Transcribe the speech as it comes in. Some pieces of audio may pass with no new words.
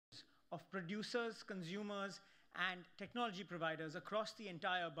of producers, consumers, and technology providers across the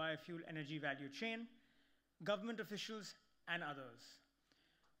entire biofuel energy value chain, government officials, and others.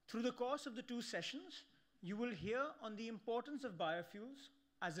 Through the course of the 2 sessions, you will hear on the importance of biofuels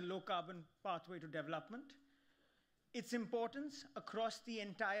as a low-carbon pathway to development, its importance across the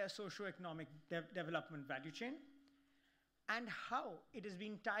entire socio-economic development value chain, and how it is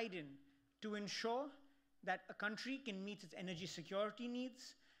being tied in to ensure that a country can meet its energy security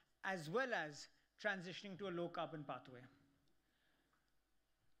needs, as well as transitioning to a low-carbon pathway.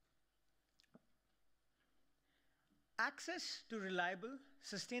 Access to reliable,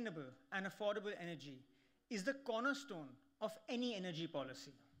 sustainable, and affordable energy is the cornerstone of any energy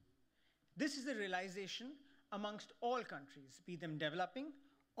policy. This is the realization amongst all countries, be them developing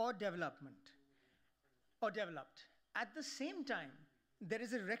or developed. At the same time, there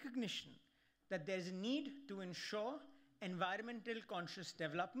is a recognition that there is a need to ensure environmental conscious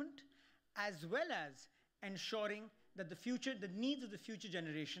development, as well as ensuring that the needs of the future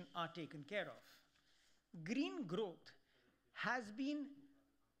generation are taken care of. Green growth has been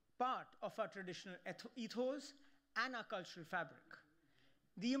part of our traditional ethos and our cultural fabric.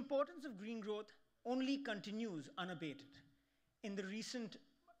 The importance of green growth only continues unabated. In the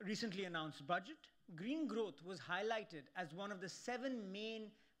recently announced budget, green growth was highlighted as one of the 7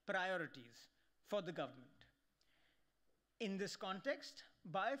 main priorities for the government. In this context,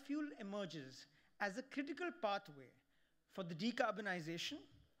 biofuel emerges as a critical pathway for the decarbonization.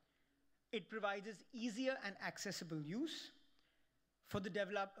 It provides easier and accessible use for the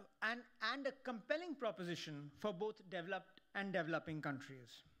and a compelling proposition for both developed and developing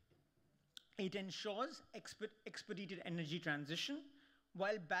countries. It ensures expedited energy transition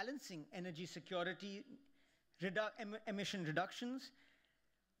while balancing energy security, emission reductions.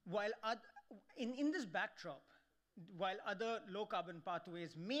 While in this backdrop, while other low-carbon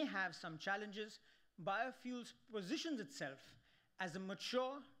pathways may have some challenges, biofuels positions itself as a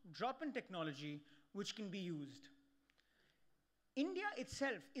mature drop-in technology which can be used. India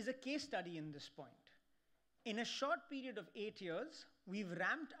itself is a case study in this point. In a short period of 8 years, we've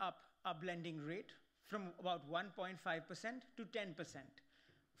ramped up our blending rate from about 1.5% to 10%,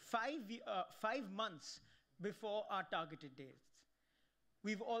 5 months before our targeted dates.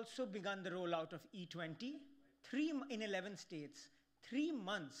 We've also begun the rollout of E20 in 11 states, 3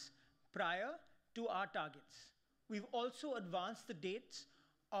 months prior to our targets. We've also advanced the dates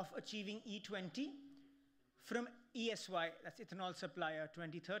of achieving E20 from ESY, that's ethanol supplier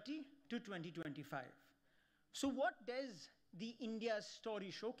 2030 to 2025. So what does the India's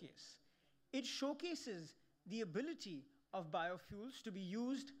story showcase? It showcases the ability of biofuels to be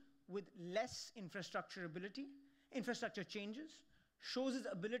used with less infrastructure changes, shows its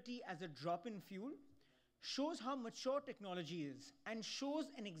ability as a drop-in fuel, shows how mature technology is, and shows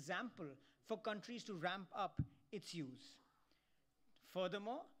an example for countries to ramp up its use.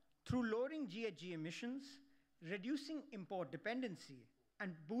 Furthermore, through lowering GHG emissions, reducing import dependency,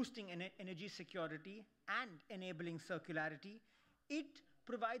 and boosting energy security and enabling circularity, it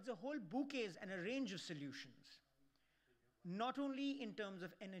provides a whole bouquet and a range of solutions, not only in terms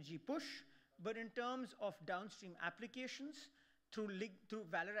of energy push, but in terms of downstream applications through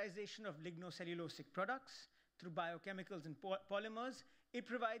valorization of lignocellulosic products, through biochemicals and polymers. It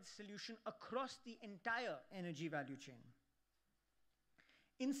provides solution across the entire energy value chain.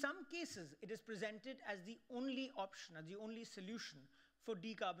 In some cases, it is presented as the only option, as the only solution for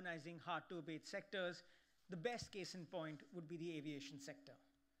decarbonizing hard-to-abate sectors. The best case in point would be the aviation sector.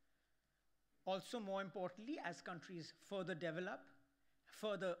 Also, more importantly, as countries further develop,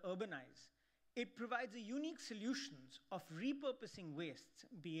 further urbanize, it provides a unique solutions of repurposing wastes,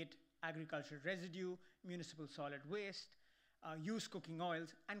 be it agricultural residue, municipal solid waste, used cooking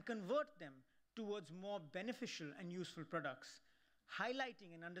oils, and convert them towards more beneficial and useful products,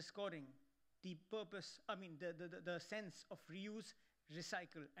 highlighting and underscoring the the sense of reuse,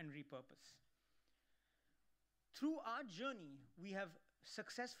 recycle, and repurpose. Through our journey, we have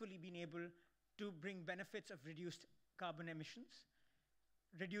successfully been able to bring benefits of reduced carbon emissions,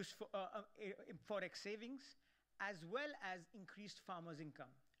 reduced forex savings, as well as increased farmers'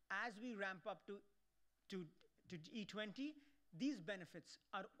 income. As we ramp up to E20, these benefits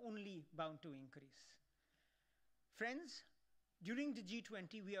are only bound to increase. Friends, during the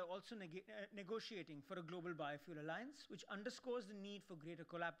G20, we are also negotiating for a global biofuel alliance, which underscores the need for greater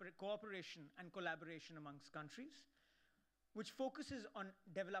cooperation and collaboration amongst countries, which focuses on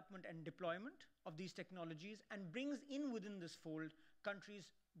development and deployment of these technologies and brings in within this fold countries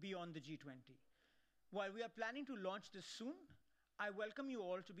beyond the G20. While we are planning to launch this soon, I welcome you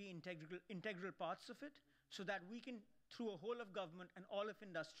all to be integral parts of it so that we can through a whole of government and all of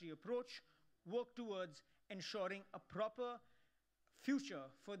industry approach, work towards ensuring a proper future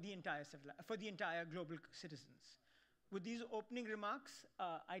for the entire global citizens. With these opening remarks,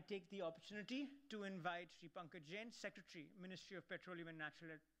 I take the opportunity to invite Sri Pankaj Jain, Secretary, Ministry of Petroleum and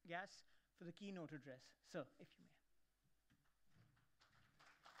Natural Gas, for the keynote address. Sir, if you may.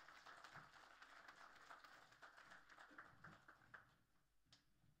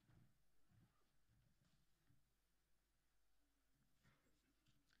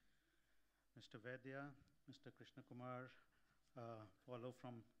 Mr. Vaidya, Mr. Krishna Kumar, follow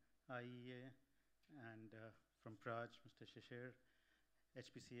from IEA, and from Praj, Mr. Shishir,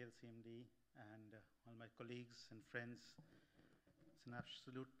 HPCL CMD, and all my colleagues and friends. It's an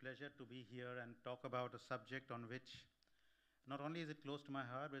absolute pleasure to be here and talk about a subject on which not only is it close to my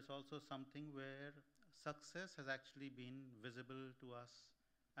heart, but it's also something where success has actually been visible to us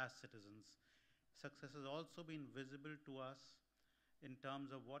as citizens. Success has also been visible to us in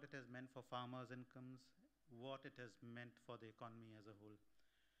terms of what it has meant for farmers' incomes, what it has meant for the economy as a whole.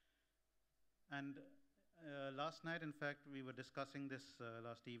 And last night, in fact, we were discussing this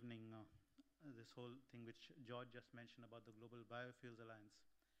last evening, this whole thing which George just mentioned about the Global Biofuels Alliance.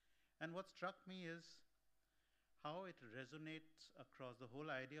 And what struck me is how it resonates across the whole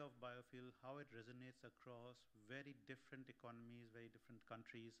idea of biofuel, how it resonates across very different economies, very different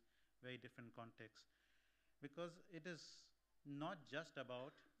countries, very different contexts. Because it is not just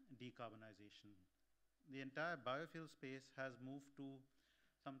about decarbonization. The entire biofuel space has moved to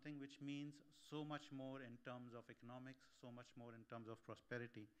something which means so much more in terms of economics, so much more in terms of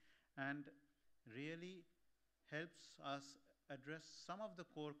prosperity, and really helps us address some of the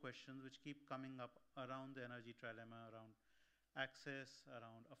core questions which keep coming up around the energy trilemma, around access,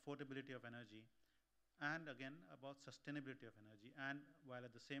 around affordability of energy, and again about sustainability of energy. And while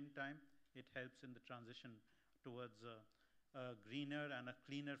at the same time, it helps in the transition towards a greener and a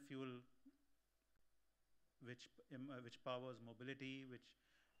cleaner fuel which powers mobility, which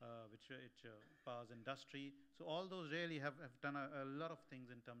powers industry. So all those really have done a lot of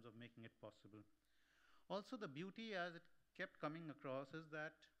things in terms of making it possible. Also, the beauty, as it kept coming across, is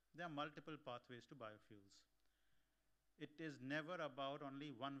that there are multiple pathways to biofuels. It is never about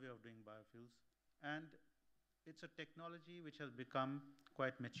only one way of doing biofuels, and it's a technology which has become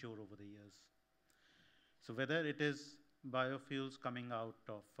quite mature over the years. So whether it is biofuels coming out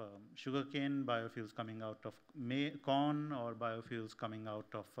of sugarcane, biofuels coming out of corn, or biofuels coming out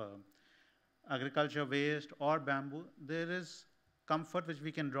of agriculture waste or bamboo, there is comfort which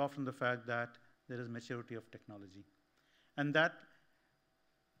we can draw from the fact that there is maturity of technology. And that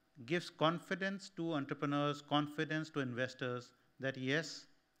gives confidence to entrepreneurs, confidence to investors that yes,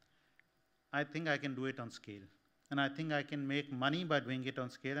 I think I can do it on scale. And I think I can make money by doing it on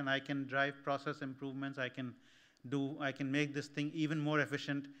scale, and I can drive process improvements. I can make this thing even more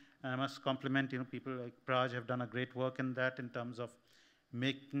efficient. And I must compliment, people like Praj have done a great work in that in terms of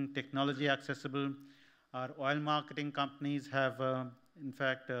making technology accessible. Our oil marketing companies have, in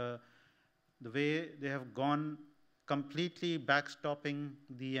fact, the way they have gone completely backstopping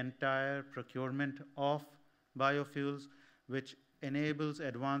the entire procurement of biofuels, which enables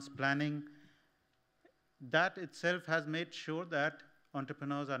advanced planning. That itself has made sure that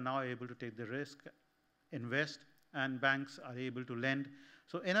entrepreneurs are now able to take the risk, invest, and banks are able to lend.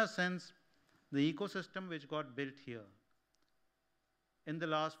 So in a sense, the ecosystem which got built here in the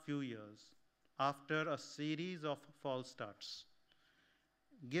last few years, after a series of false starts,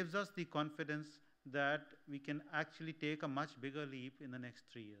 gives us the confidence that we can actually take a much bigger leap in the next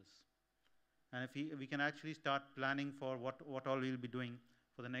 3 years. And if we can actually start planning for what all we'll be doing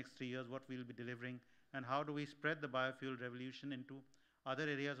for the next 3 years, what we'll be delivering, and how do we spread the biofuel revolution into other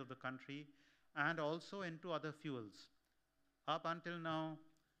areas of the country and also into other fuels. Up until now,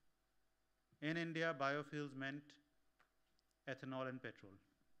 in India, biofuels meant ethanol and petrol.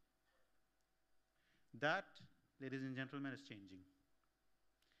 That, ladies and gentlemen, is changing.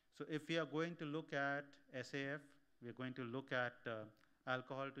 So if we are going to look at SAF, we are going to look at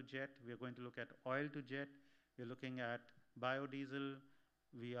alcohol to jet, we are going to look at oil to jet, we are looking at biodiesel,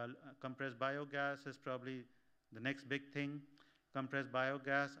 compressed biogas is probably the next big thing. Compressed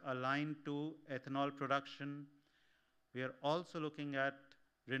biogas aligned to ethanol production. We are also looking at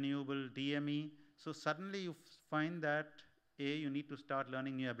renewable DME. So suddenly you find that, you need to start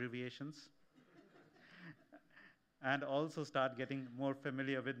learning new abbreviations and also start getting more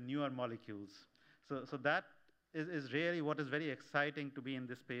familiar with newer molecules. So that is really what is very exciting to be in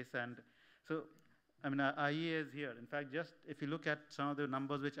this space. And so, I mean, IEA is here. In fact, just if you look at some of the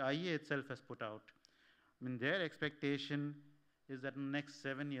numbers which IEA itself has put out, I mean, their expectation is that in the next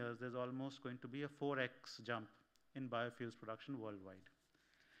 7 years, there's almost going to be a 4x jump in biofuels production worldwide.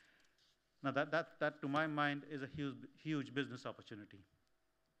 Now that to my mind is a huge business opportunity.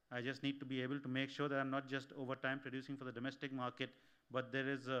 I just need to be able to make sure that I'm not just over time producing for the domestic market, but there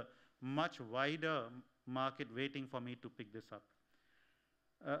is a much wider market waiting for me to pick this up.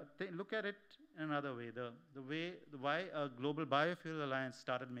 Look at it another way, why a global biofuel alliance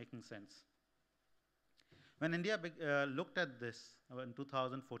started making sense. When India looked at this in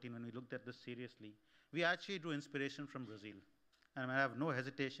 2014, when we looked at this seriously, we actually drew inspiration from Brazil. And I have no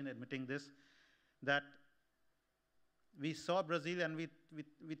hesitation admitting this, that we saw Brazil and we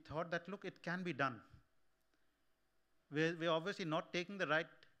thought that, look, it can be done. We're obviously not taking the right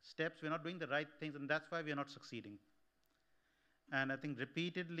steps, we're not doing the right things, and that's why we're not succeeding. And I think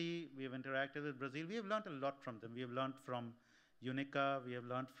repeatedly we have interacted with Brazil. We have learned a lot from them. We have learned from Unica, we have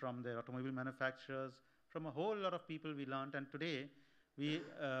learned from the automobile manufacturers, from a whole lot of people we learned. And today,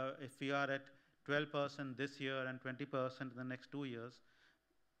 if we are at 12% this year and 20% in the next 2 years,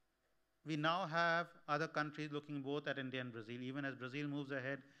 we now have other countries looking both at India and Brazil. Even as Brazil moves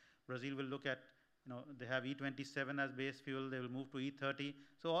ahead, Brazil will look at, they have E27 as base fuel, they will move to E30.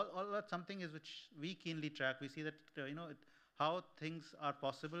 So all that's something is which we keenly track. We see that, how things are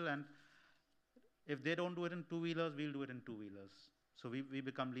possible, and if they don't do it in two-wheelers, we'll do it in two-wheelers. So we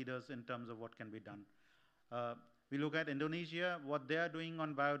become leaders in terms of what can be done. We look at Indonesia, what they are doing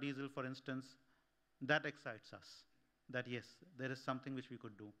on biodiesel, for instance, that excites us, that yes, there is something which we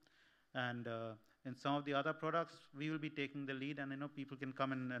could do. And in some of the other products, we will be taking the lead, and people can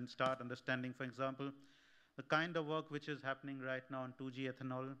come in and start understanding, for example, the kind of work which is happening right now on 2G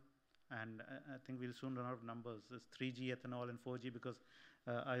ethanol. And I think we'll soon run out of numbers. It's 3G ethanol and 4G, because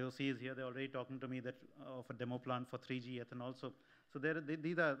IOC is here. They're already talking to me that of a demo plant for 3G ethanol. So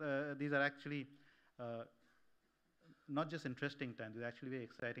these are actually not just interesting times. They're actually very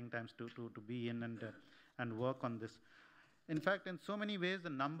exciting times to be in and work on this. In fact, in so many ways, the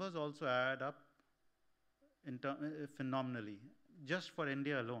numbers also add up phenomenally. Just for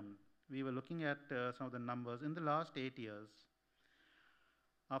India alone, we were looking at some of the numbers. In the last 8 years,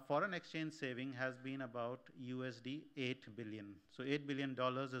 our foreign exchange saving has been about USD 8 billion. So $8 billion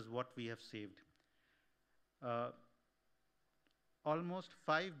is what we have saved. Almost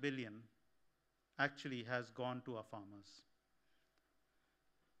 5 billion actually has gone to our farmers.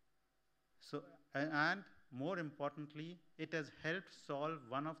 So, and more importantly, it has helped solve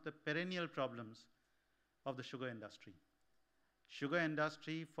one of the perennial problems of the sugar industry. Sugar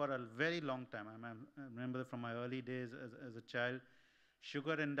industry for a very long time, I remember from my early days as a child,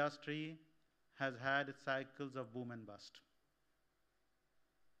 sugar industry has had its cycles of boom and bust.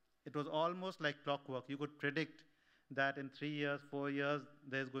 It was almost like clockwork. You could predict that in 3 years, 4 years,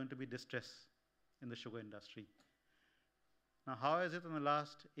 there's going to be distress in the sugar industry. Now, how is it in the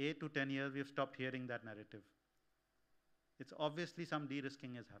last 8 to 10 years we have stopped hearing that narrative? It's obviously some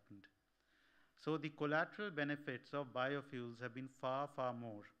de-risking has happened. So the collateral benefits of biofuels have been far, far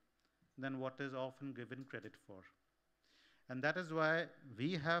more than what is often given credit for. And that is why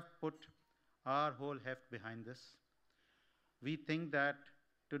we have put our whole heft behind this. We think that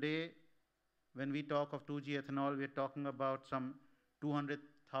today, when we talk of 2G ethanol, we're talking about some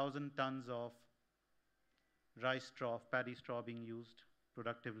 200,000 tons of rice straw, paddy straw being used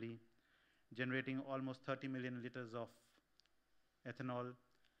productively, generating almost 30 million liters of ethanol.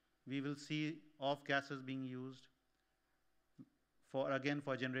 We will see off gases being used for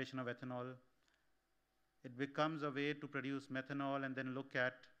generation of ethanol. It becomes a way to produce methanol and then look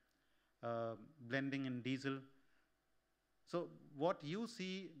at blending in diesel. So what you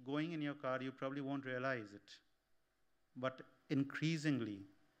see going in your car, you probably won't realize it. But increasingly,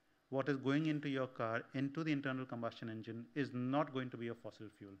 what is going into your car, into the internal combustion engine, is not going to be a fossil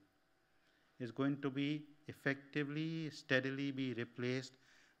fuel. It's going to be effectively, steadily be replaced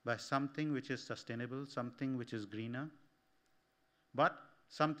by something which is sustainable, something which is greener, but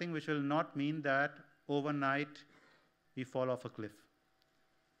something which will not mean that overnight we fall off a cliff.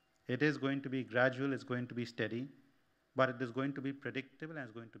 It is going to be gradual, it's going to be steady, but it is going to be predictable and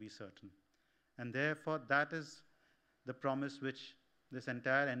it's going to be certain. And therefore, that is the promise which this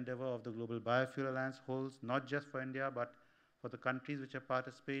entire endeavor of the Global Biofuel Alliance holds, not just for India, but for the countries which are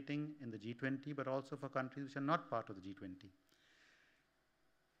participating in the G20, but also for countries which are not part of the G20.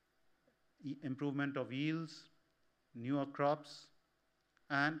 Improvement of yields, newer crops,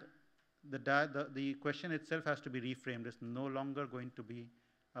 and the question itself has to be reframed. It's no longer going to be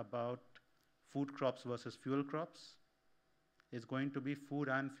about food crops versus fuel crops. It's going to be food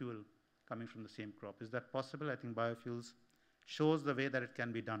and fuel coming from the same crop. Is that possible? I think biofuels shows the way that it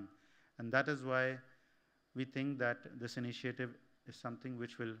can be done. And that is why we think that this initiative is something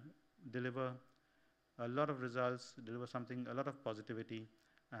which will deliver a lot of results, deliver something, a lot of positivity,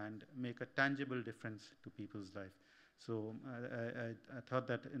 and make a tangible difference to people's life. So I thought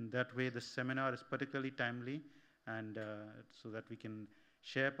that in that way, this seminar is particularly timely, and so that we can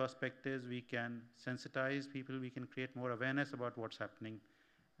share perspectives, we can sensitize people, we can create more awareness about what's happening,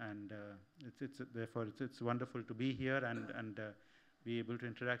 and therefore it's wonderful to be here and be able to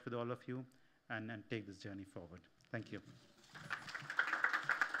interact with all of you and take this journey forward. Thank you.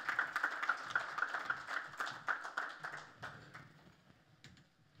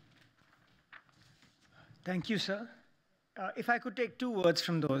 Thank you, sir. If I could take 2 words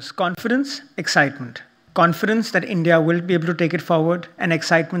from those: confidence, excitement. Confidence that India will be able to take it forward, and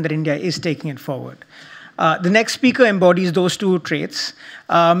excitement that India is taking it forward. The next speaker embodies those 2 traits.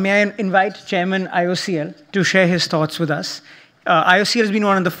 May I invite Chairman IOCL to share his thoughts with us. IOCL has been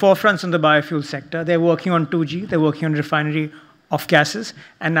one of the forefronts in the biofuel sector. They're working on 2G, they're working on refinery of gases,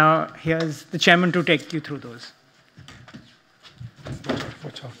 and now here's the chairman to take you through those.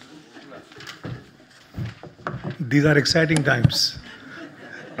 Watch out. These are exciting times.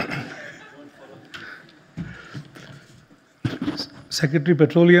 Secretary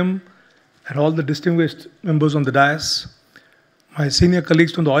Petroleum and all the distinguished members on the dais, my senior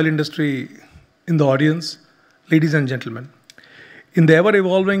colleagues from the oil industry in the audience, ladies and gentlemen. In the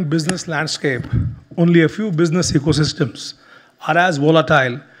ever-evolving business landscape, only a few business ecosystems are as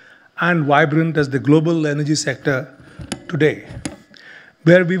volatile and vibrant as the global energy sector today,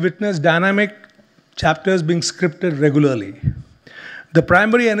 where we witness dynamic chapters being scripted regularly. The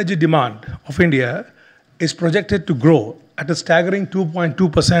primary energy demand of India is projected to grow at a staggering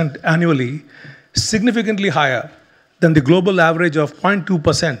 2.2% annually, significantly higher than the global average of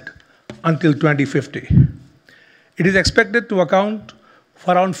 0.2% until 2050. It is expected to account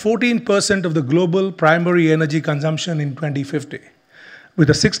for around 14% of the global primary energy consumption in 2050, with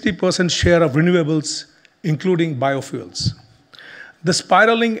a 60% share of renewables, including biofuels. The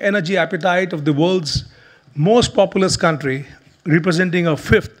spiraling energy appetite of the world's most populous country, representing a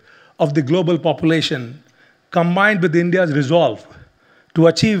fifth of the global population, combined with India's resolve to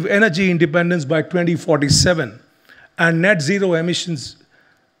achieve energy independence by 2047 and net zero emissions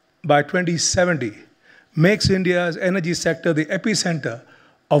by 2070, makes India's energy sector the epicenter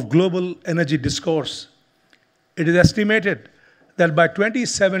of global energy discourse. It is estimated that by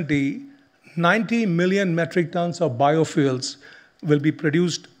 2070, 90 million metric tons of biofuels will be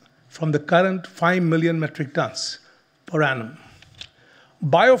produced from the current 5 million metric tons per annum.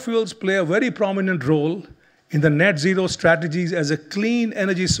 Biofuels play a very prominent role in the net zero strategies as a clean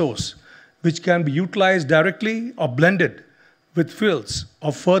energy source, which can be utilized directly or blended with fuels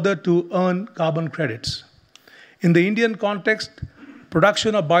or further to earn carbon credits. In the Indian context,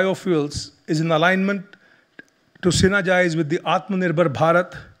 production of biofuels is in alignment to synergize with the Atmanirbhar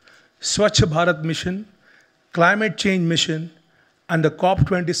Bharat, Swachh Bharat mission, climate change mission, and the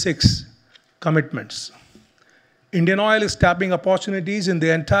COP26 commitments. Indian Oil is tapping opportunities in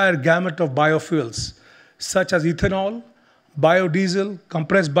the entire gamut of biofuels, such as ethanol, biodiesel,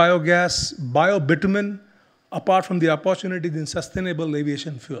 compressed biogas, biobitumen, apart from the opportunities in sustainable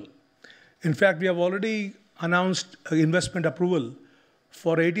aviation fuel. In fact, we have already announced investment approval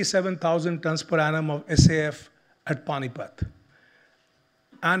for 87,000 tons per annum of SAF at Panipat.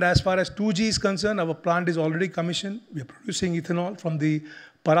 And as far as 2G is concerned, our plant is already commissioned. We are producing ethanol from the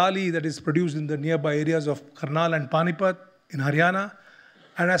parali that is produced in the nearby areas of Karnal and Panipat in Haryana.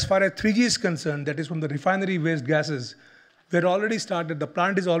 And as far as 3G is concerned, that is from the refinery waste gases, we're already started. The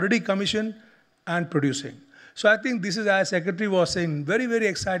plant is already commissioned and producing. So I think this is, as Secretary was saying, very, very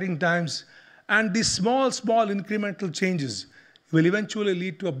exciting times. And these small incremental changes will eventually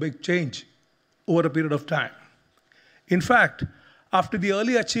lead to a big change over a period of time. In fact, after the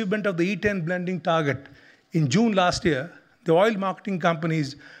early achievement of the E10 blending target in June last year, the oil marketing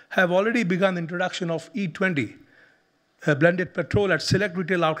companies have already begun the introduction of E20 blended petrol at select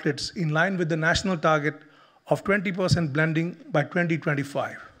retail outlets in line with the national target of 20% blending by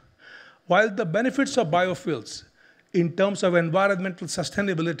 2025. While the benefits of biofuels in terms of environmental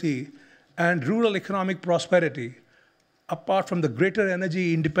sustainability and rural economic prosperity, apart from the greater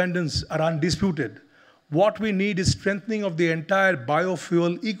energy independence, are undisputed, what we need is strengthening of the entire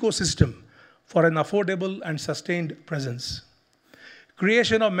biofuel ecosystem for an affordable and sustained presence.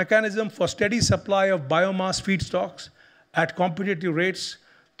 Creation of mechanism for steady supply of biomass feedstocks at competitive rates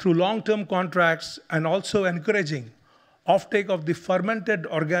through long-term contracts, and also encouraging offtake of the fermented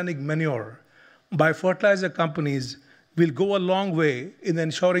organic manure by fertilizer companies will go a long way in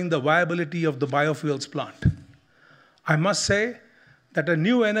ensuring the viability of the biofuels plant. I must say that a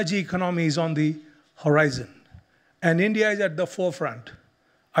new energy economy is on the horizon, and India is at the forefront.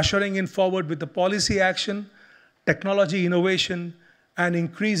 ushering in forward with the policy action, technology innovation, and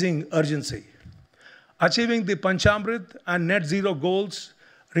increasing urgency. Achieving the Panchamrit and net zero goals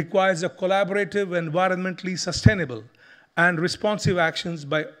requires a collaborative, environmentally sustainable, and responsive actions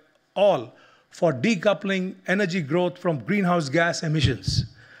by all for decoupling energy growth from greenhouse gas emissions,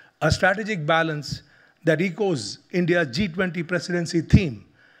 a strategic balance that echoes India's G20 presidency theme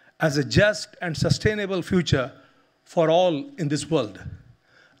as a just and sustainable future for all in this world.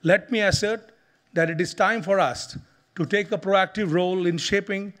 Let me assert that it is time for us to take a proactive role in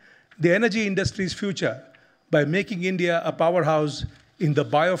shaping the energy industry's future by making India a powerhouse in the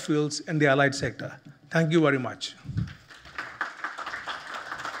biofuels and the allied sector. Thank you very much.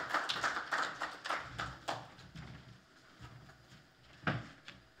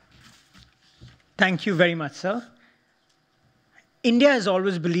 Thank you very much, sir. India has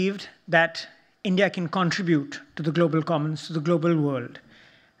always believed that India can contribute to the global commons, to the global world.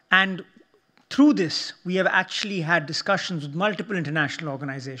 And through this, we have actually had discussions with multiple international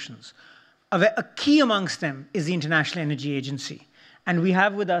organizations. A key amongst them is the International Energy Agency. And we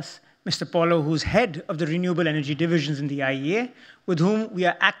have with us Mr. Paulo, who's head of the renewable energy divisions in the IEA, with whom we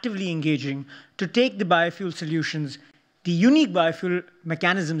are actively engaging to take the biofuel solutions, the unique biofuel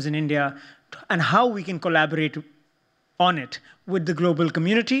mechanisms in India, and how we can collaborate on it with the global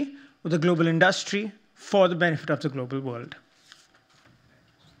community, with the global industry, for the benefit of the global world.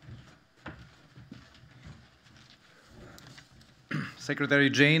 Secretary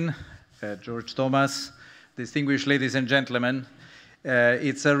Jain, George Thomas, distinguished ladies and gentlemen,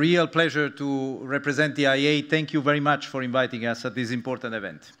 it's a real pleasure to represent the IEA. Thank you very much for inviting us at this important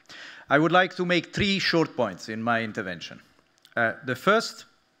event. I would like to make 3 short points in my intervention. The first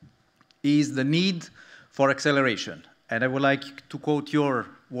is the need for acceleration. And I would like to quote your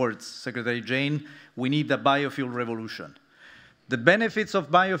words, Secretary Jain, we need a biofuel revolution. The benefits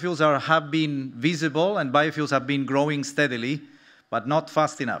of biofuels have been visible, and biofuels have been growing steadily, but not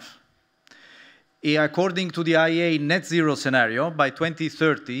fast enough. According to the IEA net zero scenario, by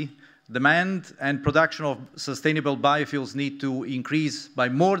 2030, demand and production of sustainable biofuels need to increase by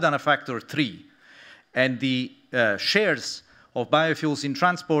more than a factor 3. And the shares of biofuels in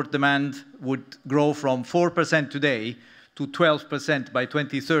transport demand would grow from 4% today to 12% by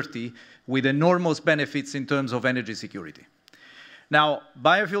 2030, with enormous benefits in terms of energy security. Now,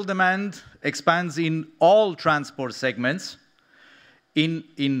 biofuel demand expands in all transport segments,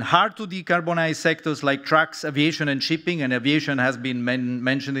 in hard to decarbonize sectors like trucks, aviation, and shipping, and aviation has been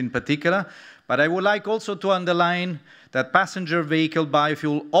mentioned in particular. But I would like also to underline that passenger vehicle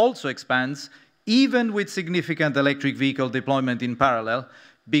biofuel also expands, even with significant electric vehicle deployment in parallel,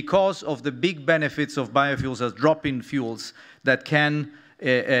 because of the big benefits of biofuels as drop-in fuels that can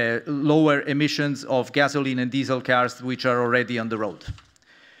lower emissions of gasoline and diesel cars which are already on the road.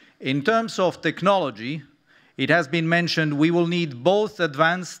 In terms of technology, it has been mentioned we will need both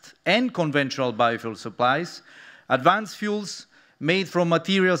advanced and conventional biofuel supplies. Advanced fuels made from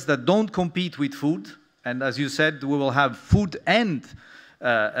materials that don't compete with food, and as you said, we will have food and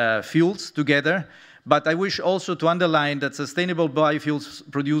fuels together. But I wish also to underline that sustainable biofuels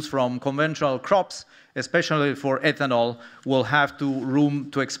produced from conventional crops, especially for ethanol, will have room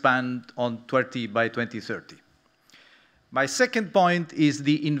to expand by 2030. My second point is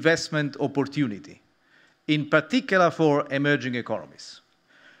the investment opportunity, in particular for emerging economies.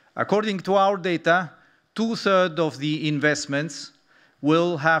 According to our data, 2/3 of the investments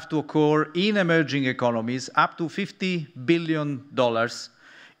will have to occur in emerging economies, up to $50 billion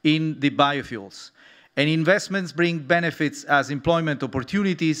in the biofuels. And investments bring benefits as employment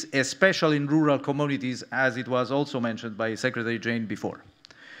opportunities, especially in rural communities, as it was also mentioned by Secretary Jain before.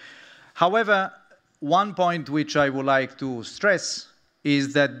 However, one point which I would like to stress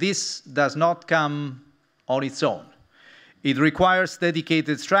is that this does not come on its own. It requires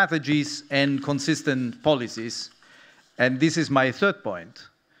dedicated strategies and consistent policies. And this is my third point.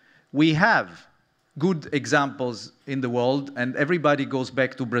 We have good examples in the world, and everybody goes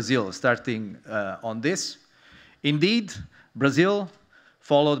back to Brazil, starting on this. Indeed, Brazil,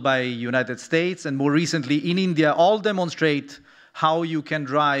 followed by United States, and more recently in India, all demonstrate how you can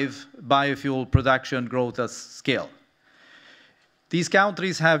drive biofuel production growth at scale. These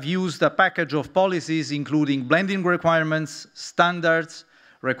countries have used a package of policies, including blending requirements, standards,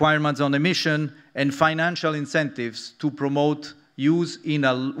 requirements on emission, and financial incentives to promote use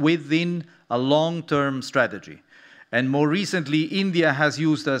within a long-term strategy. And more recently, India has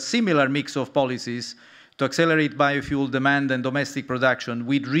used a similar mix of policies to accelerate biofuel demand and domestic production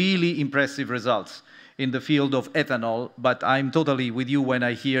with really impressive results in the field of ethanol. But I'm totally with you when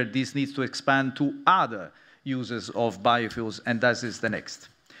I hear this needs to expand to other uses of biofuels, and that is the next.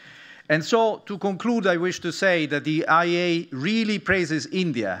 And so, to conclude, I wish to say that the IEA really praises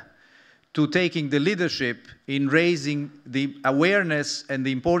India to taking the leadership in raising the awareness and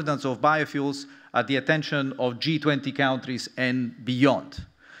the importance of biofuels at the attention of G20 countries and beyond.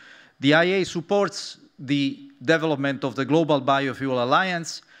 The IEA supports the development of the Global Biofuel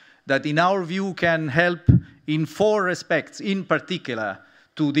Alliance that, in our view, can help in 4 respects, in particular,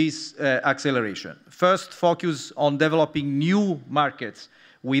 to this acceleration. First, focus on developing new markets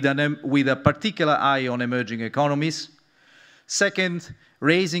with a particular eye on emerging economies. Second,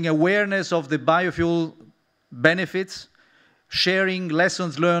 raising awareness of the biofuel benefits, sharing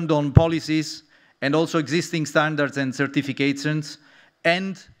lessons learned on policies, and also existing standards and certifications,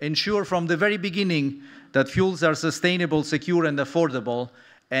 and ensure from the very beginning that fuels are sustainable, secure, and affordable,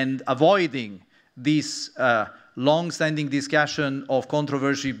 and avoiding this long-standing discussion of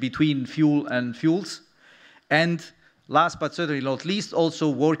controversy between fuel and fuels. And last but certainly not least, also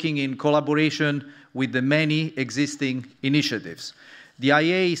working in collaboration with the many existing initiatives. The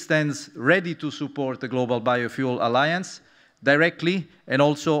IEA stands ready to support the Global Biofuel Alliance directly, and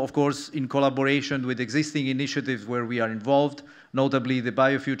also, of course, in collaboration with existing initiatives where we are involved, notably the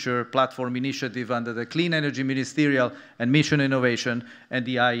BioFuture Platform Initiative under the Clean Energy Ministerial and Mission Innovation, and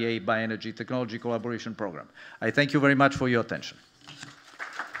the IEA Bioenergy Technology Collaboration Program. I thank you very much for your attention.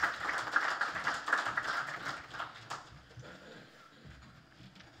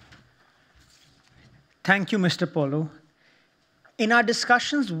 Thank you, Mr. Polo. In our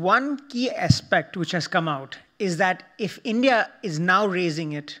discussions, one key aspect which has come out is that if India is now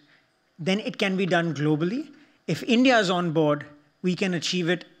raising it, then it can be done globally. If India is on board, we can achieve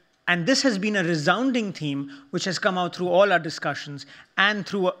it. And this has been a resounding theme which has come out through all our discussions and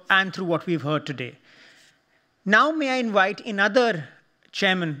through what we've heard today. Now may I invite another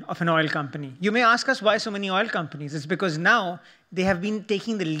chairman of an oil company. You may ask us why so many oil companies. It's because now they have been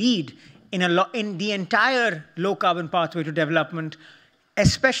taking the lead in the entire low-carbon pathway to development,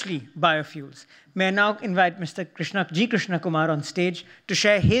 especially biofuels. May I now invite Mr. G. Krishna Kumar on stage to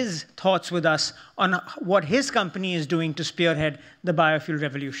share his thoughts with us on what his company is doing to spearhead the biofuel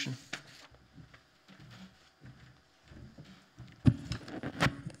revolution.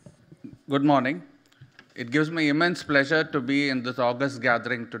 Good morning. It gives me immense pleasure to be in this August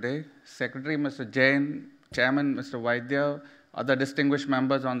gathering today. Secretary Mr. Jain, Chairman Mr. Vaidya, other distinguished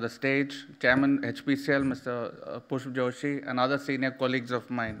members on the stage, Chairman HPCL Mr. Pushp Joshi, and other senior colleagues of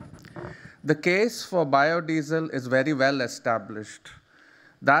mine. The case for biodiesel is very well established.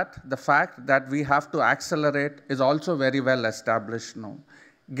 The fact that we have to accelerate is also very well established now.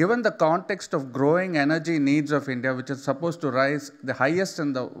 Given the context of growing energy needs of India, which is supposed to rise the highest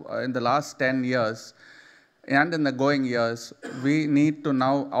in the last 10 years, and in the going years, we need to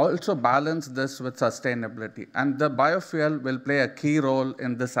now also balance this with sustainability. And the biofuel will play a key role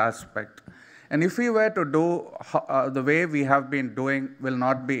in this aspect. And if we were to do the way we have been doing, will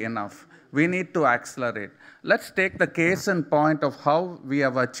not be enough. We need to accelerate. Let's take the case in point of how we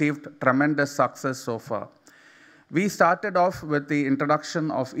have achieved tremendous success so far. We started off with the introduction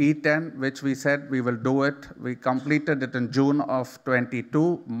of E10, which we said we will do it. We completed it in June of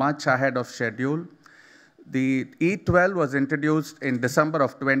 22, much ahead of schedule. The E12 was introduced in December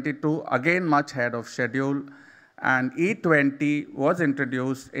of 22, again much ahead of schedule. And E20 was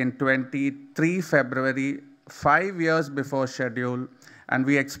introduced in 23 February, 5 years before schedule. And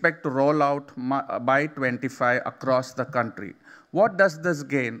we expect to roll out by 25 across the country. What does this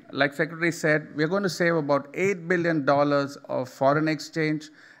gain? Like Secretary said, we're going to save about $8 billion of foreign exchange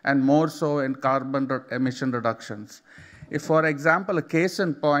and more so in carbon emission reductions. If, for example, a case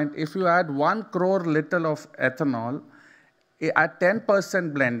in point, if you add 1 crore liter of ethanol at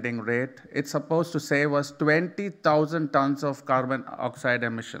 10% blending rate, it's supposed to save us 20,000 tons of carbon oxide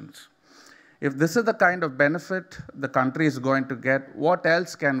emissions. If this is the kind of benefit the country is going to get, what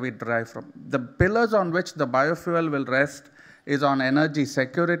else can we derive from? The pillars on which the biofuel will rest is on energy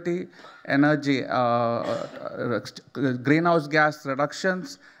security, energy greenhouse gas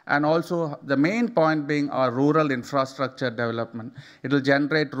reductions, and also the main point being our rural infrastructure development. It will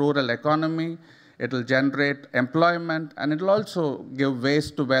generate rural economy, it will generate employment, and it will also give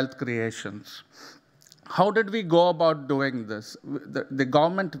waste to wealth creations. How did we go about doing this? The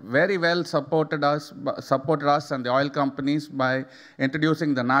government very well supported us and the oil companies by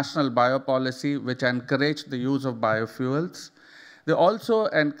introducing the National Biopolicy, which encouraged the use of biofuels. They also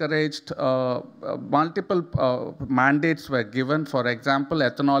encouraged multiple mandates were given. For example,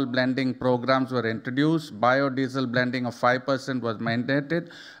 ethanol blending programs were introduced. Biodiesel blending of 5% was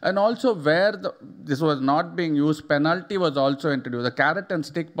mandated. And also where this was not being used, penalty was also introduced. The carrot and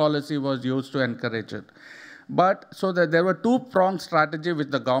stick policy was used to encourage it. But so that there were two-pronged strategy which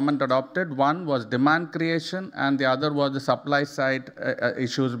the government adopted. One was demand creation, and the other was the supply side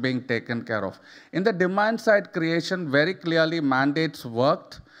issues being taken care of. In the demand side creation, very clearly mandates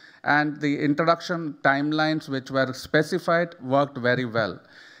worked, and the introduction timelines which were specified worked very well.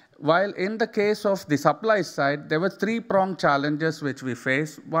 While in the case of the supply side, there were three-pronged challenges which we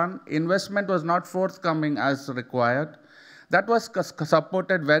faced. One, investment was not forthcoming as required. That was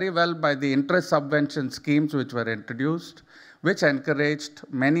supported very well by the interest subvention schemes which were introduced, which encouraged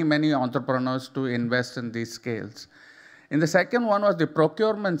many, many entrepreneurs to invest in these scales. In the second one was the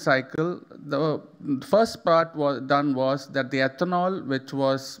procurement cycle. The first part was that the ethanol, which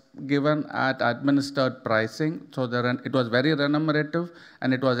was given at administered pricing, so it was very remunerative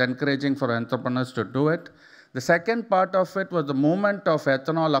and it was encouraging for entrepreneurs to do it. The second part of it was the movement of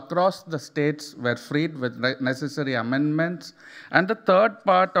ethanol across the states were freed with necessary amendments. And the third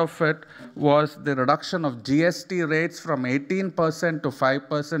part of it was the reduction of GST rates from 18% to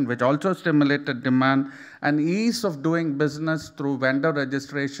 5%, which also stimulated demand, and ease of doing business through vendor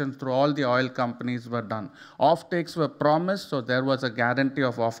registration through all the oil companies were done. Offtakes were promised, so there was a guarantee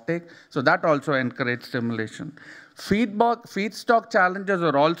of offtake. So that also encouraged stimulation. Feedstock challenges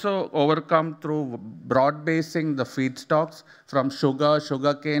were also overcome through broad-basing the feedstocks from sugar,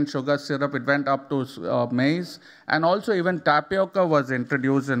 sugarcane, sugar syrup. It went up to maize. And also even tapioca was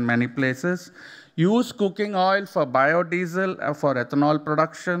introduced in many places. Use cooking oil for biodiesel for ethanol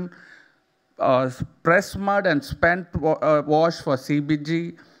production. Press mud and spent wash for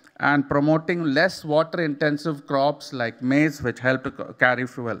CBG. And promoting less water-intensive crops like maize, which help to carry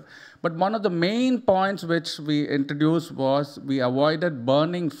fuel. But one of the main points which we introduced was we avoided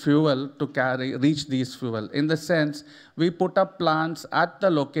burning fuel to reach these fuel. In the sense, we put up plants at the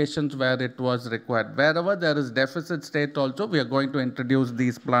locations where it was required. Wherever there is deficit state also, we are going to introduce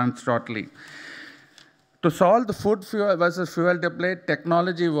these plants shortly. To solve the food fuel versus fuel debate,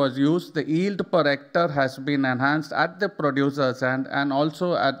 technology was used. The yield per hectare has been enhanced at the producer's end and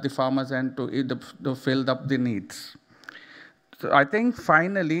also at the farmer's end to fill up the needs. So I think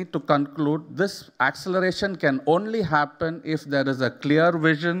finally, to conclude, this acceleration can only happen if there is a clear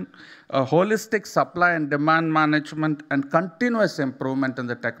vision, a holistic supply and demand management, and continuous improvement in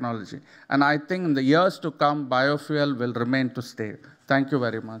the technology. And I think in the years to come, biofuel will remain to stay. Thank you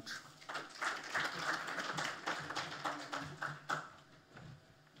very much.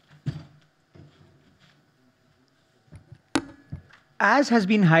 As has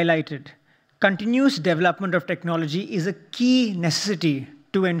been highlighted, continuous development of technology is a key necessity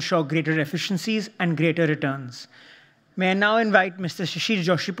to ensure greater efficiencies and greater returns. May I now invite Mr. Shishir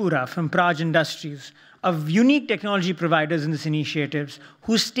Joshipura from Praj Industries, of unique technology providers in this initiative,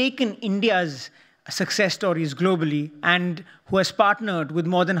 who's taken India's success stories globally and who has partnered with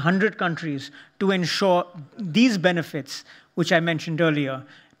more than 100 countries to ensure these benefits, which I mentioned earlier,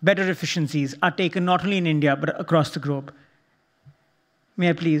 better efficiencies, are taken not only in India, but across the globe. May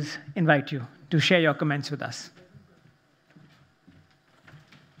I please invite you to share your comments with us.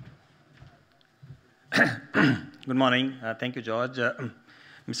 Good morning. Thank you, George.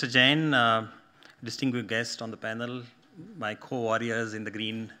 Mr. Jain, distinguished guest on the panel, my co-warriors in the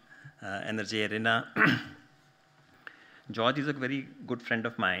green energy arena. George is a very good friend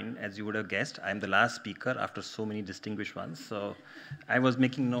of mine, as you would have guessed. I'm the last speaker after so many distinguished ones. So I was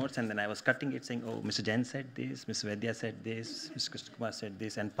making notes and then I was cutting it saying, oh, Mr. Jain said this, Mr. Vaidya said this, Mr. Krishna Kumar said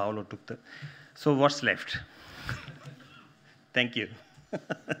this, and Paolo took the... So what's left? Thank you.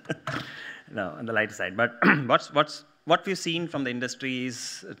 No, on the lighter side. But what we've seen from the industry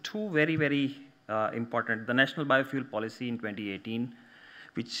is two very, very important. The National Biofuel Policy in 2018,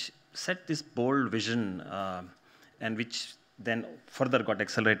 which set this bold vision and which then further got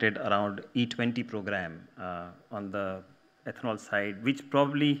accelerated around E20 program on the ethanol side, which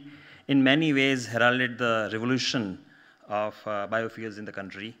probably in many ways heralded the revolution of biofuels in the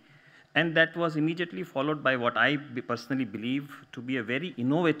country. And that was immediately followed by what I personally believe to be a very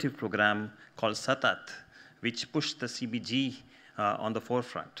innovative program called Satat, which pushed the CBG on the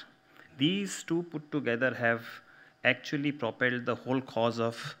forefront. These two put together have actually propelled the whole cause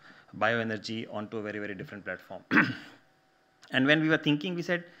of bioenergy onto a very, very different platform. And when we were thinking, we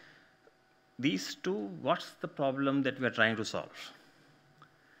said, these two, what's the problem that we are trying to solve?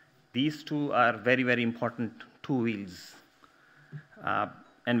 These two are very, very important two wheels.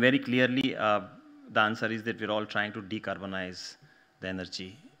 And very clearly, the answer is that we're all trying to decarbonize the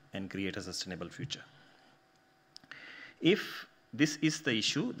energy and create a sustainable future. If this is the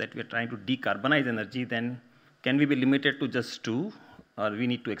issue, that we're trying to decarbonize energy, then can we be limited to just two? Or we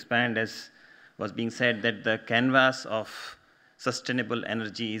need to expand, as was being said, that the canvas of sustainable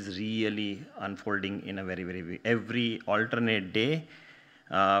energy is really unfolding in a very, very way. Every alternate day,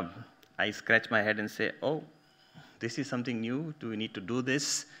 I scratch my head and say, oh, this is something new. Do we need to do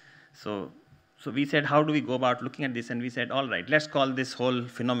this? So we said, how do we go about looking at this? And we said, all right, let's call this whole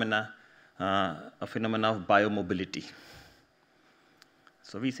phenomena a phenomena of biomobility.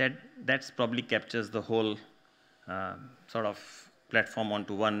 So we said, that probably captures the whole sort of platform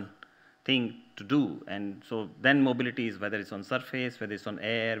onto one thing to do. And so then mobility is whether it's on surface, whether it's on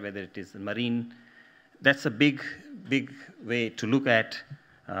air, whether it is marine. That's a big, big way to look at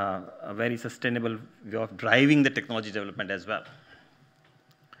a very sustainable way of driving the technology development as well.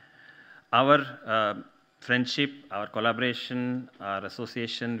 Our friendship, our collaboration, our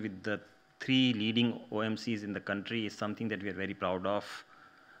association with the 3 leading OMCs in the country is something that we are very proud of.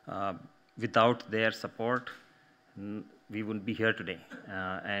 Without their support, we wouldn't be here today.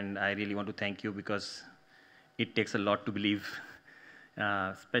 And I really want to thank you because it takes a lot to believe,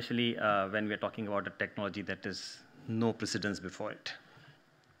 especially when we are talking about a technology that has no precedence before it.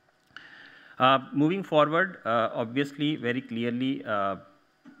 Moving forward, obviously, very clearly,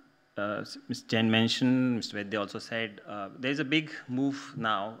 Ms. Jain mentioned, Mr. Vaidya also said, there's a big move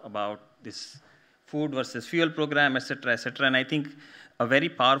now about this food versus fuel program, et cetera, et cetera. And I think a very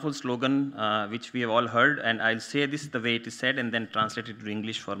powerful slogan, which we have all heard, and I'll say this the way it is said and then translate it to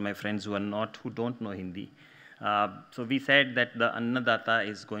English for my friends who don't know Hindi. So we said that the Annadata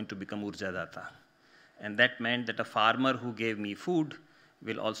is going to become Urjadata. And that meant that a farmer who gave me food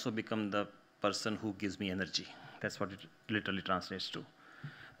will also become the person who gives me energy. That's what it literally translates to.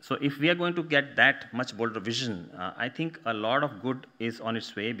 So if we are going to get that much bolder vision, I think a lot of good is on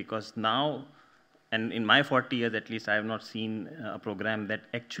its way, because now, and in my 40 years at least, I have not seen a program that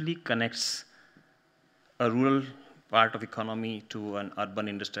actually connects a rural part of economy to an urban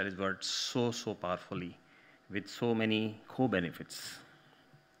industrialized world so powerfully, with so many co-benefits.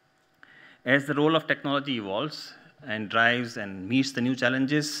 As the role of technology evolves and drives and meets the new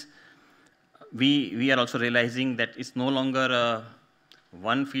challenges, we are also realizing that it's no longer a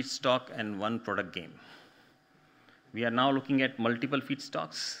one feedstock and one product game. We are now looking at multiple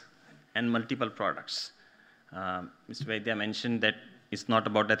feedstocks and multiple products. Mr. Vaidya mentioned that it's not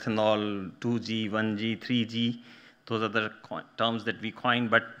about ethanol, 2G, 1G, 3G. Those are the terms that we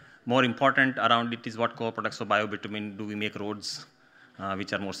coined, but more important around it is what co-products of biobitumen do we make roads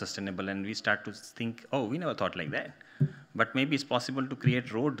which are more sustainable. And we start to think, oh, we never thought like that. But maybe it's possible to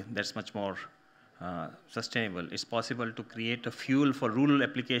create road that's much more sustainable. It's possible to create a fuel for rural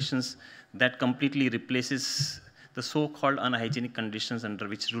applications that completely replaces the so-called unhygienic conditions under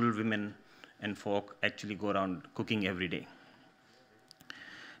which rural women and folk actually go around cooking every day.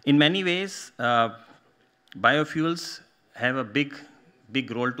 In many ways, biofuels have a big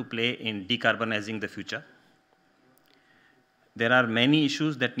role to play in decarbonizing the future. There are many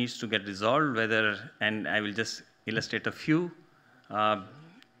issues that needs to get resolved, and I will just illustrate a few,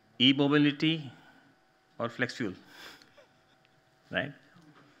 e-mobility or flex fuel, right?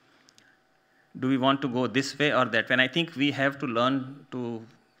 Do we want to go this way or that way? And I think we have to learn to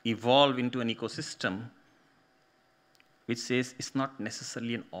evolve into an ecosystem which says it's not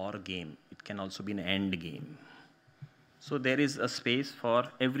necessarily an or game. It can also be an end game. So there is a space for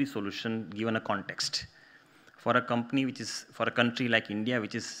every solution given a context. For a country like India,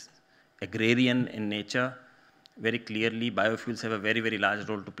 which is agrarian in nature, very clearly biofuels have a very large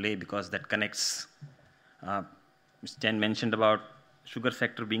role to play, because that connects. Mr. Jain mentioned about sugar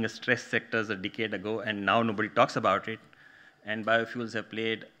sector being a stress sector a decade ago, and now nobody talks about it. And biofuels have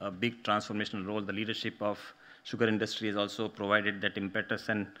played a big transformational role. The leadership of sugar industry has also provided that impetus.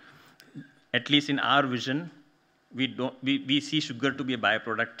 And at least in our vision, we see sugar to be a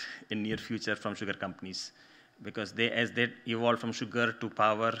byproduct in near future from sugar companies, because as they evolve from sugar to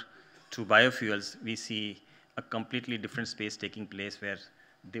power to biofuels, we see a completely different space taking place where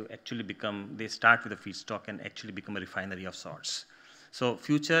they start with a feedstock and actually become a refinery of sorts. So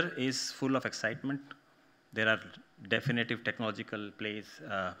future is full of excitement. There are definitive technological plays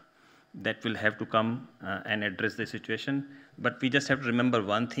that will have to come and address the situation. But we just have to remember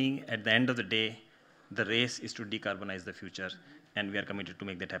one thing: at the end of the day, the race is to decarbonize the future, and we are committed to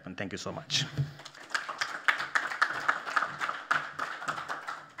make that happen. Thank you so much.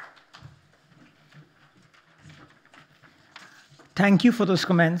 Thank you for those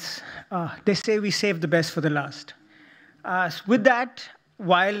comments. They say we save the best for the last. With that,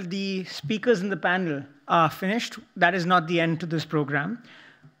 while the speakers in the panel are finished, that is not the end to this program.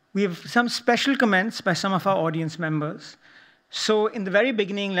 We have some special comments by some of our audience members. So in the very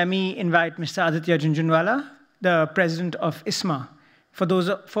beginning, let me invite Mr. Aditya Jhunjhunwala, the president of ISMA, For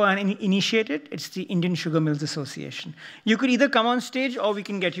those for uninitiated, it's the Indian Sugar Mills Association. You could either come on stage or we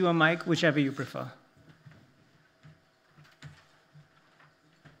can get you a mic, whichever you prefer.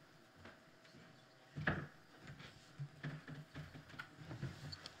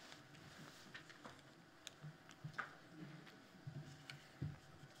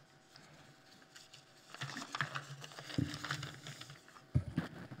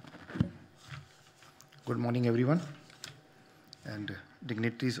 Good morning, everyone, and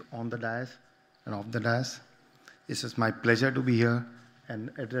dignitaries on the dais and off the dais. It is my pleasure to be here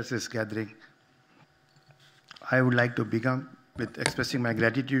and address this gathering. I would like to begin with expressing my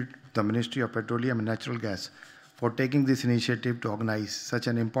gratitude to the Ministry of Petroleum and Natural Gas for taking this initiative to organize such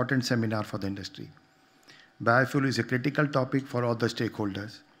an important seminar for the industry. Biofuel is a critical topic for all the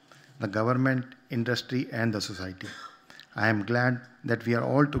stakeholders, the government, industry, and the society. I am glad that we are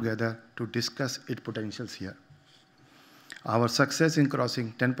all together to discuss its potentials here. Our success in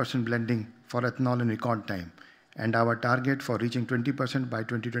crossing 10% blending for ethanol in record time and our target for reaching 20% by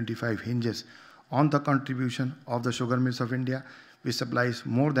 2025 hinges on the contribution of the Sugar Mills of India, which supplies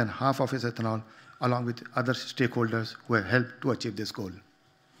more than half of its ethanol, along with other stakeholders who have helped to achieve this goal.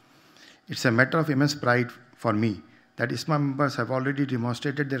 It's a matter of immense pride for me that ISMA members have already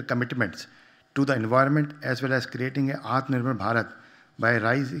demonstrated their commitments to the environment as well as creating a Atmanirbhar Bharat by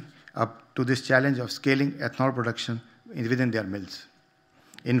rising up to this challenge of scaling ethanol production within their mills.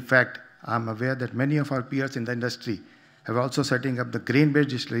 In fact, I am aware that many of our peers in the industry have also setting up the grain-based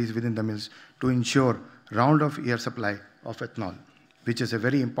distilleries within the mills to ensure round-of-year supply of ethanol, which is a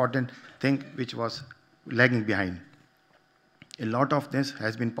very important thing which was lagging behind. A lot of this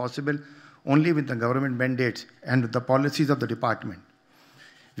has been possible only with the government mandates and the policies of the department.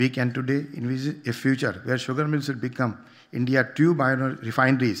 We can today envisage a future where sugar mills will become India's two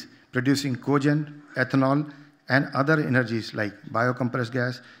biorefineries producing cogen, ethanol, and other energies like biocompressed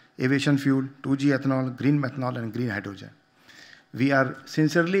gas, aviation fuel, 2G ethanol, green methanol, and green hydrogen. We are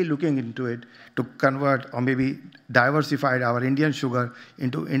sincerely looking into it to convert or maybe diversify our Indian sugar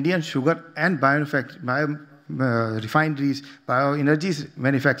into Indian sugar and biorefineries, bioenergies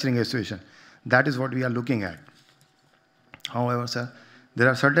manufacturing association. That is what we are looking at. However, sir, there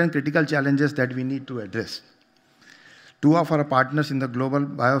are certain critical challenges that we need to address. Two of our partners in the Global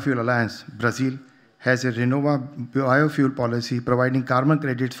Biofuel Alliance, Brazil, has a Renova biofuel policy providing carbon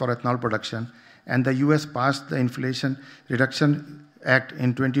credits for ethanol production, and the US passed the Inflation Reduction Act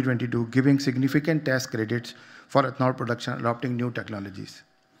in 2022, giving significant tax credits for ethanol production, adopting new technologies.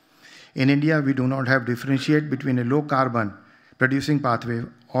 In India, we do not have differentiate between a low carbon producing pathway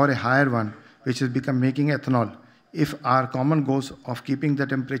or a higher one, which has become making ethanol if our common goals of keeping the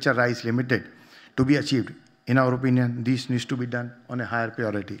temperature rise limited to be achieved. In our opinion, this needs to be done on a higher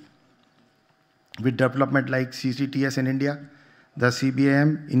priority. With development like CCTS in India, the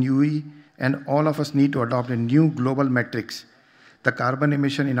CBAM in UAE, and all of us need to adopt a new global metrics, the carbon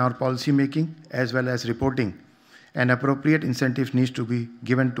emission in our policy making as well as reporting, and appropriate incentives needs to be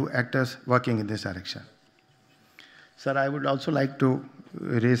given to actors working in this direction. Sir, I would also like to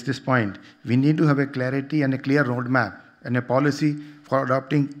raise this point. We need to have a clarity and a clear roadmap and a policy for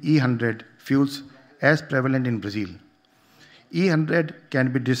adopting E100 fuels as prevalent in Brazil. E100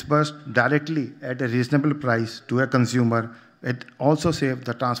 can be disbursed directly at a reasonable price to a consumer. It also saves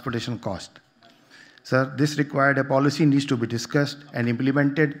the transportation cost. Sir, this required a policy needs to be discussed and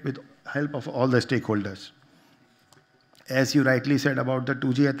implemented with help of all the stakeholders. As you rightly said about the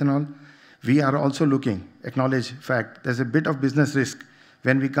 2G ethanol, we are also acknowledge fact, there's a bit of business risk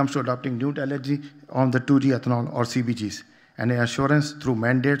when it comes to adopting new technology on the 2G ethanol or CBGs, and an assurance through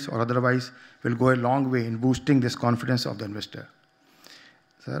mandates or otherwise will go a long way in boosting this confidence of the investor.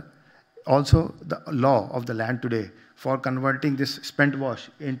 Sir, also the law of the land today for converting this spent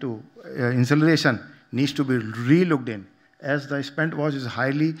wash into incineration needs to be re-looked in, as the spent wash is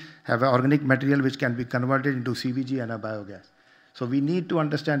have an organic material which can be converted into CBG and a biogas. So we need to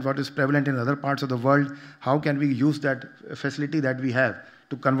understand what is prevalent in other parts of the world. How can we use that facility that we have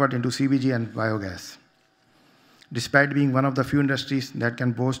to convert into CBG and biogas? Despite being one of the few industries that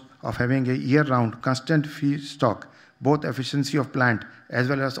can boast of having a year-round constant feedstock, both efficiency of plant as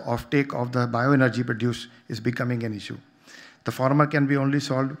well as offtake of the bioenergy produced is becoming an issue. The former can be only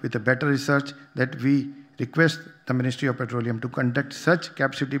solved with a better research that we request the Ministry of Petroleum to conduct such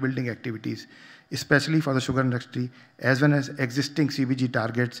capacity building activities, especially for the sugar industry, as well as existing CBG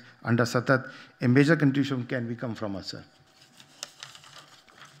targets under SATAT. A major contribution can become from us, sir.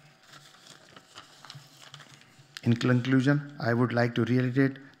 In conclusion, I would like to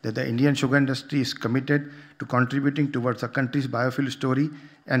reiterate that the Indian sugar industry is committed to contributing towards the country's biofuel story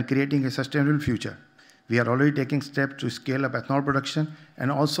and creating a sustainable future. We are already taking steps to scale up ethanol production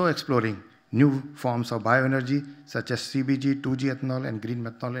and also exploring new forms of bioenergy such as CBG, 2G ethanol, and green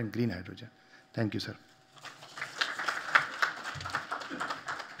methanol and green hydrogen. Thank you, sir.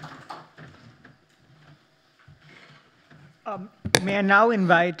 May I now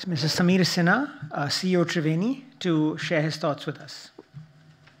invite Mr. Sameer Sinha, CEO Triveni, to share his thoughts with us.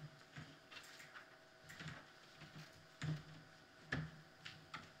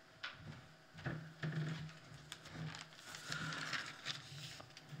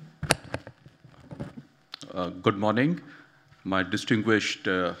 Good morning, my distinguished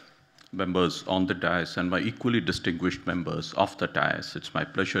members on the dais and my equally distinguished members off the dais. It's my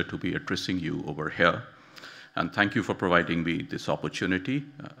pleasure to be addressing you over here. And thank you for providing me this opportunity.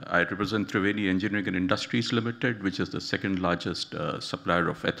 I represent Triveni Engineering and Industries Limited, which is the second largest supplier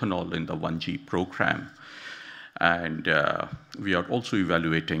of ethanol in the 1G program. And we are also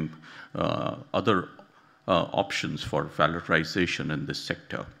evaluating other options for valorization in this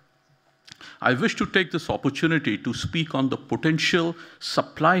sector. I wish to take this opportunity to speak on the potential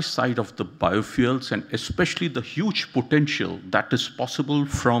supply side of the biofuels and especially the huge potential that is possible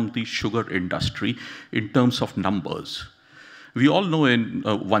from the sugar industry in terms of numbers. We all know in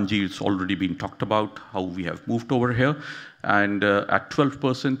 1G it's already been talked about how we have moved over here, and at 12%,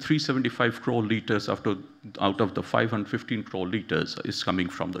 375 crore liters out of the 515 crore liters is coming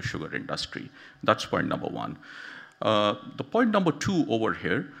from the sugar industry. That's point number one. The point number two over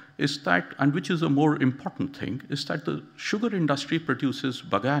here is that, and which is a more important thing, is that the sugar industry produces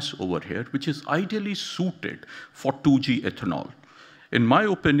bagasse over here, which is ideally suited for 2G ethanol. In my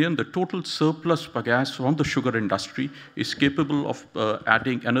opinion, the total surplus bagasse from the sugar industry is capable of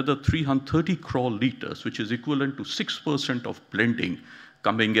adding another 330 crore liters, which is equivalent to 6% of blending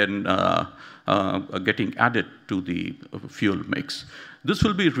coming in, getting added to the fuel mix. This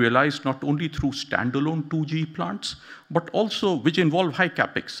will be realized not only through standalone 2G plants, but also, which involve high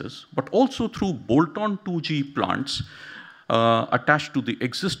capexes, but also through bolt-on 2G plants attached to the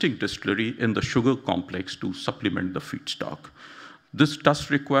existing distillery in the sugar complex to supplement the feedstock. This does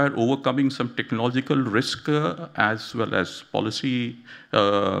require overcoming some technological risk as well as policy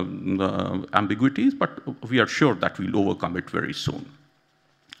ambiguities, but we are sure that we'll overcome it very soon.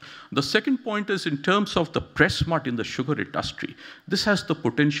 The second point is in terms of the press mud in the sugar industry. This has the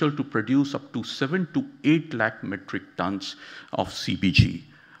potential to produce up to 7 to 8 lakh metric tons of CBG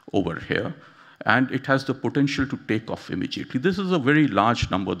over here, and it has the potential to take off immediately. This is a very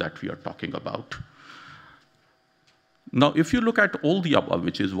large number that we are talking about. Now, if you look at all the above,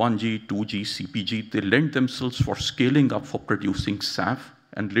 which is 1G, 2G, CPG, they lend themselves for scaling up for producing SAF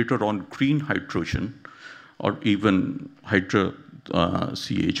and later on green hydrogen or even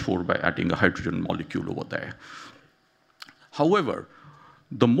CH4 by adding a hydrogen molecule over there. However,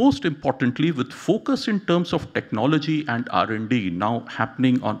 the most importantly, with focus in terms of technology and R&D now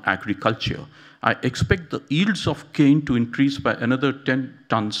happening on agriculture, I expect the yields of cane to increase by another 10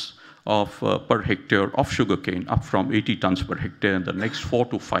 tons of per hectare of sugarcane, up from 80 tons per hectare in the next 4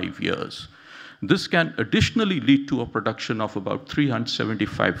 to 5 years. This can additionally lead to a production of about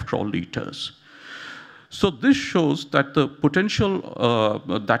 375 crore liters. So this shows that the potential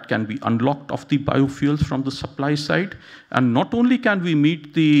that can be unlocked of the biofuels from the supply side, and not only can we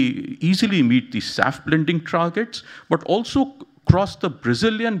easily meet the SAF blending targets, but also cross the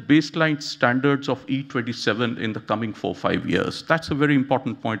Brazilian baseline standards of E27 in the coming 4 or 5 years. That's a very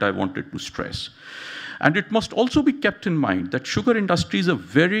important point I wanted to stress. And it must also be kept in mind that sugar industry is a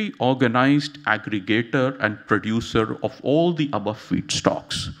very organized aggregator and producer of all the above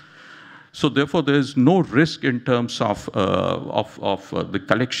feedstocks. So therefore, there is no risk in terms of the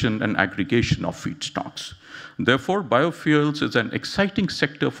collection and aggregation of feedstocks. Therefore, biofuels is an exciting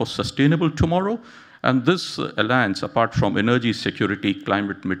sector for sustainable tomorrow. And this alliance, apart from energy security,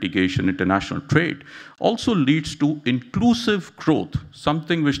 climate mitigation, international trade, also leads to inclusive growth,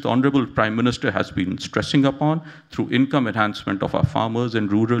 something which the Honorable Prime Minister has been stressing upon through income enhancement of our farmers in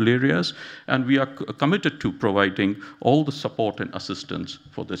rural areas. And we are committed to providing all the support and assistance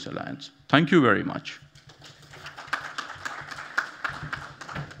for this alliance. Thank you very much.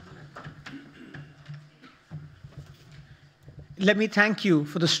 Let me thank you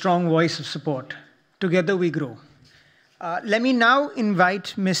for the strong voice of support. Together we grow. Let me now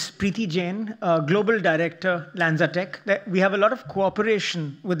invite Ms. Preeti Jain, Global Director, LanzaTech. We have a lot of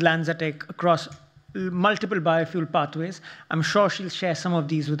cooperation with LanzaTech across multiple biofuel pathways. I'm sure she'll share some of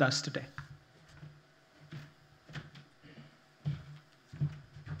these with us today.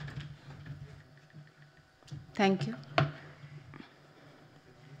 Thank you.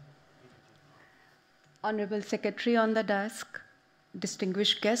 Honorable Secretary on the desk,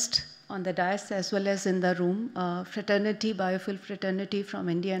 distinguished guest, on the dais as well as in the room, fraternity, biofuel fraternity from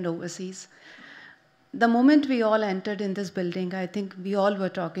India and overseas. The moment we all entered in this building, I think we all were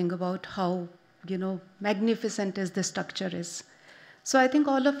talking about how, magnificent is the structure is. So I think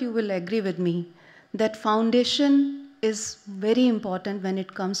all of you will agree with me that foundation is very important when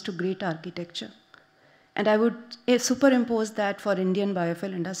it comes to great architecture. And I would superimpose that for Indian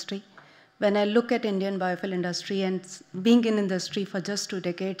biofuel industry. When I look at Indian biofuel industry and being in industry for just 2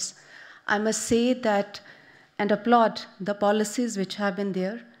 decades, I must say that and applaud the policies which have been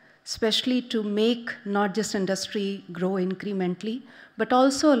there, especially to make not just industry grow incrementally, but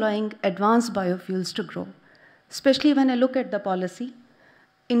also allowing advanced biofuels to grow. Especially when I look at the policy,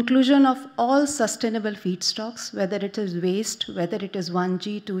 inclusion of all sustainable feedstocks, whether it is waste, whether it is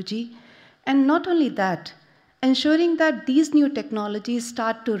 1G, 2G, and not only that, ensuring that these new technologies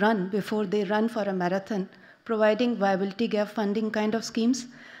start to run before they run for a marathon, providing viability gap funding kind of schemes.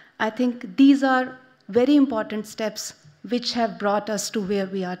 I think these are very important steps which have brought us to where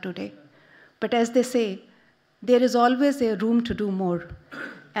we are today. But as they say, there is always a room to do more.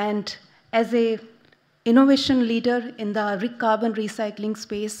 And as a innovation leader in the carbon recycling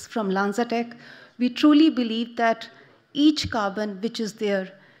space from LanzaTech, we truly believe that each carbon which is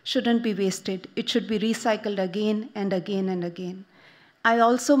there shouldn't be wasted. It should be recycled again and again and again. I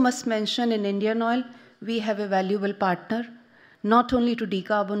also must mention in Indian Oil, we have a valuable partner, not only to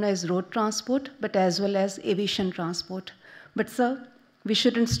decarbonize road transport, but as well as aviation transport. But sir, we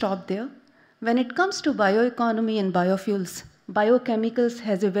shouldn't stop there. When it comes to bioeconomy and biofuels, biochemicals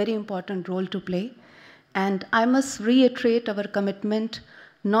has a very important role to play. And I must reiterate our commitment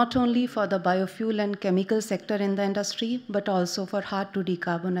not only for the biofuel and chemical sector in the industry, but also for hard to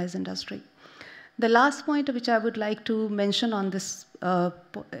decarbonize industry. The last point which I would like to mention on this,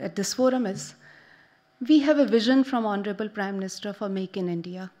 at this forum is, we have a vision from Honorable Prime Minister for Make in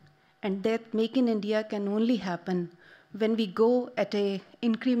India. And that Make in India can only happen when we go at a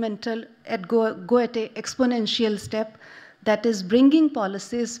incremental, go at a exponential step, that is bringing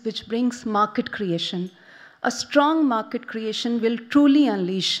policies which brings market creation. A strong market creation will truly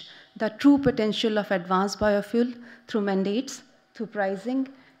unleash the true potential of advanced biofuel through mandates, through pricing,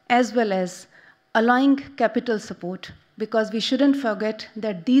 as well as allowing capital support, because we shouldn't forget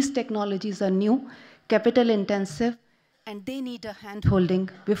that these technologies are new, capital intensive, and they need a hand-holding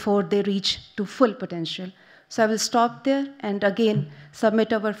before they reach to full potential. So I will stop there and again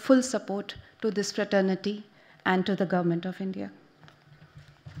submit our full support to this fraternity and to the Government of India.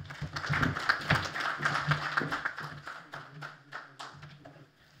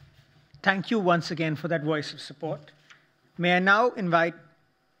 Thank you once again for that voice of support. May I now invite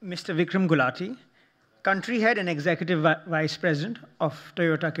Mr. Vikram Gulati, Country Head and Executive Vice President of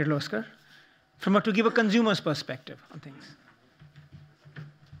Toyota Kirloskar, to give a consumer's perspective on things.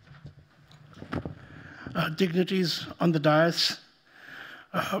 Dignitaries on the dais,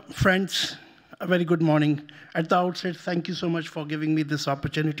 friends, a very good morning. At the outset, thank you so much for giving me this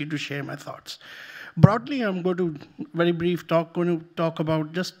opportunity to share my thoughts. Broadly, I'm going to, very brief talk, going to talk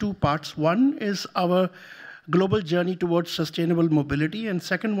about just 2 parts. One is our global journey towards sustainable mobility, and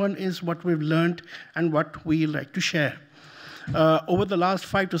second one is what we've learned and what we like to share. Over the last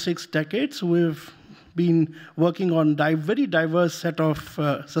 5 to 6 decades, we've been working on very diverse set of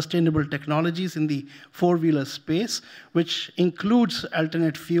sustainable technologies in the 4-wheeler space, which includes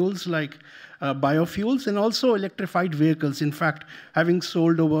alternate fuels like biofuels and also electrified vehicles. In fact, having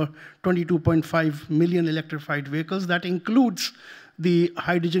sold over 22.5 million electrified vehicles, that includes the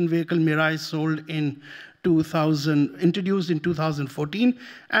hydrogen vehicle Mirai sold in introduced in 2014,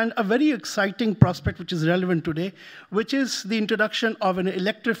 and a very exciting prospect which is relevant today, which is the introduction of an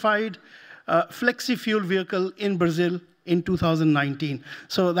electrified flexi-fuel vehicle in Brazil in 2019.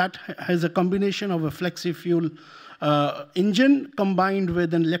 So that has a combination of a flexi-fuel engine combined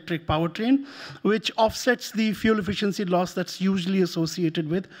with an electric powertrain, which offsets the fuel efficiency loss that's usually associated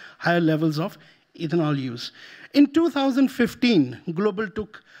with higher levels of ethanol use. In 2015,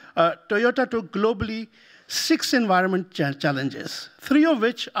 Toyota took globally 6 environment challenges, 3 of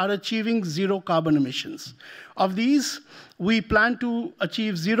which are achieving 0 carbon emissions. Of these, we plan to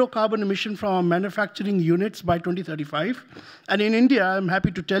achieve 0 carbon emission from our manufacturing units by 2035. And in India, I'm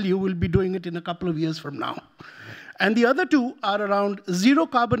happy to tell you, we'll be doing it in a couple of years from now. And the other 2 are around 0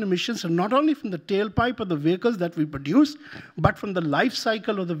 carbon emissions, not only from the tailpipe of the vehicles that we produce, but from the life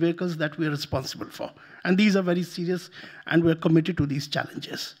cycle of the vehicles that we are responsible for. And these are very serious, and we're committed to these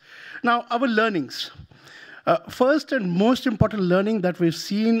challenges. Now, our learnings. First and most important learning that we've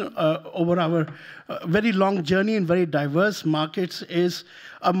seen over our very long journey in very diverse markets is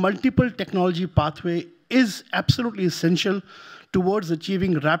a multiple technology pathway is absolutely essential towards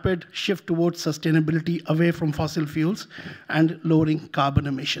achieving rapid shift towards sustainability away from fossil fuels and lowering carbon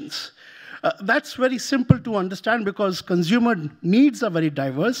emissions. That's very simple to understand because consumer needs are very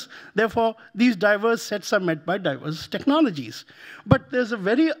diverse. Therefore, these diverse sets are met by diverse technologies. But there's a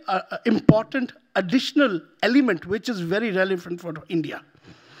very important additional element which is very relevant for India.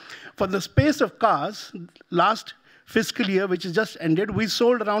 For the space of cars, last fiscal year, which is just ended, we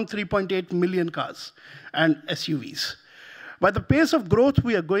sold around 3.8 million cars and SUVs. By the pace of growth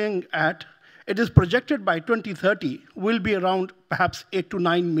we are going at, it is projected by 2030 will be around perhaps 8 to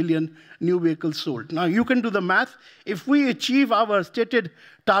 9 million new vehicles sold. Now, you can do the math. If we achieve our stated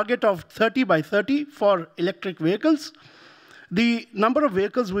target of 30 by 30 for electric vehicles, the number of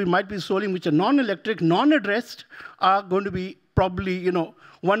vehicles we might be selling which are non-electric, non-addressed, are going to be probably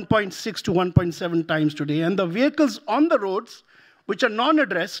 1.6 to 1.7 times today. And the vehicles on the roads, which are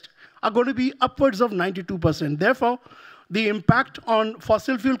non-addressed, are going to be upwards of 92%. Therefore, the impact on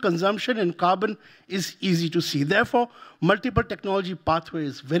fossil fuel consumption and carbon is easy to see. Therefore, multiple technology pathway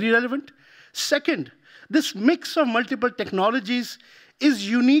is very relevant. Second, this mix of multiple technologies is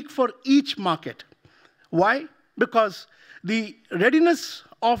unique for each market. Why? Because the readiness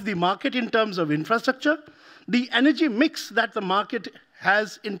of the market in terms of infrastructure, the energy mix that the market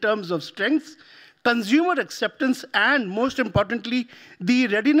has in terms of strengths, consumer acceptance, and most importantly, the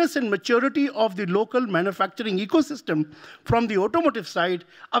readiness and maturity of the local manufacturing ecosystem from the automotive side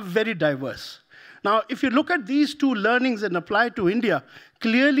are very diverse. Now, if you look at these two learnings and apply to India,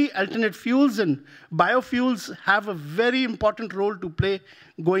 clearly alternate fuels and biofuels have a very important role to play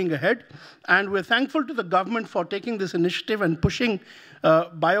going ahead. And we're thankful to the government for taking this initiative and pushing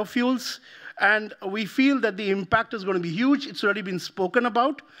biofuels. And we feel that the impact is going to be huge. It's already been spoken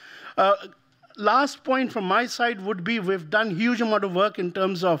about. Last point from my side would be we've done huge amount of work in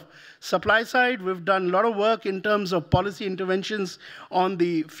terms of supply side. We've done a lot of work in terms of policy interventions on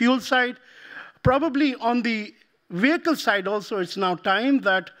the fuel side. Probably on the vehicle side also, it's now time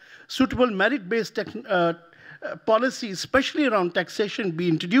that suitable merit-based policies, especially around taxation, be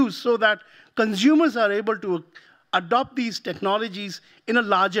introduced so that consumers are able to adopt these technologies in a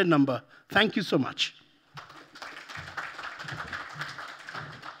larger number. Thank you so much.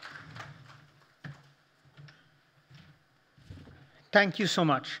 Thank you so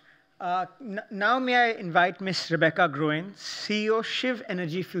much. Now may I invite Ms. Rebecca Groen, CEO, Shiv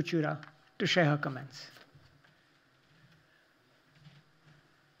Energy Futura, to share her comments.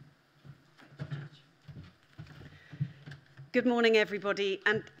 Good morning, everybody,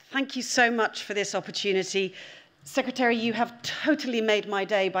 and thank you so much for this opportunity. Secretary, you have totally made my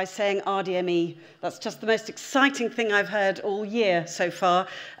day by saying RDME. That's just the most exciting thing I've heard all year so far.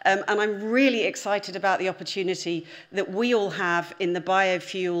 And I'm really excited about the opportunity that we all have in the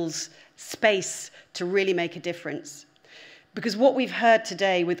biofuels space to really make a difference. Because what we've heard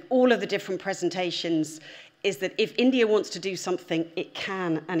today with all of the different presentations is that if India wants to do something, it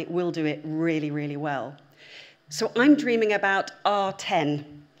can and it will do it really, really well. So I'm dreaming about R10,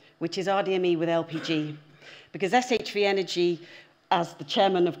 which is RDME with LPG. Because SHV Energy, as the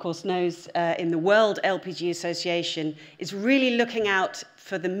chairman, of course, knows, in the World LPG Association, is really looking out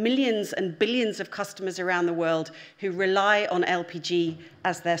for the millions and billions of customers around the world who rely on LPG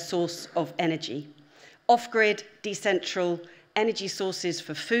as their source of energy. Off-grid, decentral energy sources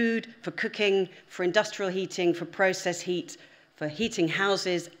for food, for cooking, for industrial heating, for process heat, for heating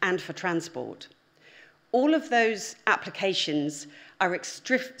houses, and for transport. All of those applications are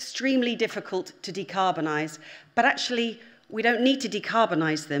extremely difficult to decarbonize, but actually we don't need to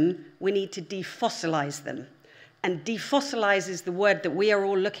decarbonize them, we need to defossilize them. And defossilize is the word that we are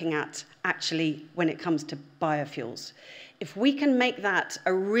all looking at actually when it comes to biofuels. If we can make that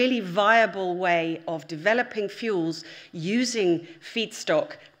a really viable way of developing fuels using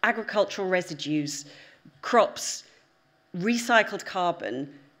feedstock, agricultural residues, crops, recycled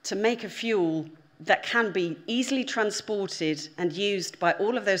carbon to make a fuel that can be easily transported and used by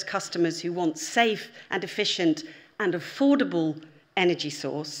all of those customers who want safe and efficient and affordable energy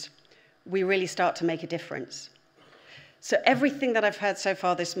source, we really start to make a difference. So everything that I've heard so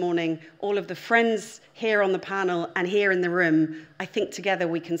far this morning, all of the friends here on the panel and here in the room, I think together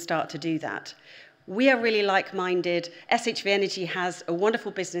we can start to do that. We are really like-minded. SHV Energy has a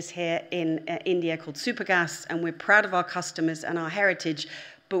wonderful business here in India called Supergas, and we're proud of our customers and our heritage,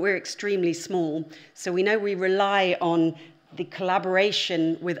 but we're extremely small. So we know we rely on the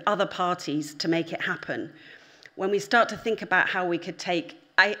collaboration with other parties to make it happen. When we start to think about how we could take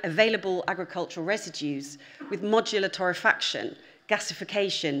available agricultural residues with modular torrefaction,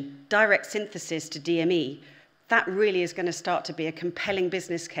 gasification, direct synthesis to DME, that really is going to start to be a compelling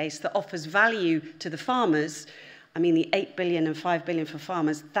business case that offers value to the farmers I mean, the 8 billion and 5 billion for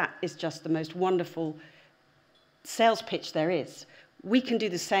farmers, that is just the most wonderful sales pitch there is. We can do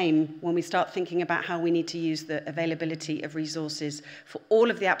the same when we start thinking about how we need to use the availability of resources for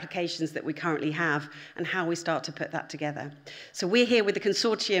all of the applications that we currently have and how we start to put that together. So we're here with the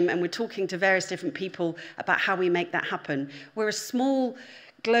consortium and we're talking to various different people about how we make that happen. We're a small,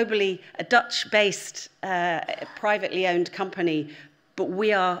 globally, a Dutch-based, privately owned company, but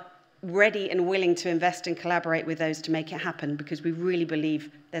we are ready and willing to invest and collaborate with those to make it happen because we really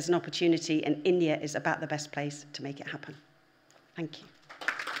believe there's an opportunity and India is about the best place to make it happen. Thank you.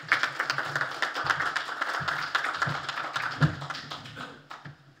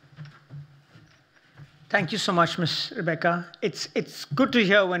 Thank you so much, Ms. Rebecca. It's good to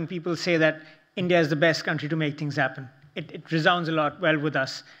hear when people say that India is the best country to make things happen. It resounds a lot well with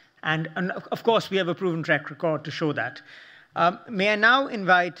us. And of course, we have a proven track record to show that. May I now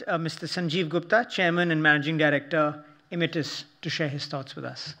invite Mr. Sanjeev Gupta, Chairman and Managing Director, Emeritus, to share his thoughts with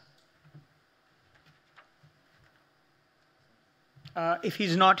us. If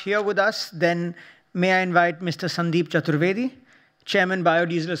he's not here with us, then may I invite Mr. Sandeep Chaturvedi, Chairman,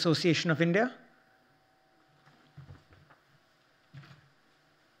 Biodiesel Association of India.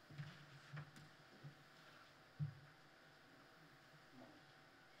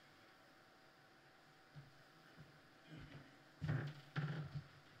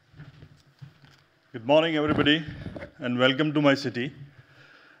 Good morning, everybody, and welcome to my city.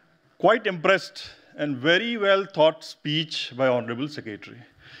 Quite impressed and very well thought speech by Honorable Secretary.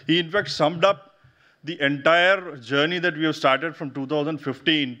 He in fact summed up the entire journey that we have started from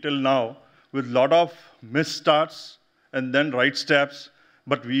 2015 till now with a lot of misstarts and then right steps,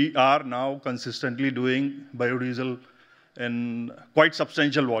 but we are now consistently doing biodiesel in quite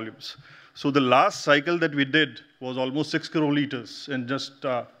substantial volumes. So the last cycle that we did was almost 6 crore liters in just,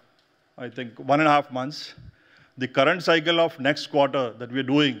 I think, 1.5 months. The current cycle of next quarter that we're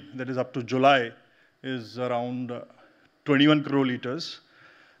doing, that is up to July, is around 21 crore liters.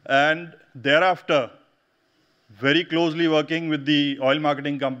 And thereafter, very closely working with the oil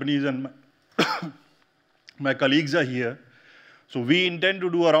marketing companies and my colleagues are here. So we intend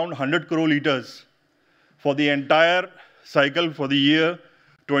to do around 100 crore liters for the entire cycle for the year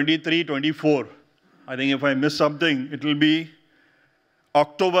 23-24. I think if I miss something, it will be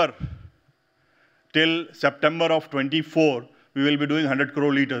October till September of 24, we will be doing 100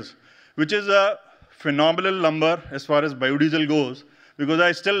 crore liters, which is a phenomenal number as far as biodiesel goes, because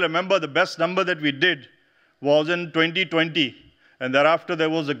I still remember the best number that we did was in 2020, and thereafter there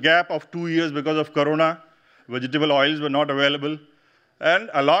was a gap of 2 years because of Corona. Vegetable oils were not available.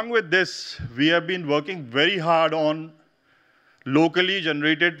 And along with this, we have been working very hard on locally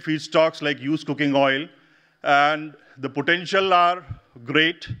generated feedstocks like used cooking oil, and the potential are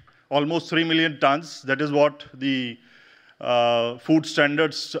great, almost 3 million tons. That is what the Food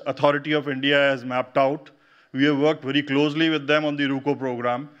Standards Authority of India has mapped out. We have worked very closely with them on the RUCO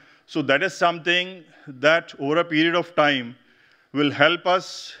program. So that is something that over a period of time will help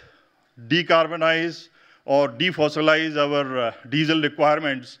us decarbonize or defossilize our diesel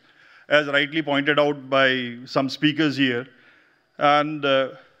requirements, as rightly pointed out by some speakers here. And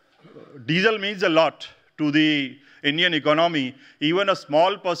diesel means a lot to the Indian economy. Even a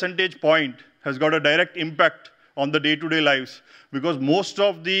small percentage point has got a direct impact on the day-to-day lives, because most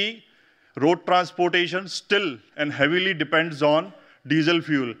of the road transportation still and heavily depends on diesel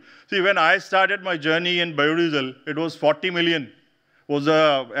fuel. See, when I started my journey in biodiesel, it was 40 million was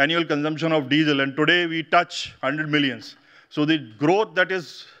the annual consumption of diesel, and today we touch 100 millions. So the growth that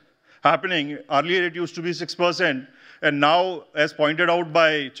is happening, earlier it used to be 6%, and now, as pointed out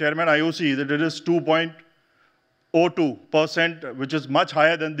by Chairman IOC, that it is 2.02%, which is much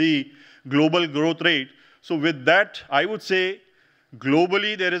higher than the global growth rate. So with that, I would say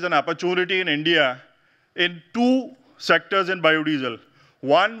globally there is an opportunity in India in 2 sectors in biodiesel.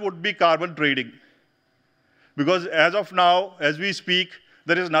 One would be carbon trading, because as of now, as we speak,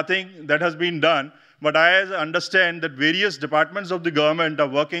 there is nothing that has been done. But I understand that various departments of the government are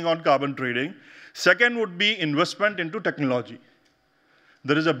working on carbon trading. Second would be investment into technology.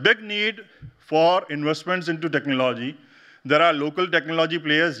 There is a big need for investments into technology. There are local technology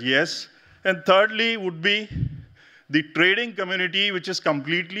players, yes. And thirdly would be the trading community, which is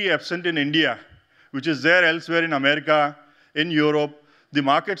completely absent in India, which is there elsewhere in America, in Europe. The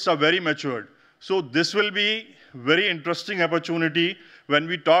markets are very matured. So this will be very interesting opportunity when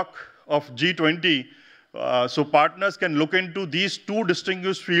we talk of G20. So partners can look into these 2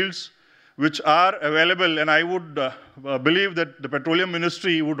 distinguished fields which are available. And I would believe that the Petroleum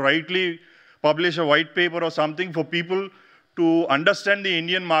Ministry would rightly publish a white paper or something for people to understand the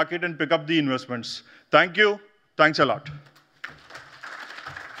Indian market and pick up the investments. Thank you. Thanks a lot.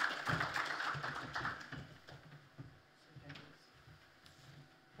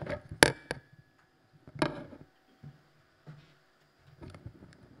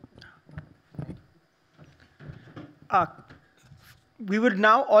 We would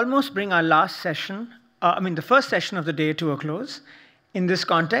now almost bring our last session, the first session of the day to a close. In this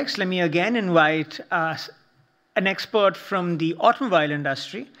context, let me again invite an expert from the automobile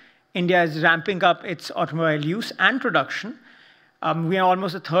industry. India is ramping up its automobile use and production. We are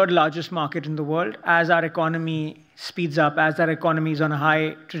almost the third largest market in the world. As our economy speeds up, as our economy is on a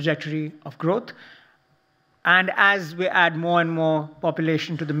high trajectory of growth, and as we add more and more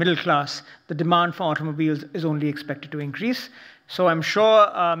population to the middle class, the demand for automobiles is only expected to increase. So I'm sure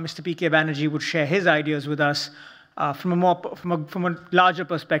Mr. P.K. Banerjee would share his ideas with us from a larger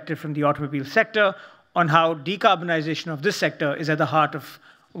perspective from the automobile sector on how decarbonization of this sector is at the heart of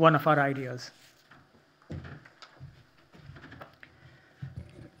one of our ideas.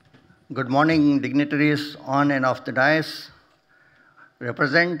 Good morning, dignitaries on and off the dais.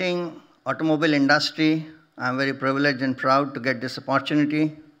 Representing automobile industry, I'm very privileged and proud to get this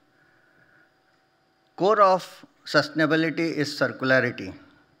opportunity. Core of sustainability is circularity,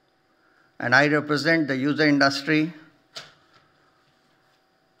 and I represent the user industry.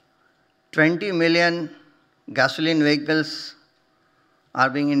 20 million gasoline vehicles are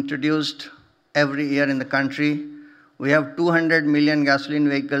being introduced every year in the country. We have 200 million gasoline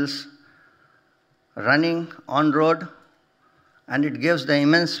vehicles running on road, and it gives the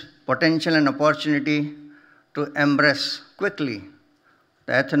immense potential and opportunity to embrace quickly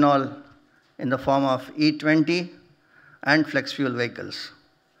the ethanol in the form of E20 and flex fuel vehicles.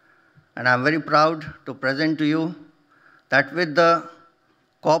 And I'm very proud to present to you that with the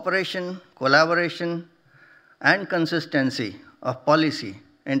cooperation, collaboration, and consistency of policy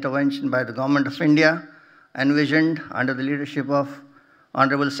intervention by the Government of India, envisioned under the leadership of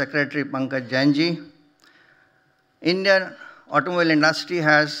Honorable Secretary Pankaj Jainji, Indian automobile industry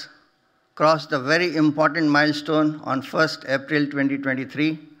has crossed a very important milestone on 1st April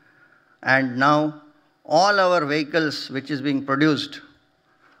 2023, and now all our vehicles which is being produced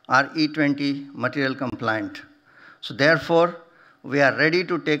are E20 material compliant. So therefore, we are ready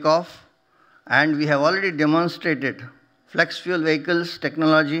to take off, and we have already demonstrated flex fuel vehicles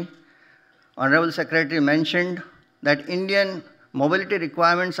technology. Honorable Secretary mentioned that Indian mobility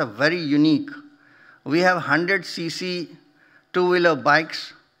requirements are very unique. We have 100 cc two-wheeler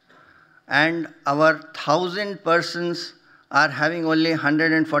bikes, and our 1,000 persons are having only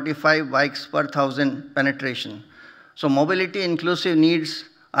 145 bikes per 1,000 penetration. So mobility inclusive needs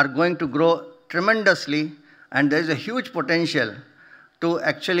are going to grow tremendously, and there is a huge potential to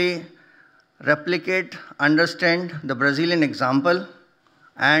actually replicate, understand the Brazilian example.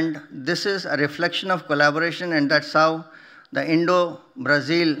 And this is a reflection of collaboration, and that's how the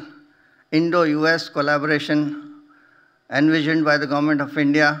Indo-Brazil, Indo-US collaboration envisioned by the Government of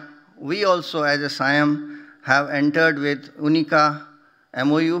India. We also, as a SIAM, have entered with UNICA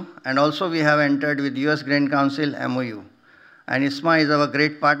MOU, and also we have entered with US Grain Council MOU. And ISMA is our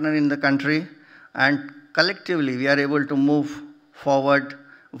great partner in the country, and collectively we are able to move forward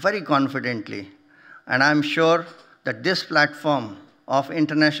very confidently. And I'm sure that this platform of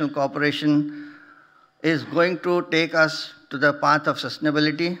international cooperation is going to take us to the path of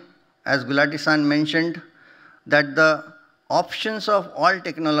sustainability. As Gulati-san mentioned, that the options of all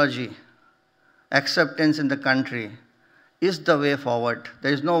technology acceptance in the country is the way forward.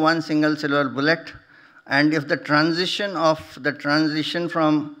 There is no one single silver bullet. And if the transition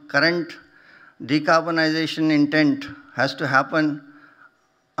from current decarbonization intent has to happen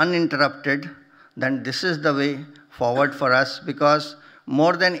uninterrupted, then this is the way forward for us, because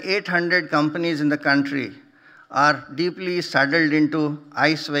more than 800 companies in the country are deeply saddled into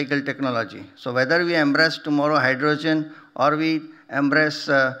ICE vehicle technology. So whether we embrace tomorrow hydrogen or we embrace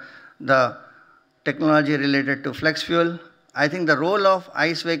the technology related to flex fuel, I think the role of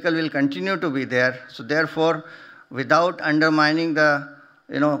ICE vehicle will continue to be there. So therefore, without undermining the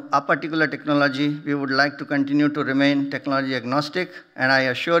a particular technology, we would like to continue to remain technology agnostic. And I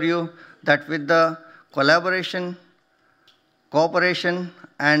assure you that with the collaboration, cooperation,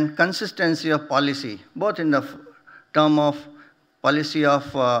 and consistency of policy, both in the term of policy of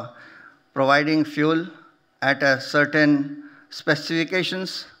providing fuel at a certain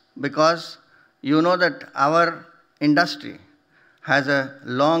specifications, because you know that our industry has a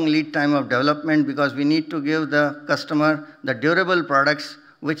long lead time of development, because we need to give the customer the durable products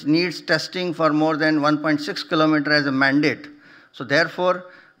which needs testing for more than 1.6 kilometers as a mandate. So therefore,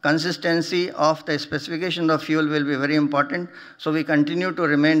 consistency of the specification of fuel will be very important. So we continue to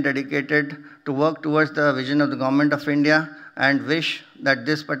remain dedicated to work towards the vision of the Government of India and wish that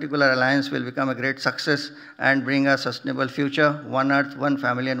this particular alliance will become a great success and bring a sustainable future, one earth, one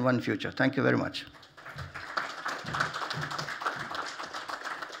family, and one future. Thank you very much.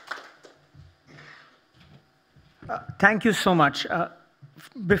 Thank you so much.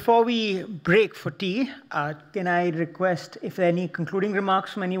 Before we break for tea, can I request if there are any concluding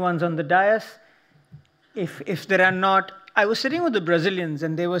remarks from anyone on the dais? If there are not, I was sitting with the Brazilians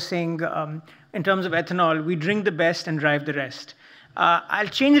and they were saying, in terms of ethanol, we drink the best and drive the rest. I'll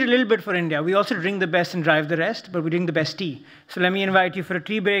change it a little bit for India. We also drink the best and drive the rest, but we drink the best tea. So let me invite you for a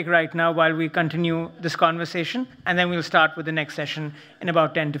tea break right now while we continue this conversation, and then we'll start with the next session in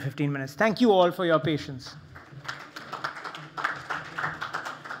about 10 to 15 minutes. Thank you all for your patience.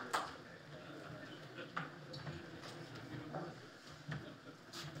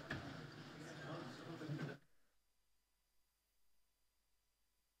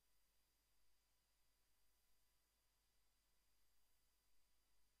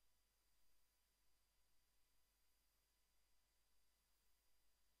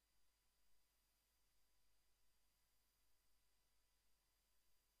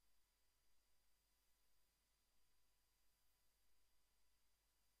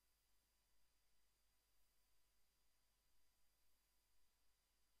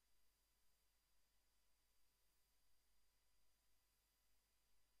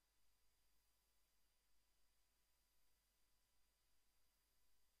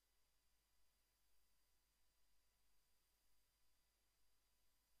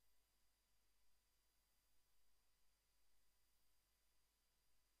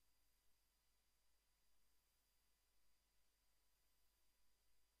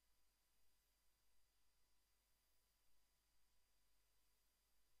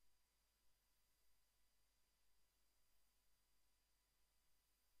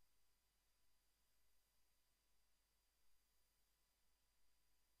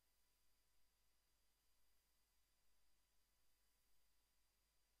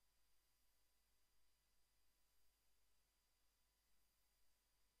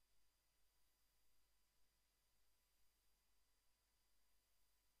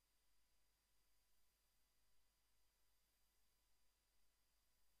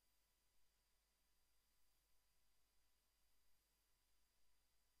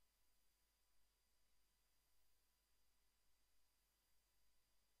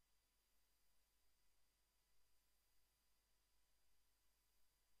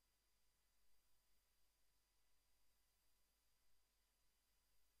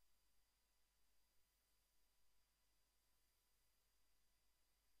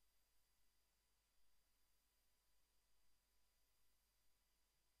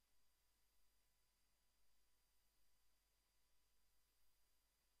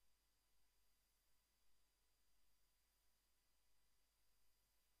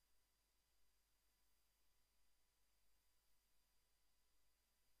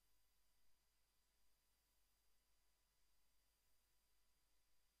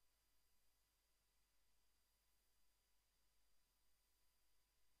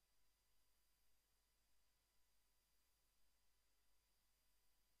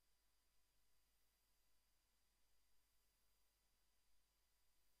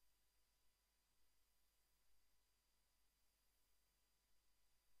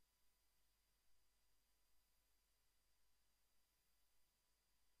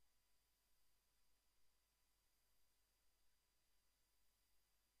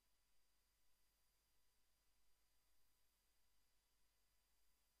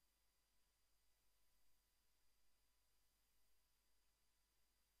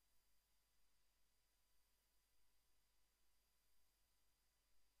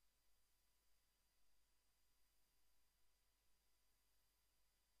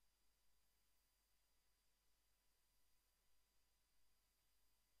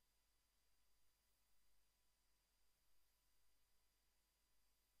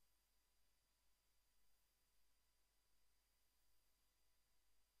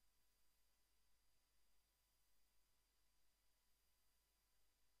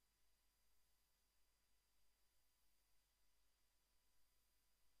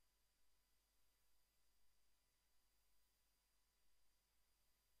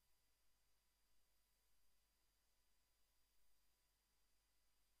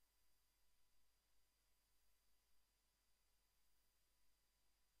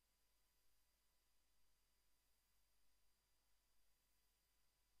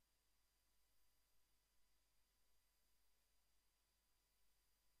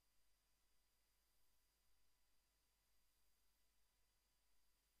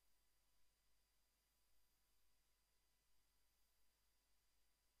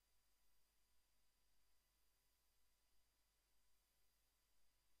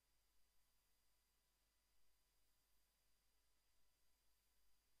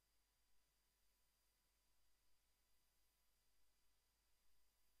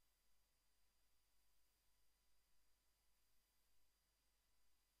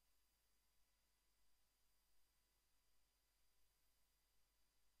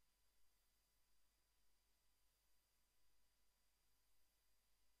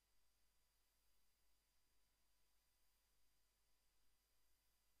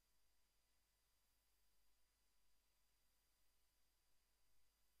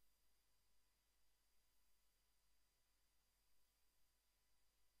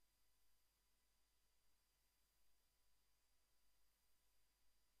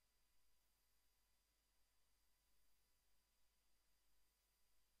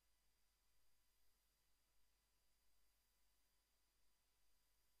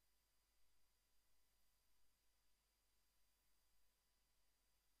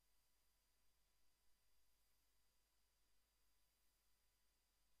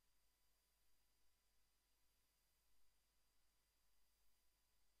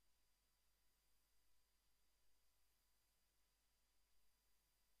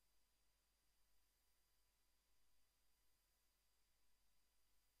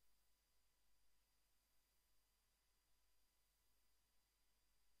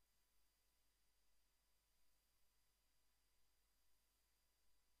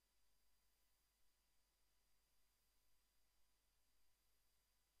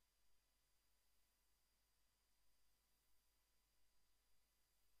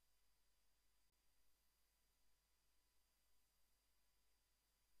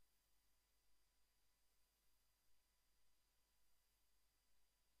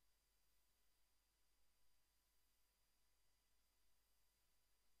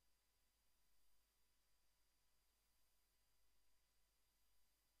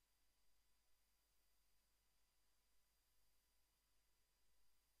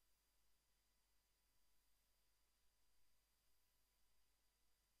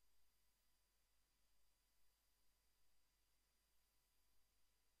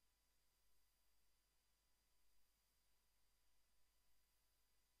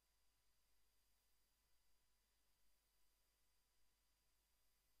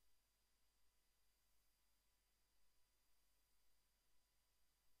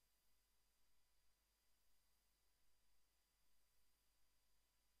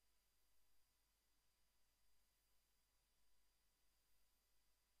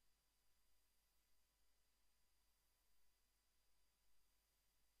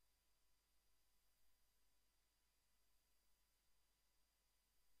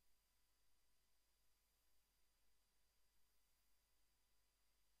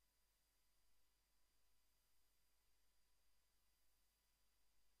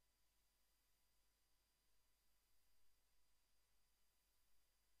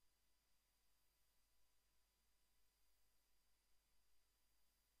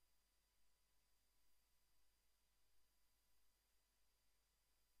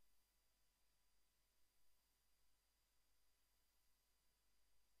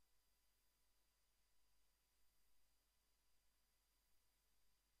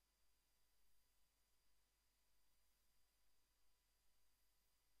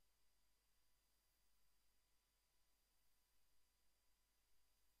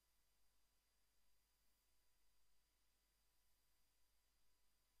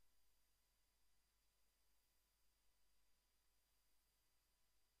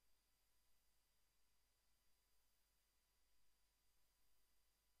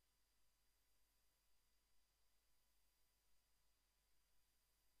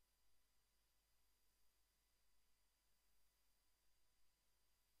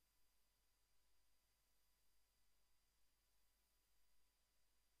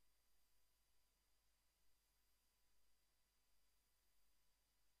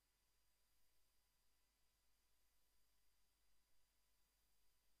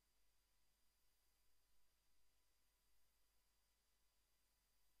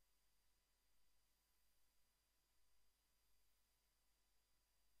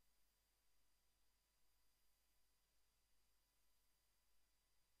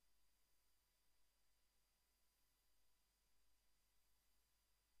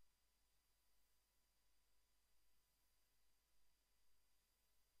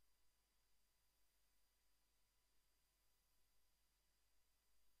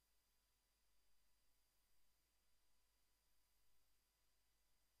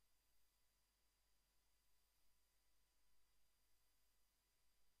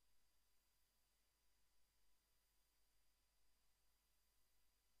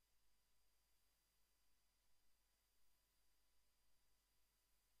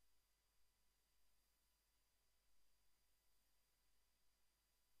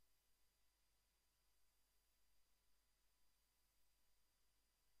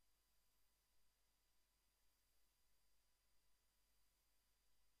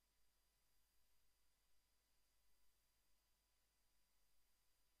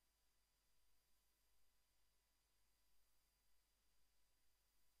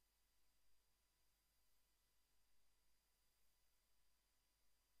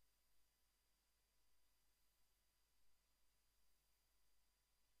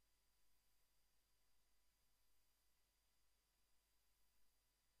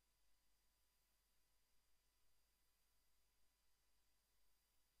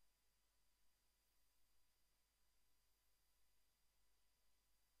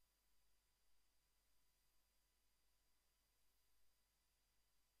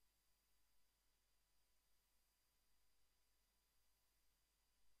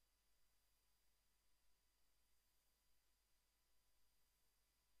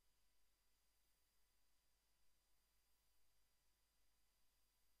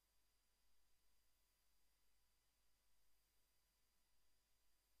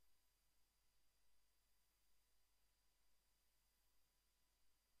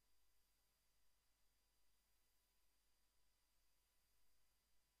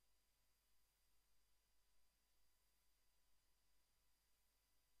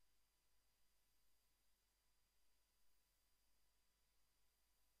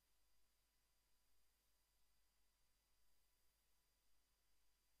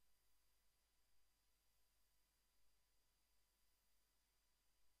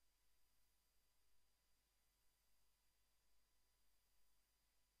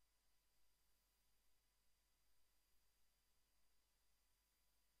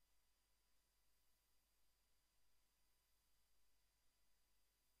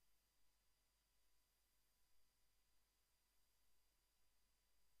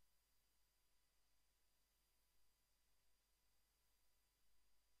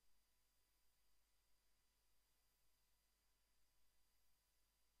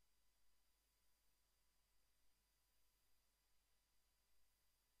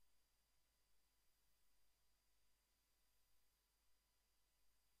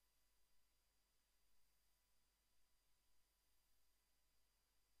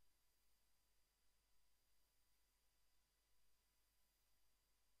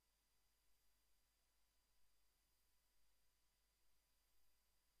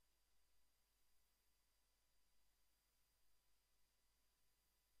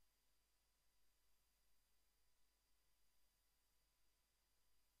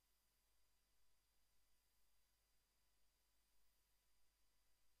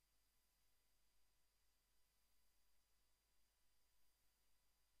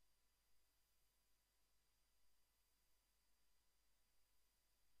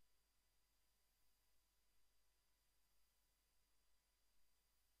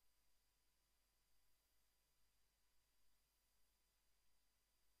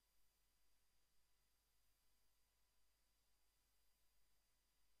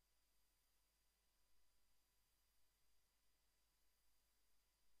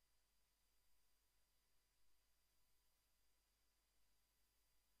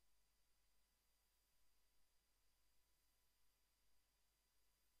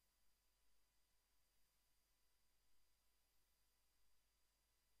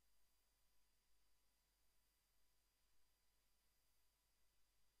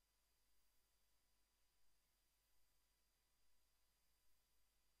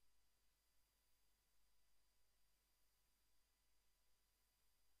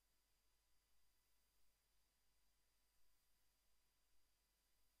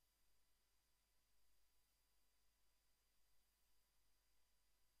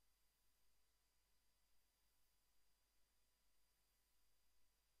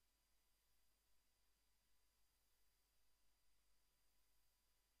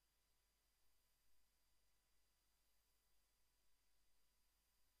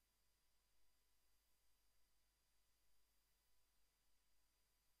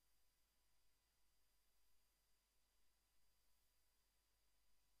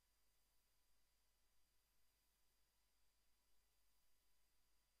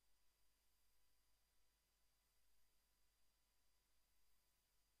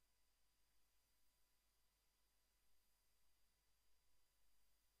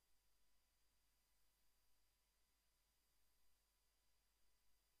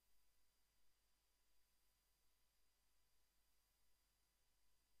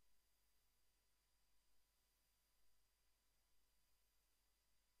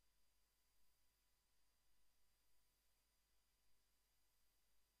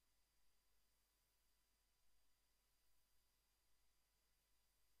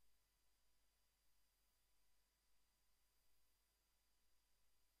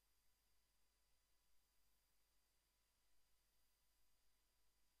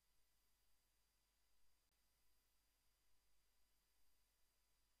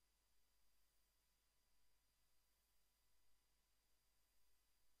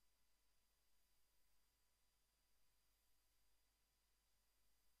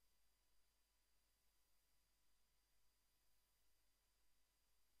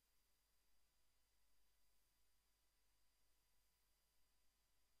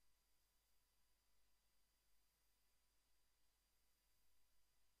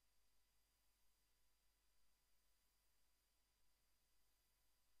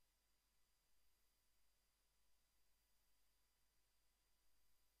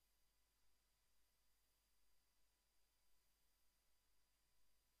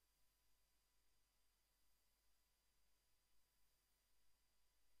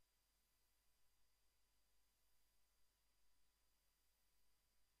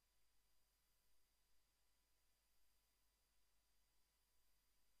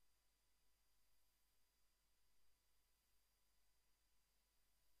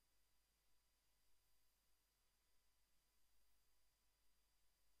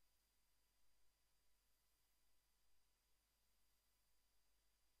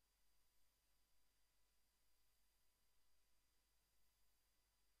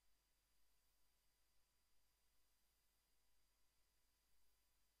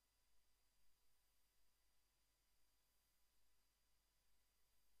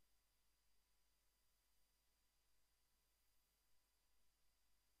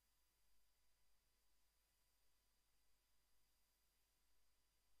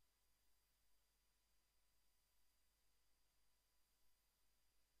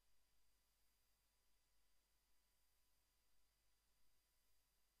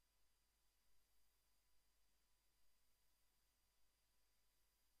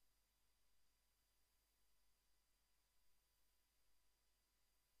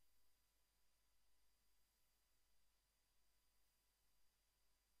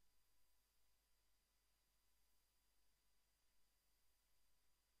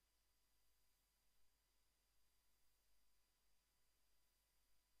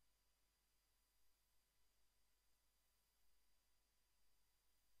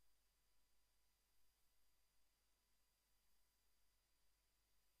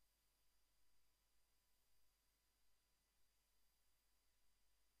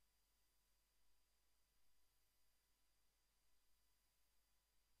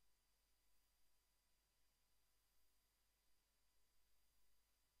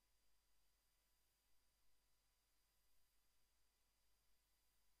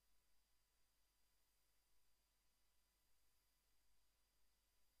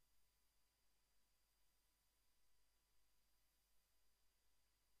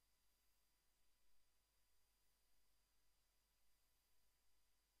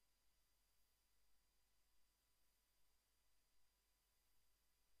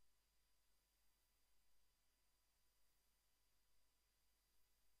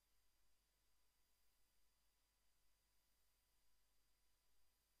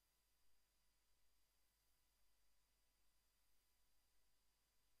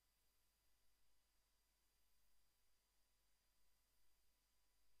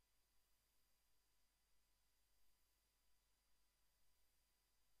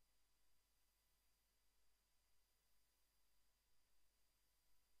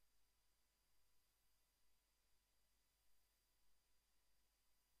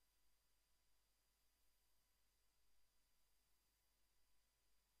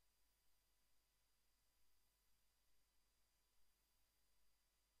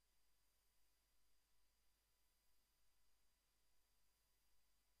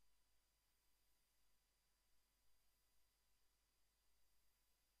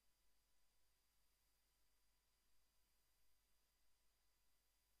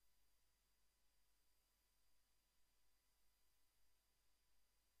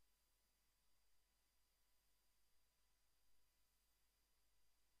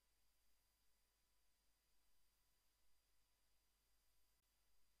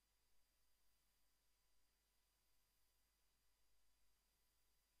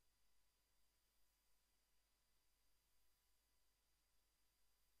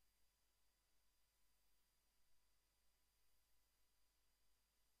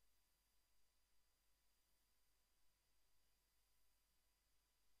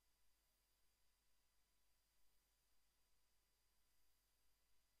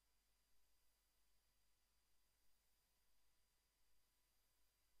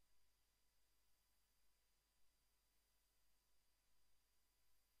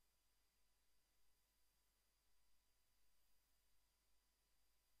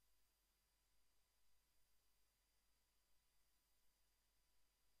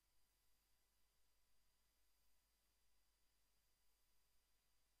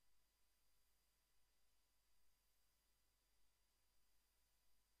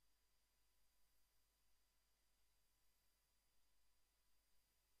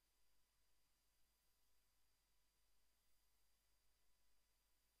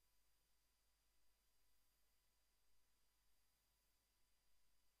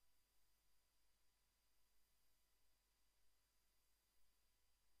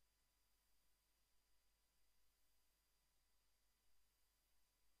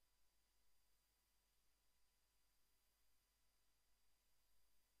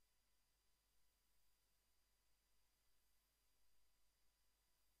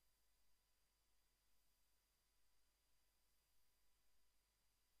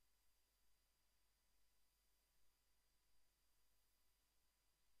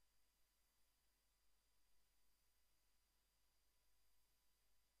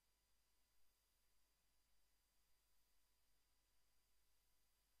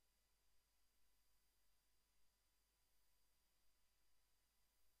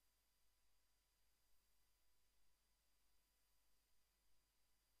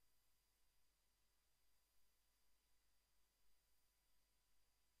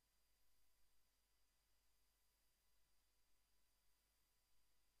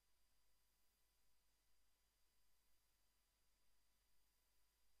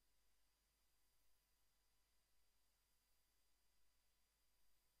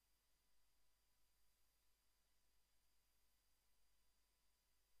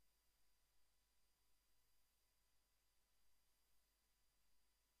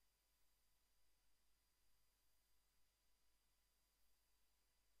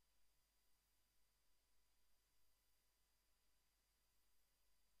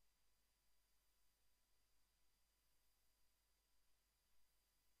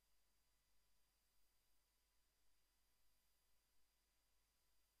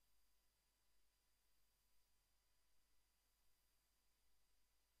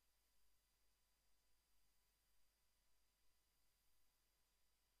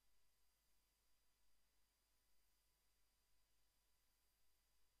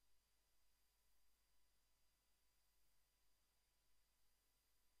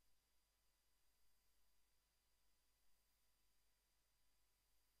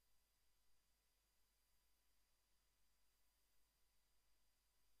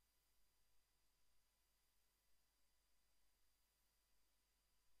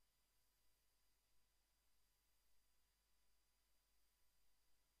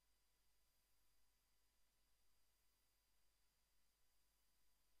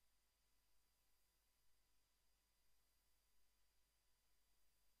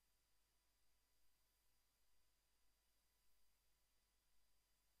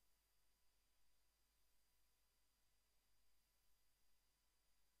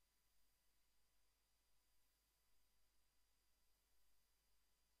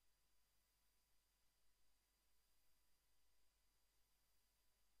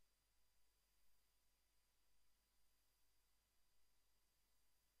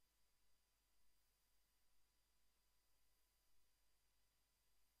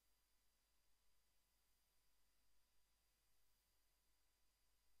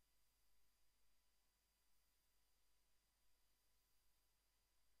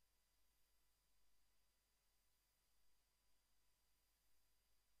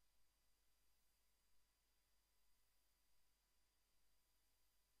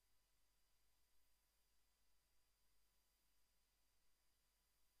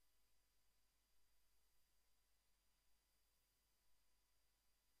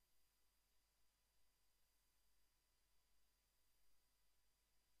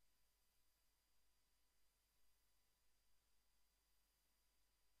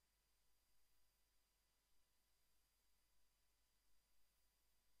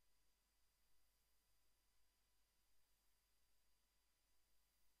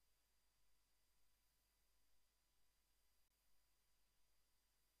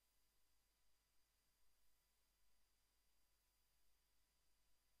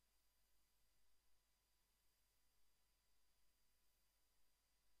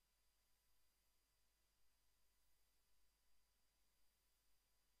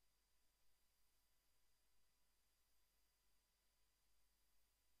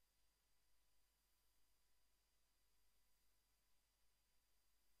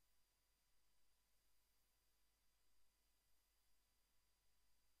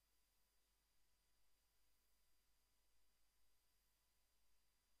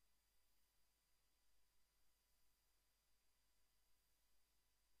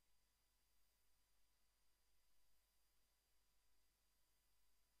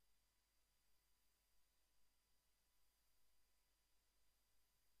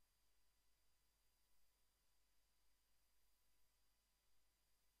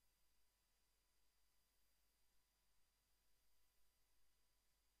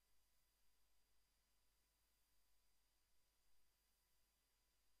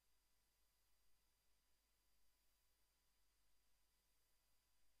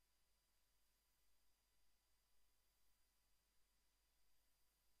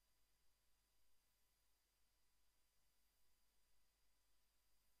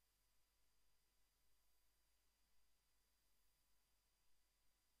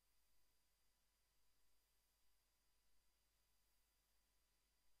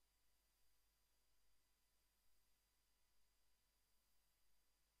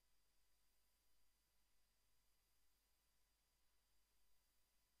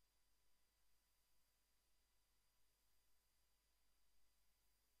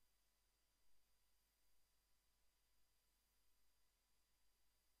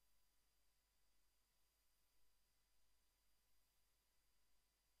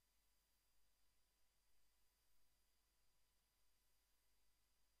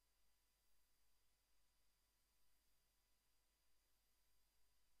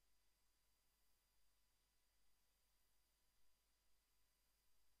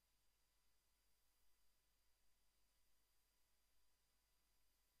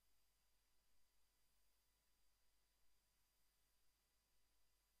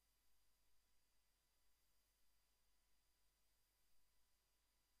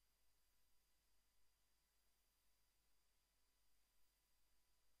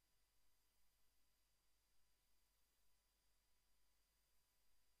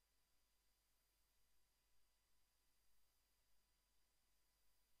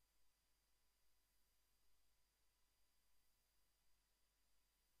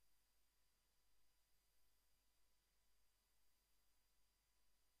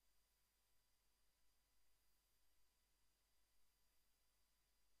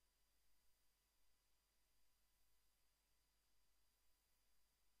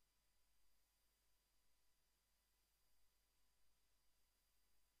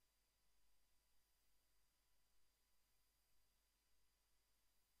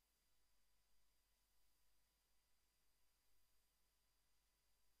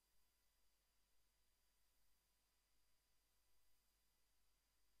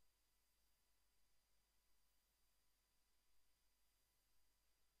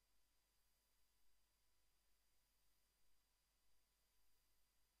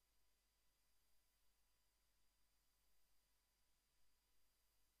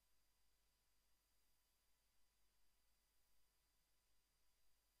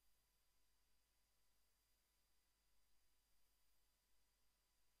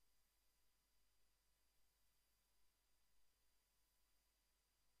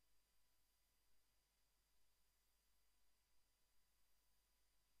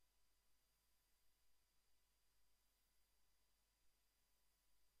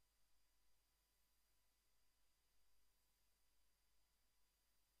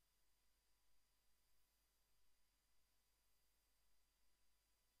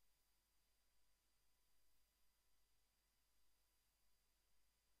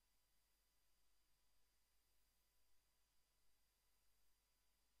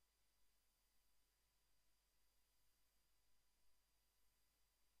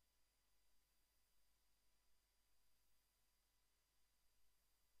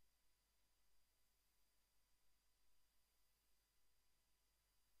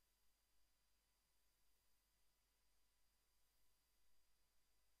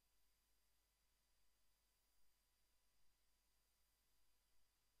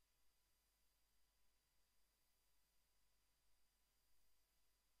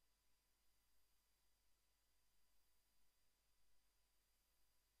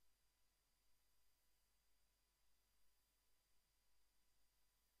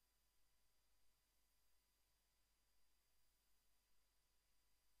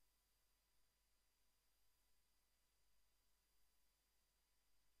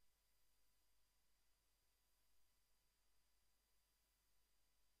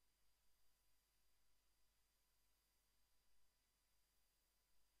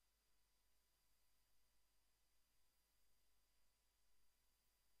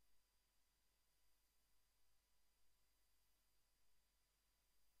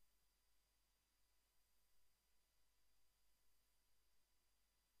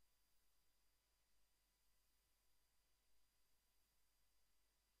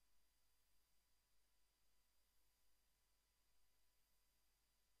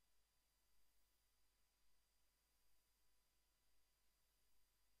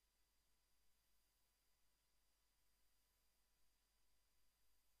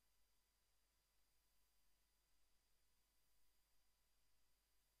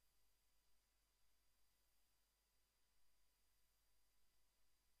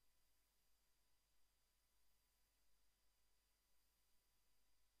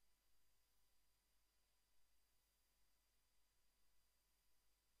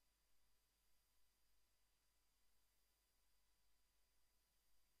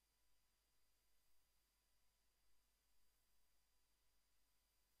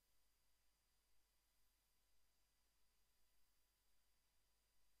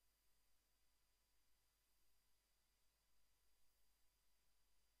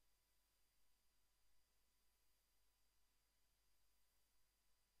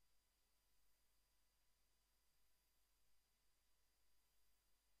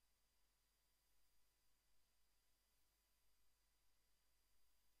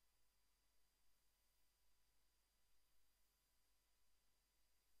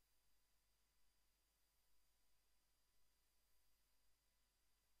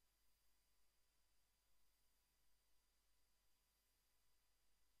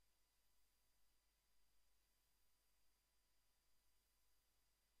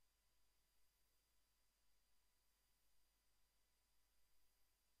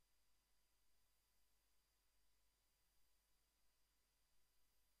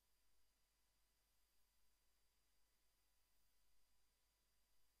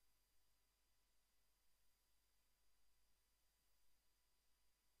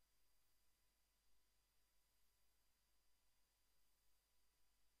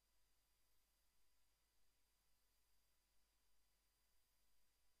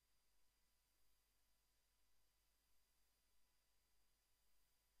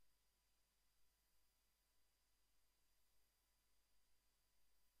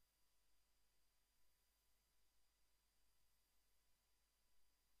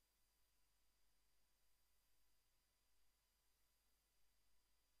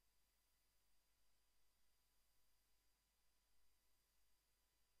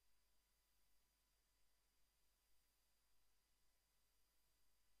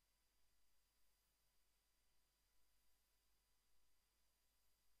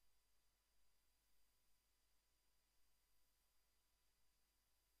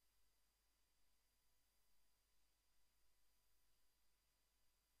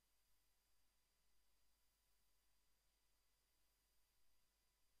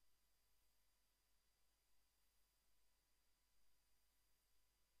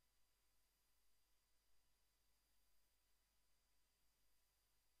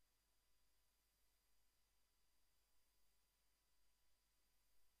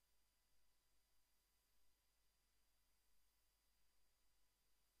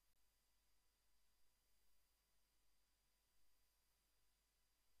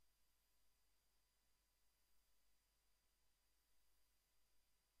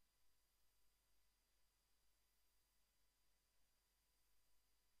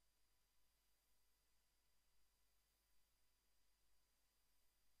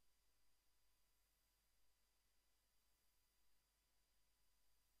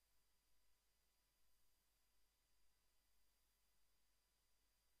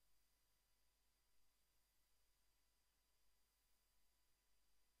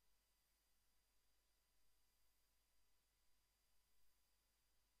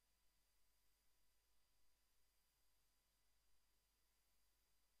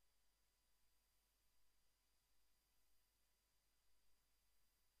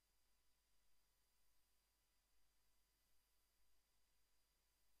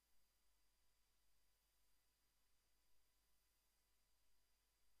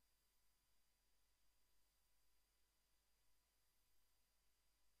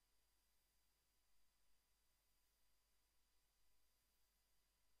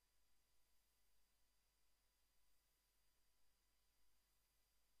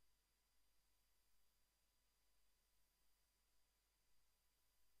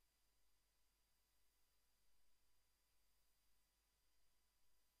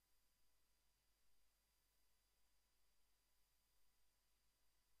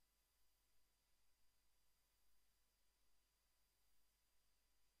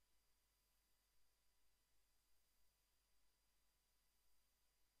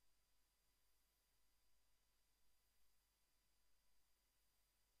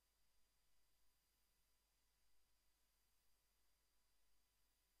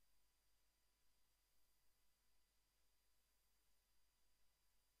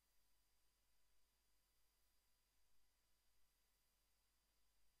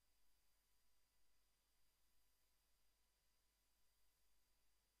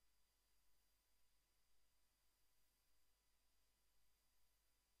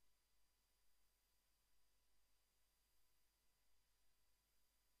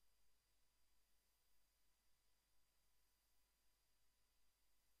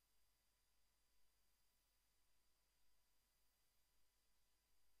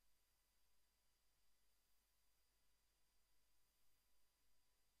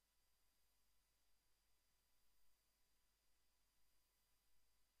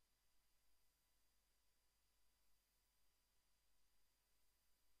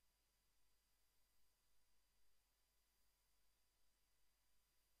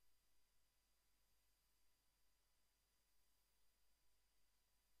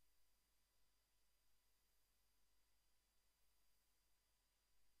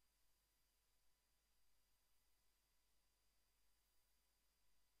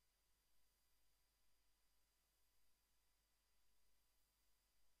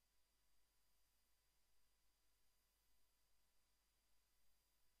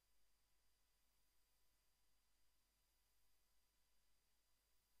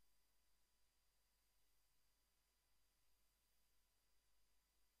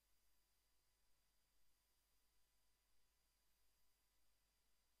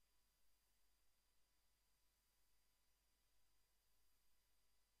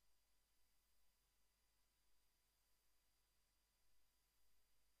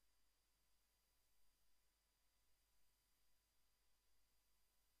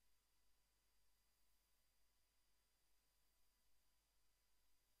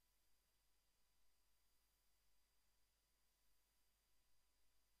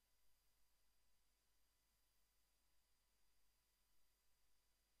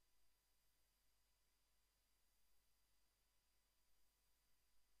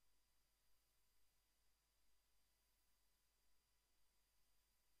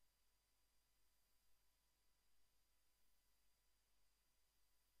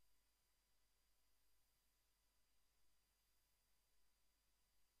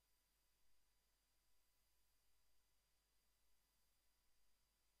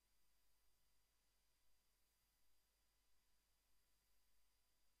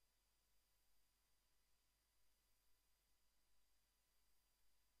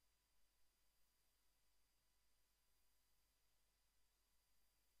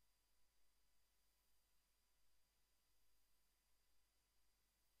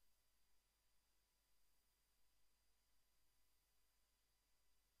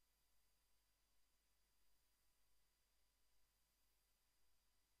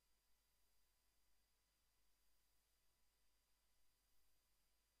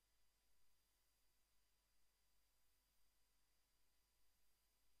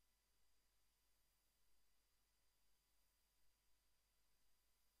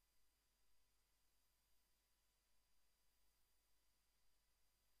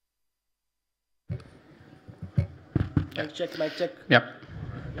 Mic check, mic check. Yep.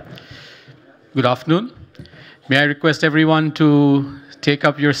 Good afternoon. May I request everyone to take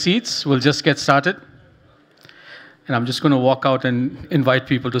up your seats? We'll just get started. And I'm just going to walk out and invite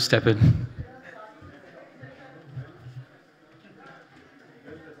people to step in.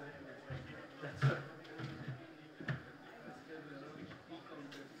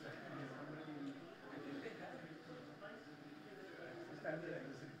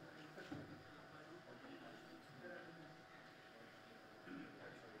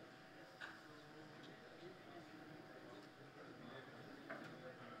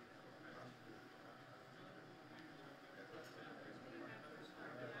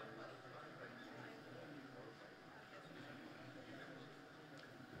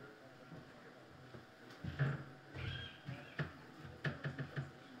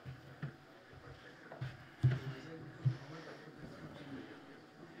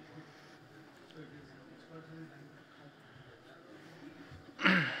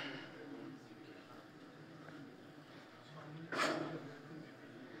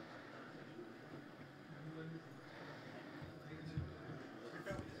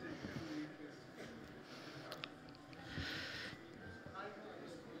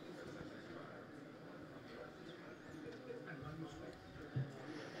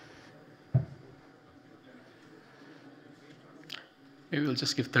 Maybe we'll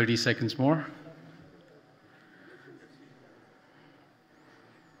just give 30 seconds more.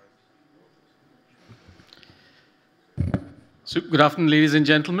 So, good afternoon, ladies and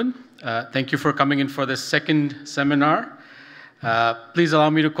gentlemen. Thank you for coming in for this second seminar. Please allow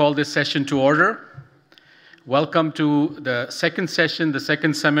me to call this session to order. Welcome to the second session, the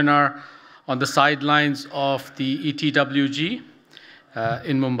second seminar on the sidelines of the ETWG.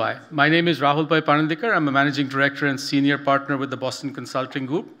 In Mumbai. My name is Rahul Panandikar. I'm a managing director and senior partner with the Boston Consulting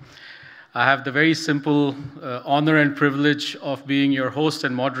Group. I have the very simple honor and privilege of being your host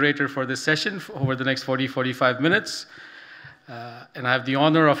and moderator for this session over the next 45 minutes. And I have the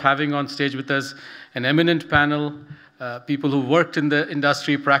honor of having on stage with us an eminent panel, people who worked in the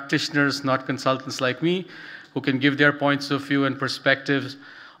industry, practitioners, not consultants like me, who can give their points of view and perspectives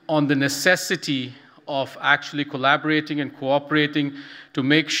on the necessity of actually collaborating and cooperating to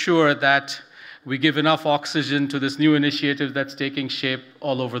make sure that we give enough oxygen to this new initiative that's taking shape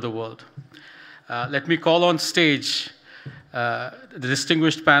all over the world. Let me call on stage the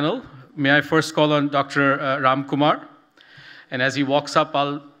distinguished panel. May I first call on Dr. Ram Kumar. And as he walks up,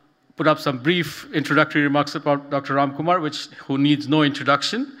 I'll put up some brief introductory remarks about Dr. Ram Kumar, who needs no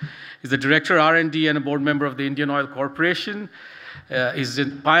introduction. He's the Director R&D and a board member of the Indian Oil Corporation. He's a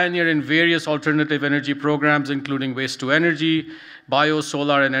pioneer in various alternative energy programs, including waste to energy, bio,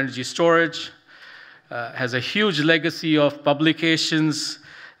 solar, and energy storage. Has a huge legacy of publications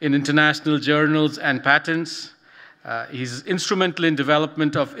in international journals and patents. He's instrumental in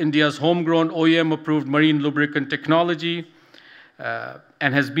development of India's homegrown OEM-approved marine lubricant technology,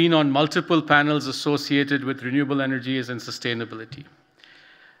 and has been on multiple panels associated with renewable energies and sustainability.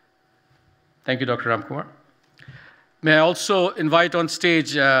 Thank you, Dr. Ram Kumar. May I also invite on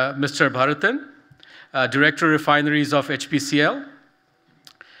stage Mr. Bharatan, Director Refineries of HPCL.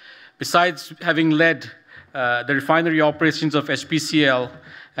 Besides having led the refinery operations of HPCL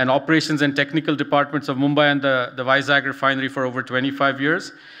and operations and technical departments of Mumbai and the Vizag refinery for over 25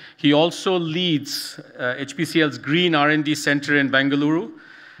 years, he also leads HPCL's Green R&D Center in Bengaluru.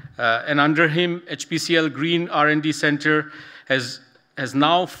 And under him, HPCL Green R&D Center has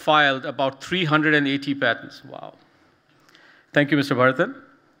now filed about 380 patents. Wow. Thank you, Mr. Bharatan.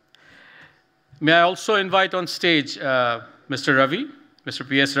 May I also invite on stage Mr. Ravi, Mr.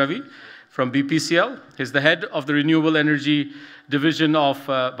 P.S. Ravi from BPCL. He's the head of the Renewable Energy Division of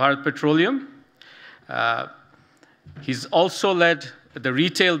Bharat Petroleum. He's also led the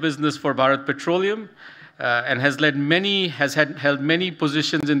retail business for Bharat Petroleum and has held many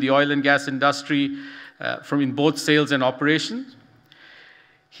positions in the oil and gas industry in both sales and operations.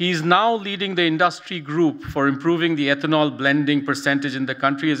 He's now leading the industry group for improving the ethanol blending percentage in the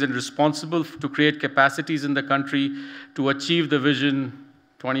country, is responsible to create capacities in the country to achieve the vision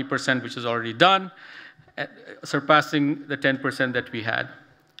 20%, which is already done, surpassing the 10% that we had.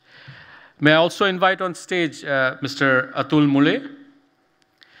 May I also invite on stage Mr. Atul Mule.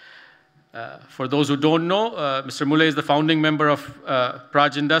 For those who don't know, Mr. Mule is the founding member of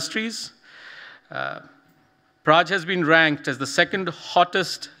Praj Industries. Praj has been ranked as the second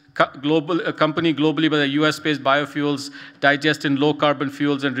hottest company globally by the US-based Biofuels Digest in low carbon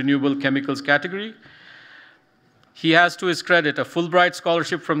fuels and renewable chemicals category. He has, to his credit, a Fulbright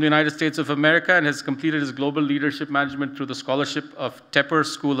scholarship from the United States of America and has completed his global leadership management through the scholarship of Tepper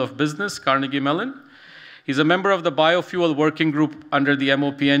School of Business, Carnegie Mellon. He's a member of the Biofuel Working Group under the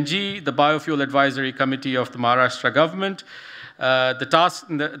MOPNG, the Biofuel Advisory Committee of the Maharashtra government,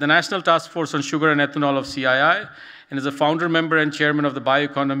 the National Task Force on Sugar and Ethanol of CII, and is a founder member and chairman of the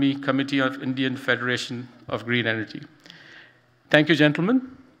Bioeconomy Committee of Indian Federation of Green Energy. Thank you,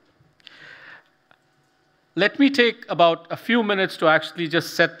 gentlemen. Let me take about a few minutes to actually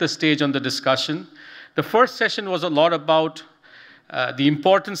just set the stage on the discussion. The first session was a lot about the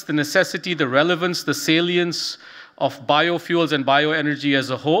importance, the necessity, the relevance, the salience of biofuels and bioenergy as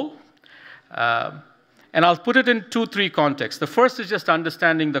a whole. And I'll put it in 2-3 contexts. The first is just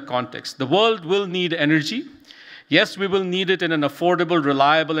understanding the context. The world will need energy. Yes, we will need it in an affordable,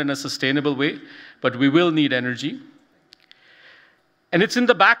 reliable, and a sustainable way, but we will need energy. And it's in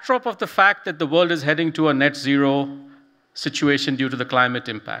the backdrop of the fact that the world is heading to a net zero situation due to the climate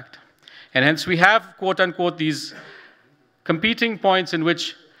impact. And hence we have, quote unquote, these competing points in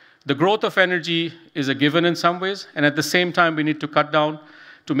which the growth of energy is a given in some ways, and at the same time we need to cut down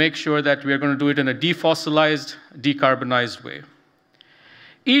to make sure that we are going to do it in a defossilized, decarbonized way.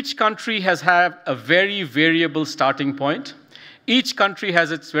 Each country has had a very variable starting point. Each country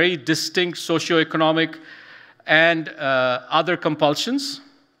has its very distinct socioeconomic and other compulsions.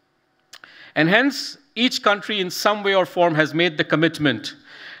 And hence, each country in some way or form has made the commitment,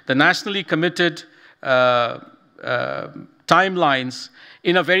 the nationally committed timelines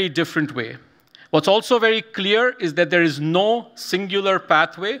in a very different way. What's also very clear is that there is no singular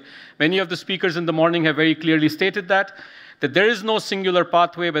pathway. Many of the speakers in the morning have very clearly stated that there is no singular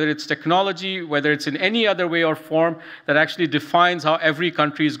pathway, whether it's technology, whether it's in any other way or form, that actually defines how every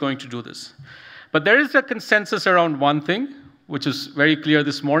country is going to do this. But there is a consensus around one thing, which is very clear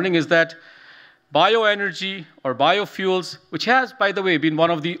this morning, is that bioenergy or biofuels, which has, by the way, been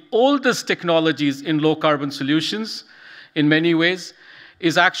one of the oldest technologies in low-carbon solutions in many ways,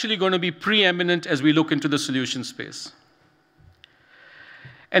 is actually going to be preeminent as we look into the solution space.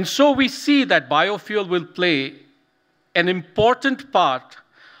 And so we see that biofuel will play an important part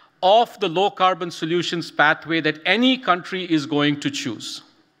of the low-carbon solutions pathway that any country is going to choose.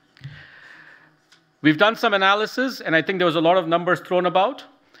 We've done some analysis, and I think there was a lot of numbers thrown about.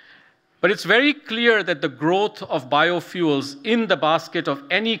 But it's very clear that the growth of biofuels in the basket of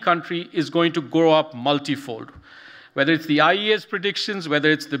any country is going to grow up multifold. Whether it's the IEA's predictions,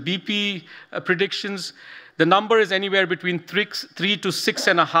 whether it's the BP predictions, the number is anywhere between 3 to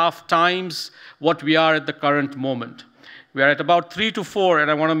 6.5 times what we are at the current moment. We are at about 3 to 4, and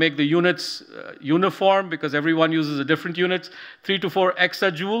I want to make the units uniform because everyone uses a different unit, 3 to 4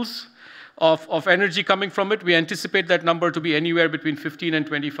 exajoules of energy coming from it. We anticipate that number to be anywhere between 15 and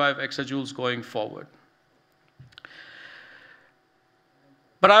 25 exajoules going forward.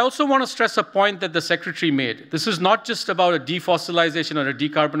 But I also want to stress a point that the Secretary made. This is not just about a defossilization or a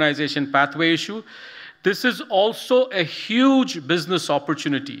decarbonization pathway issue. This is also a huge business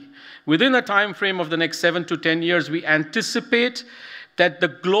opportunity. Within a time frame of the next 7 to 10 years, we anticipate that the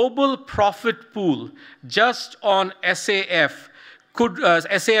global profit pool just on SAF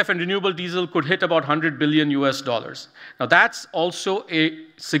and renewable diesel could hit about $100 billion US. Now that's also a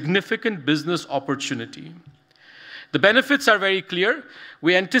significant business opportunity. The benefits are very clear.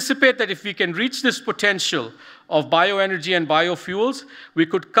 We anticipate that if we can reach this potential of bioenergy and biofuels, we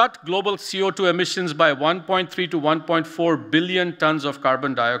could cut global CO2 emissions by 1.3 to 1.4 billion tons of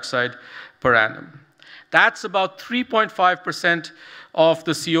carbon dioxide per annum. That's about 3.5% of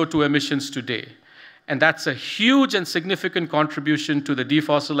the CO2 emissions today. And that's a huge and significant contribution to the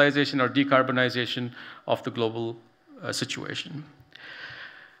defossilization or decarbonization of the global situation.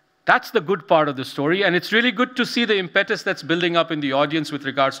 That's the good part of the story, and it's really good to see the impetus that's building up in the audience with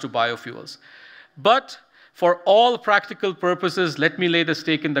regards to biofuels. But for all practical purposes, let me lay the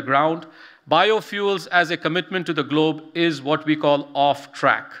stake in the ground. Biofuels as a commitment to the globe is what we call off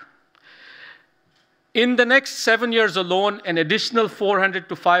track. In the next 7 years alone, an additional 400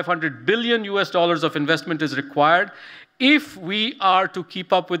 to 500 billion US dollars of investment is required if we are to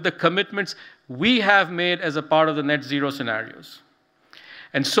keep up with the commitments we have made as a part of the net zero scenarios.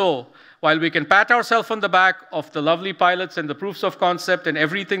 And so, while we can pat ourselves on the back of the lovely pilots and the proofs of concept and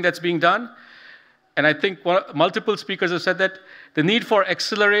everything that's being done, and I think multiple speakers have said that the need for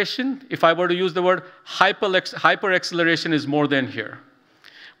acceleration, if I were to use the word hyper-acceleration, is more than here.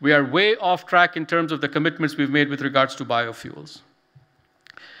 We are way off track in terms of the commitments we've made with regards to biofuels.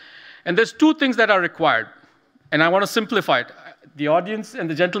 And there's 2 things that are required, and I want to simplify it. The audience and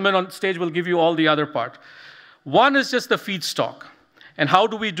the gentleman on stage will give you all the other part. One is just the feedstock. And how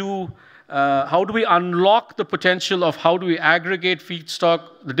do we unlock the potential of how do we aggregate feedstock,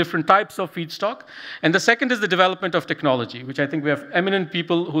 the different types of feedstock? And the second is the development of technology, which I think we have eminent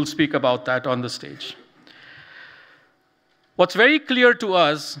people who will speak about that on the stage. What's very clear to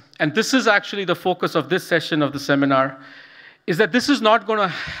us, and this is actually the focus of this session of the seminar, is that this is not going to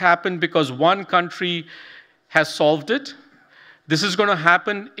happen because one country has solved it. This is going to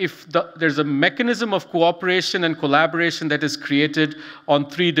happen if there's a mechanism of cooperation and collaboration that is created on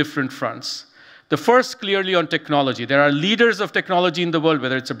 3 different fronts. The first, clearly, on technology. There are leaders of technology in the world,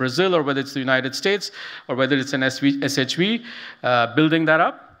 whether it's Brazil or whether it's the United States or whether it's an SHV, building that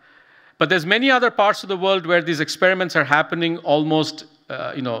up. But there's many other parts of the world where these experiments are happening almost,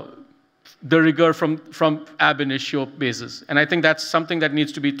 de rigueur from ab initio basis. And I think that's something that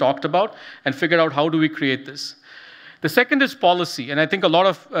needs to be talked about and figured out how do we create this. The second is policy, and I think a lot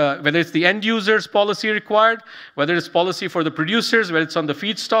of, whether it's the end users policy required, whether it's policy for the producers, whether it's on the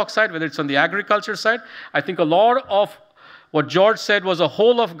feedstock side, whether it's on the agriculture side, I think a lot of what George said was a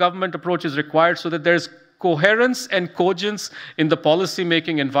whole of government approach is required so that there's coherence and cogence in the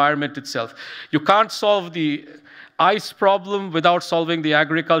policy-making environment itself. You can't solve the ICE problem without solving the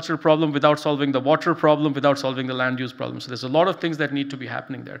agriculture problem, without solving the water problem, without solving the land use problem. So there's a lot of things that need to be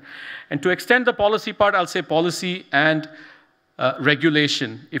happening there. And to extend the policy part, I'll say policy and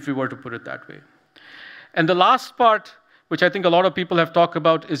regulation, if we were to put it that way. And the last part, which I think a lot of people have talked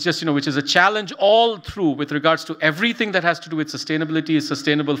about, is just, which is a challenge all through with regards to everything that has to do with sustainability is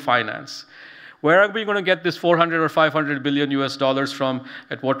sustainable finance. Where are we going to get this 400 or 500 billion US dollars from?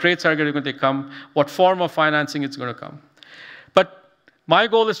 At what rates are going to come? What form of financing it's going to come? But my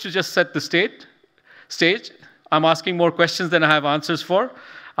goal is to just set the stage. I'm asking more questions than I have answers for.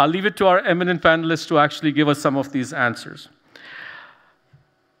 I'll leave it to our eminent panelists to actually give us some of these answers.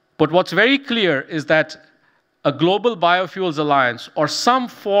 But what's very clear is that a global biofuels alliance or some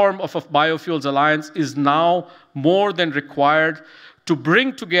form of a biofuels alliance is now more than required to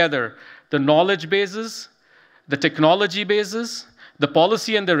bring together the knowledge bases, the technology bases, the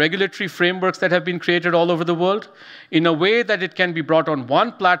policy and the regulatory frameworks that have been created all over the world in a way that it can be brought on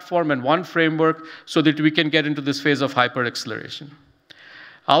one platform and one framework so that we can get into this phase of hyper-acceleration.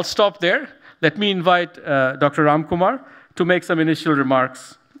 I'll stop there. Let me invite Dr. Ramkumar to make some initial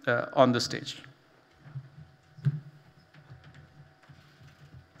remarks on the stage.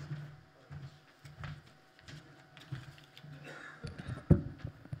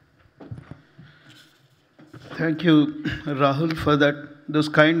 Thank you, Rahul, for those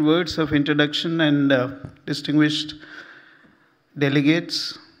kind words of introduction and distinguished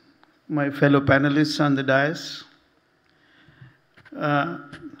delegates, my fellow panelists on the dais.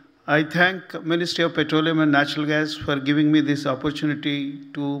 I thank Ministry of Petroleum and Natural Gas for giving me this opportunity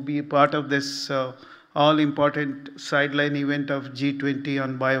to be a part of this all-important sideline event of G20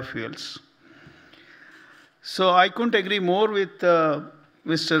 on biofuels. So I couldn't agree more with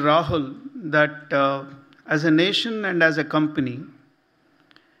Mr. Rahul that as a nation and as a company,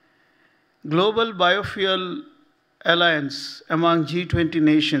 global biofuel alliance among G20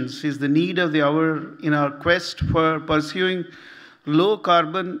 nations is the need of the hour in our quest for pursuing low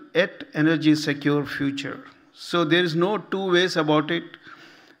carbon yet energy secure future. So there is no two ways about it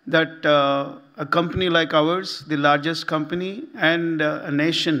that a company like ours, the largest company, and a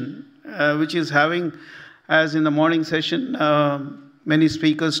nation which is having, as in the morning session, many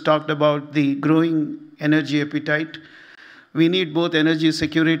speakers talked about the growing energy appetite. We need both energy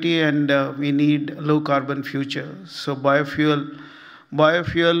security and we need low carbon future. So biofuel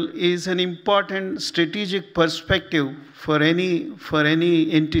is an important strategic perspective for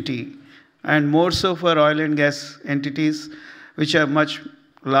any entity, and more so for oil and gas entities which are much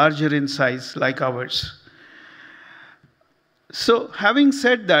larger in size like ours. So having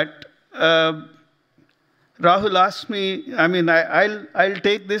said that, Rahul asked me, I'll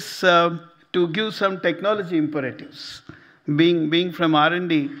take this to give some technology imperatives, being from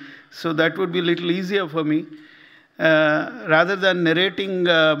R&D, so that would be a little easier for me, rather than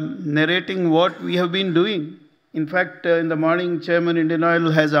narrating what we have been doing. In fact, in the morning, Chairman Indian Oil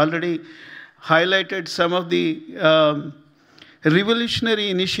has already highlighted some of the revolutionary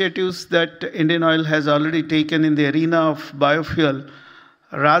initiatives that Indian Oil has already taken in the arena of biofuel,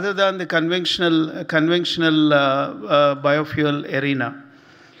 rather than the conventional biofuel arena.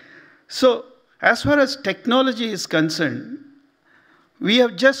 So, as far as technology is concerned, we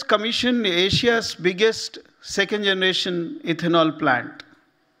have just commissioned Asia's biggest second-generation ethanol plant.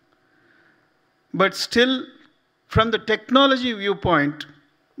 But still, from the technology viewpoint,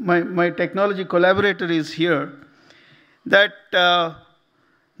 my technology collaborator is here, that the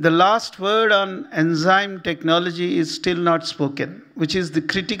last word on enzyme technology is still not spoken, which is the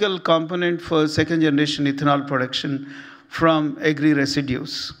critical component for second-generation ethanol production from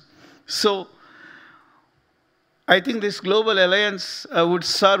agri-residues. So I think this global alliance would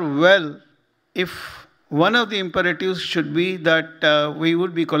serve well if one of the imperatives should be that we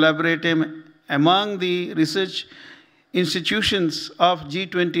would be collaborating among the research institutions of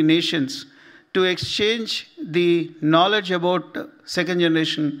G20 nations to exchange the knowledge about second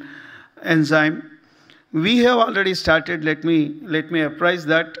generation enzyme. We have already started, let me apprise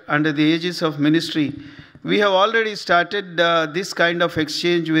that under the aegis of ministry, we have already started this kind of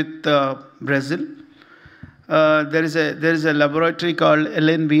exchange with Brazil. There is a laboratory called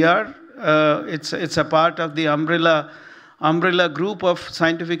LNBR. It's a part of the umbrella group of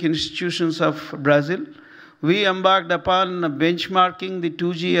scientific institutions of Brazil. We embarked upon benchmarking the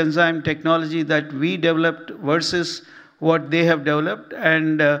 2G enzyme technology that we developed versus what they have developed,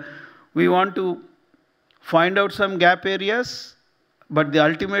 and we want to find out some gap areas, but the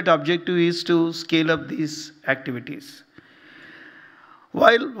ultimate objective is to scale up these activities.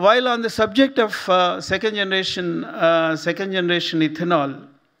 While on the subject of second generation ethanol,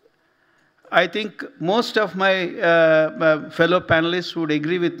 I think most of my fellow panelists would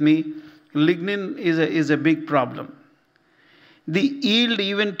agree with me, lignin is a big problem. The yield,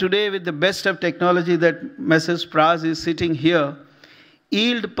 even today with the best of technology that Messrs. Praz is sitting here,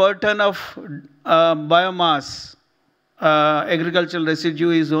 yield per ton of biomass, agricultural residue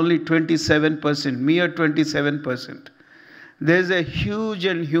is only 27%, mere 27%. There's a huge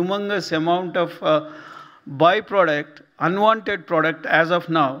and humongous amount of byproduct, unwanted product as of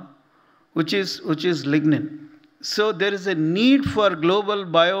now, which is lignin. So there is a need for global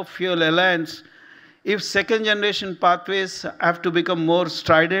biofuel alliance. If second generation pathways have to become more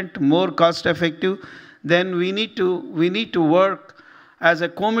strident, more cost effective, then we need to work as a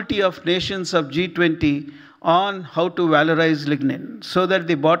committee of nations of G20 on how to valorize lignin so that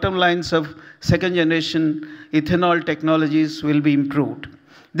the bottom lines of second generation ethanol technologies will be improved.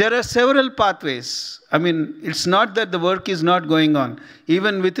 There are several pathways. I mean, it's not that the work is not going on.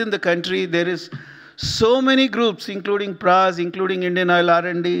 Even within the country, there is so many groups, including PRAS, including Indian Oil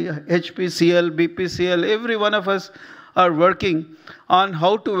R&D, HPCL, BPCL, every one of us are working on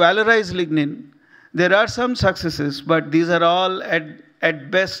how to valorize lignin. There are some successes, but these are all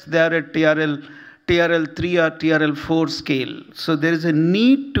at best, they are at TRL 3 or TRL 4 scale. So there is a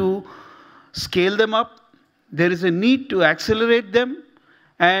need to scale them up, there is a need to accelerate them,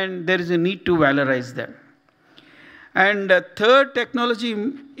 and there is a need to valorize them. And third technology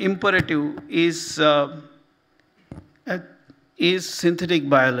imperative is synthetic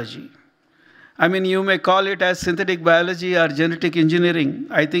biology. I mean, you may call it as synthetic biology or genetic engineering.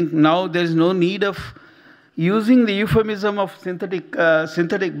 I think now there is no need of using the euphemism of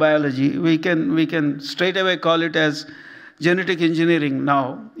synthetic biology. We can straight away call it as genetic engineering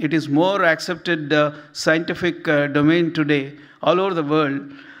now. It is more accepted scientific domain today all over the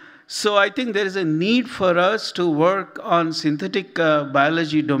world. So I think there is a need for us to work on synthetic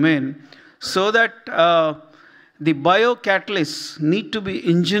biology domain so that the biocatalysts need to be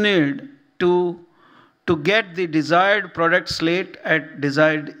engineered to get the desired product slate at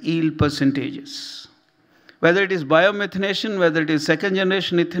desired yield percentages. Whether it is biomethanation, whether it is second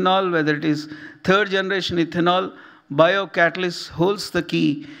generation ethanol, whether it is third generation ethanol, biocatalyst holds the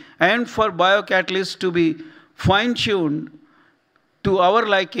key. And for biocatalysts to be fine-tuned to our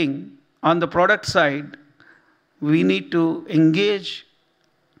liking on the product side, we need to engage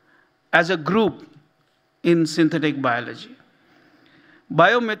as a group in synthetic biology.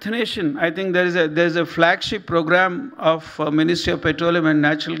 Biomethanation, I think there is a flagship program of Ministry of Petroleum and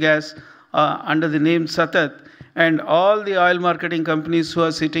Natural Gas under the name SATAT, and all the oil marketing companies who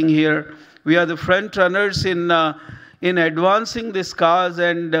are sitting here, we are the front runners in advancing this cause,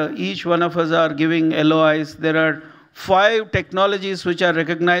 and each one of us are giving LOIs. There are 5 technologies which are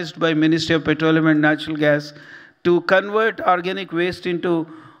recognized by Ministry of Petroleum and Natural Gas to convert organic waste into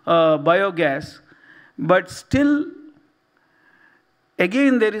biogas. But still,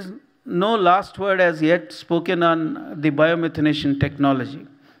 again, there is no last word as yet spoken on the biomethanation technology.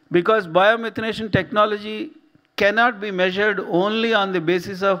 Because biomethanation technology cannot be measured only on the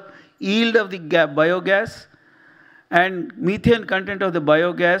basis of yield of the biogas and methane content of the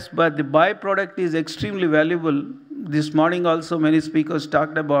biogas, but the byproduct is extremely valuable. This morning also many speakers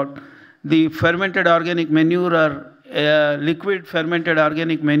talked about the fermented organic manure or liquid fermented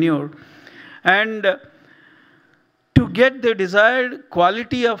organic manure. And to get the desired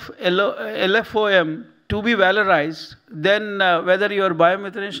quality of LFOM to be valorized, then whether your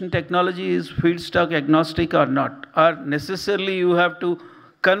biomethanation technology is feedstock agnostic or not, or necessarily you have to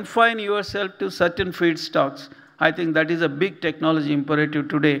confine yourself to certain feedstocks. I think that is a big technology imperative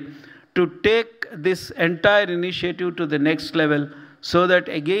today to take this entire initiative to the next level so that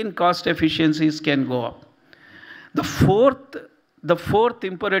again cost efficiencies can go up. The fourth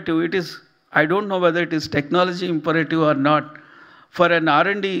imperative, it is I don't know whether it is technology imperative or not, for an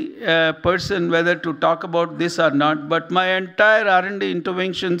R&D person whether to talk about this or not, but my entire R&D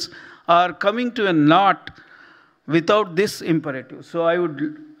interventions are coming to a knot without this imperative. So I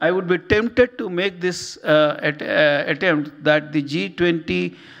would be tempted to make this attempt that the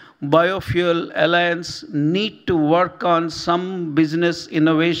G20 Biofuel Alliance need to work on some business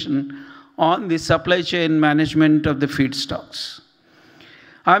innovation on the supply chain management of the feedstocks.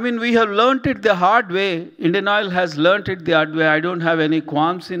 I mean, we have learned it the hard way. Indian Oil has learned it the hard way. I don't have any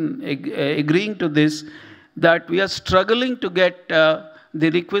qualms in agreeing to this, that we are struggling to get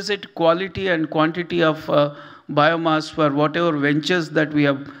the requisite quality and quantity of biomass for whatever ventures that we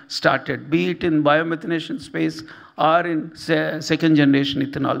have started, be it in biomethanation space or in second generation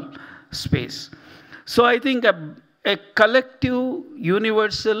ethanol space. So I think a collective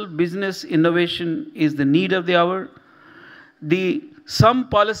universal business innovation is the need of the hour. Some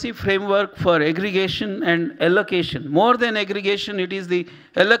policy framework for aggregation and allocation. More than aggregation, it is the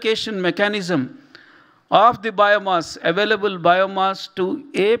allocation mechanism of the biomass, available biomass to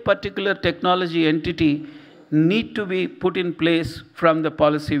a particular technology entity need to be put in place from the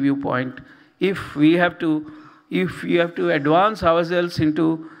policy viewpoint if we have to advance ourselves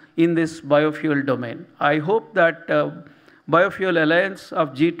in this biofuel domain. I hope that Biofuel Alliance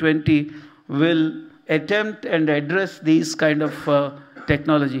of G20 will attempt and address these kind of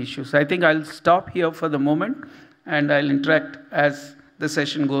technology issues. I think I'll stop here for the moment and I'll interact as the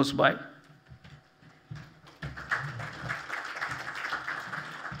session goes by.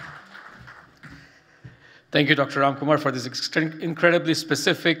 Thank you, Dr. Ramkumar, for these incredibly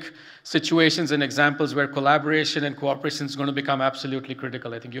specific situations and examples where collaboration and cooperation is going to become absolutely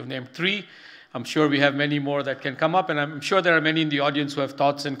critical. I think you've named 3. I'm sure we have many more that can come up, and I'm sure there are many in the audience who have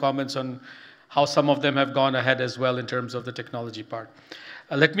thoughts and comments on how some of them have gone ahead as well in terms of the technology part.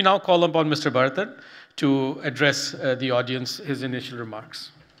 Let me now call upon Mr. Bharathan to address the audience, his initial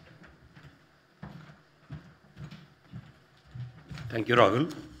remarks. Thank you,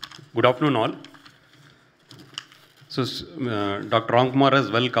 Rahul. Good afternoon, all. So, Dr. Ramkumar has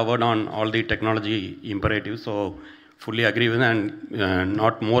well covered on all the technology imperatives, so fully agree with and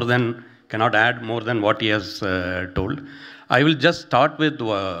cannot add more than what he has told. I will just start with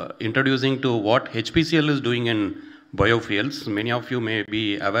introducing to what HPCL is doing in biofuels. Many of you may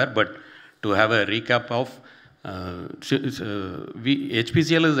be aware, but to have a recap of,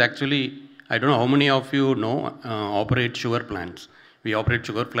 HPCL is actually, I don't know how many of you know, operate sugar plants. We operate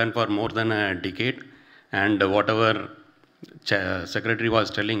sugar plant for more than a decade. And whatever Secretary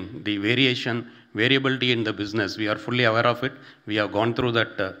was telling, the variability in the business, we are fully aware of it. We have gone through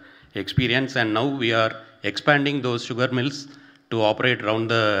that experience, and now we are expanding those sugar mills to operate around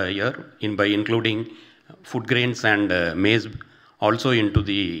the year by including food grains and maize also into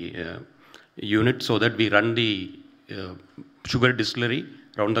the unit, so that we run the sugar distillery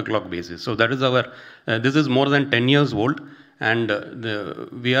round the clock basis. So that is our, this is more than 10 years old. And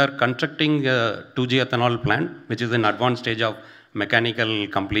we are constructing a 2G ethanol plant, which is in advanced stage of mechanical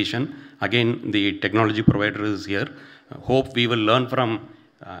completion. Again, the technology provider is here. Hope we will learn from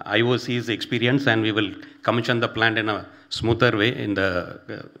IOC's experience and we will commission the plant in a smoother way in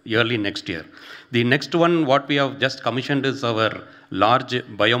the early next year. The next one, what we have just commissioned is our large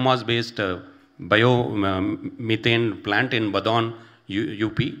biomass-based biomethane plant in Badon,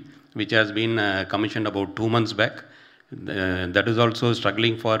 UP, which has been commissioned about 2 months back. That is also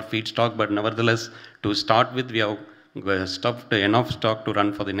struggling for feedstock, but nevertheless, to start with, we have stuffed enough stock to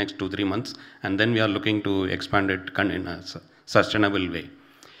run for the next 2-3 months, and then we are looking to expand it in a sustainable way.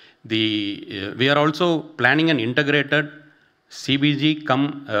 We are also planning an integrated CBG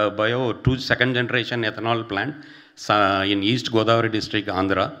second generation ethanol plant in East Godavari district,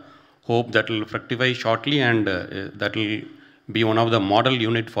 Andhra. Hope that will fructify shortly, and that will be one of the model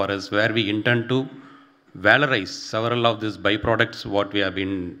unit for us, where we intend to valorize several of these byproducts what we have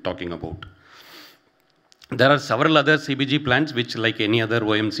been talking about. There are several other CBG plants which, like any other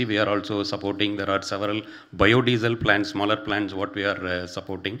OMC, we are also supporting. There are several biodiesel plants, smaller plants what we are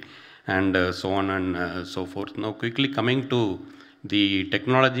supporting, and so on and so forth. Now quickly coming to the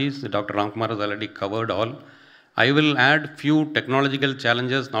technologies, Dr. Ramkumar has already covered all. I will add few technological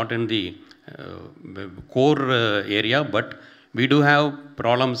challenges, not in the core area, but we do have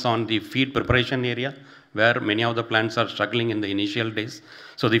problems on the feed preparation area, where many of the plants are struggling in the initial days.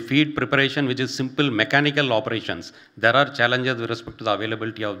 So the feed preparation, which is simple mechanical operations, there are challenges with respect to the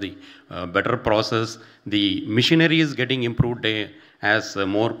availability of the better process. The machinery is getting improved as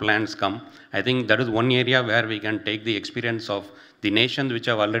more plants come. I think that is one area where we can take the experience of the nations which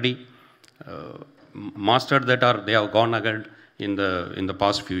have already mastered that, or they have gone ahead in the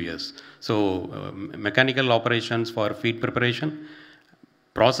past few years. So mechanical operations for feed preparation,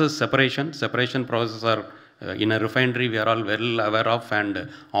 process separation processes are in a refinery we are all well aware of, and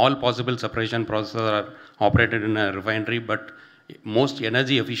all possible separation processes are operated in a refinery, but most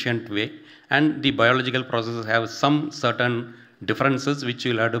energy efficient way, and the biological processes have some certain differences which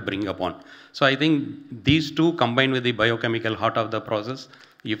you'll have to bring upon. So I think these two combined with the biochemical heart of the process,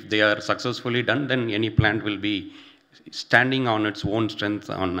 if they are successfully done, then any plant will be standing on its own strength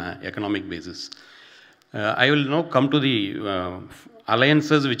on an economic basis. I will now come to the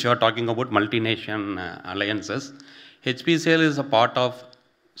alliances which you are talking about, multi-nation alliances. HPCL is a part of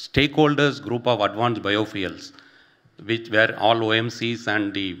stakeholders group of advanced biofuels, where all OMCs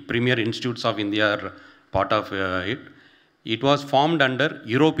and the premier institutes of India are part of it. It was formed under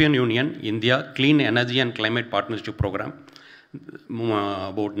European Union, India Clean Energy and Climate Partnership Program.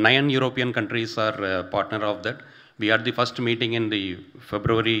 About 9 European countries are partner of that. We had the first meeting in the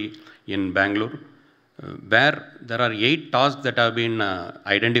February in Bangalore, where there are 8 tasks that have been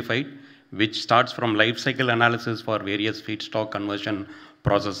identified, which starts from life cycle analysis for various feedstock conversion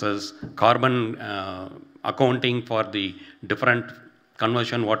processes, carbon accounting for the different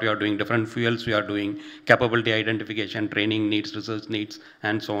conversion, what we are doing, different fuels we are doing, capability identification, training needs, research needs,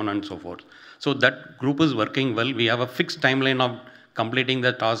 and so on and so forth. So that group is working well. We have a fixed timeline of completing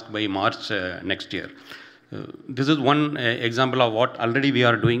the task by March next year. This is one example of what already we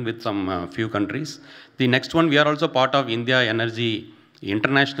are doing with some few countries. The next one, we are also part of India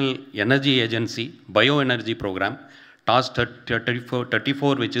International Energy Agency Bioenergy Program, task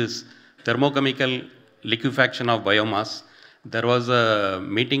 34, which is thermochemical liquefaction of biomass. There was a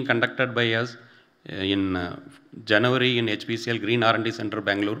meeting conducted by us in January in HPCL Green R&D Center,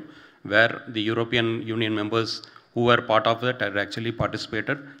 Bangalore, where the European Union members who were part of it had actually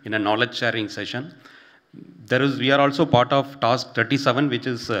participated in a knowledge sharing session. We are also part of task 37, which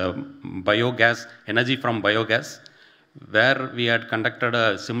is biogas, energy from biogas, where we had conducted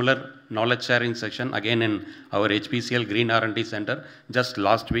a similar knowledge sharing session again in our HPCL Green R&D Center just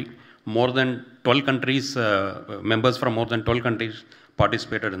last week. More than 12 countries, members from more than 12 countries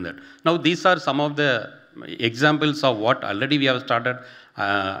participated in that. Now, these are some of the examples of what already we have started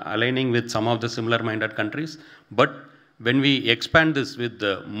aligning with some of the similar-minded countries. But when we expand this with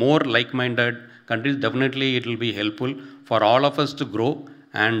more like-minded countries, definitely it will be helpful for all of us to grow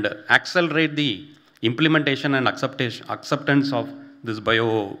and accelerate the implementation and acceptance of this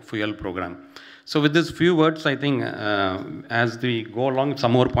biofuel program. So with these few words, I think as we go along,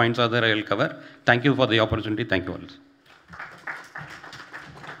 some more points are there I will cover. Thank you for the opportunity. Thank you all.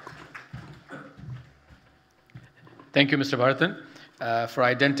 Thank you, Mr. Bharathan, for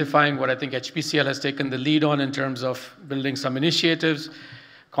identifying what I think HPCL has taken the lead on in terms of building some initiatives,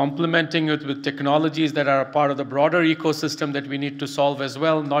 complementing it with technologies that are a part of the broader ecosystem that we need to solve as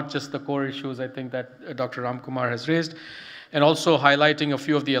well, not just the core issues I think that Dr. Ramkumar has raised, and also highlighting a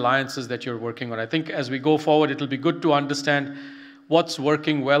few of the alliances that you're working on. I think as we go forward, it'll be good to understand what's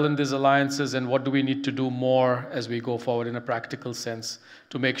working well in these alliances and what do we need to do more as we go forward in a practical sense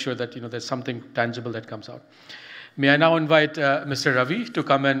to make sure that there's something tangible that comes out. May I now invite Mr. Ravi to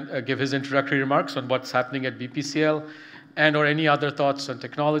come and give his introductory remarks on what's happening at BPCL and or any other thoughts on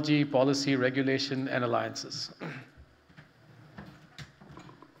technology, policy, regulation, and alliances.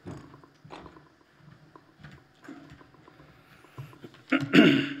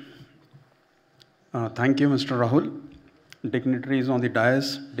 Thank you, Mr. Rahul. Dignitaries on the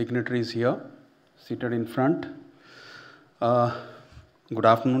dais, dignitaries here, seated in front. Good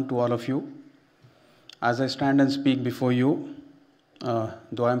afternoon to all of you. As I stand and speak before you,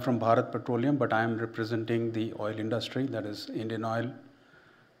 though I am from Bharat Petroleum, but I am representing the oil industry, that is Indian Oil,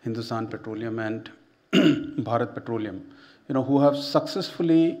 Hindustan Petroleum, and Bharat Petroleum, who have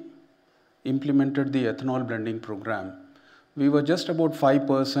successfully implemented the ethanol blending program. We were just about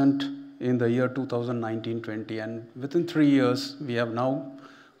 5% in the year 2019-20, and within 3 years, we have now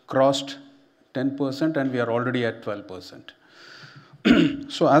crossed 10%, and we are already at 12%.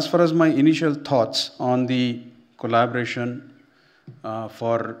 So as far as my initial thoughts on the collaboration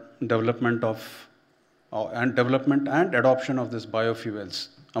for development and adoption of this biofuels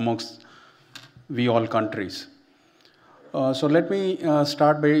amongst we all countries. So let me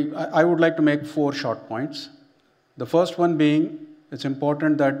start by, I would like to make 4 short points. The first one being, it's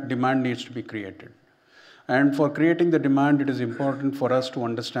important that demand needs to be created. And for creating the demand, it is important for us to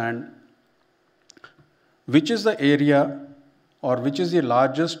understand which is the area or which is the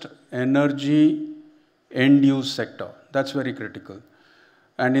largest energy end-use sector. That's very critical.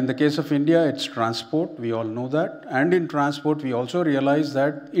 And in the case of India, it's transport, we all know that. And in transport, we also realize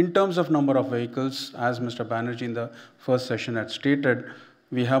that in terms of number of vehicles, as Mr. Banerjee in the first session had stated,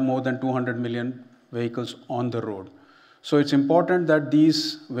 we have more than 200 million vehicles on the road. So it's important that these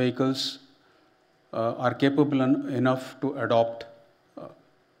vehicles are capable enough to adopt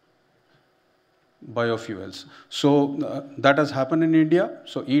biofuels. So that has happened in India.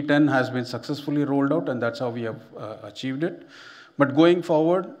 So E10 has been successfully rolled out, and that's how we have achieved it. But going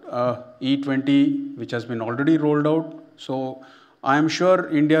forward, E20, which has been already rolled out. So I am sure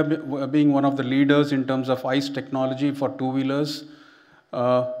India, being one of the leaders in terms of ICE technology for two-wheelers,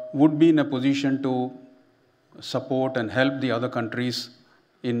 would be in a position to support and help the other countries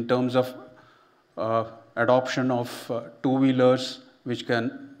in terms of adoption of two-wheelers which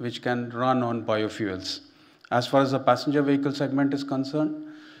can run on biofuels. As far as the passenger vehicle segment is concerned,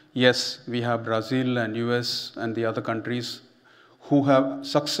 yes, we have Brazil and US and the other countries who have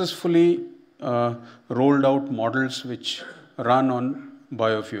successfully rolled out models which run on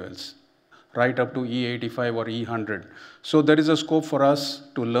biofuels, right up to E85 or E100. So there is a scope for us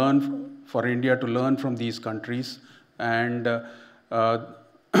to learn, for India to learn from these countries, and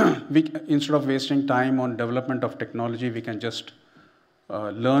instead of wasting time on development of technology, we can just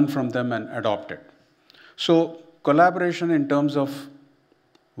learn from them and adopt it. So collaboration in terms of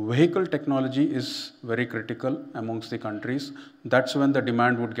vehicle technology is very critical amongst the countries. That's when the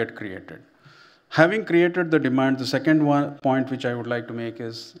demand would get created. Having created the demand, the second point which I would like to make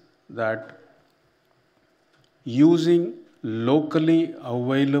is that using locally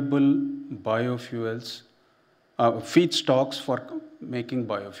available biofuels, feedstocks for making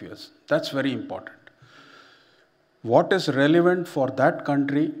biofuels. That's very important. What is relevant for that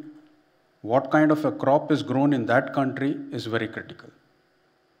country, what kind of a crop is grown in that country is very critical.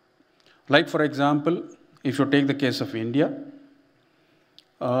 Like, for example, if you take the case of India,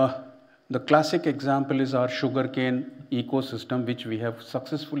 the classic example is our sugarcane ecosystem, which we have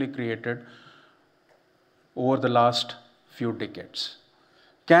successfully created over the last few decades.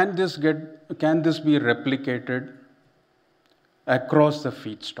 Can this be replicated across the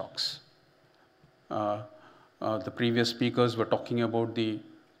feedstocks? The previous speakers were talking about the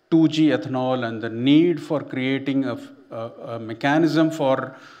 2G ethanol and the need for creating a mechanism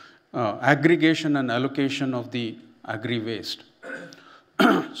for aggregation and allocation of the agri-waste.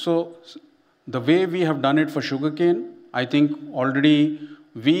 So the way we have done it for sugarcane, I think already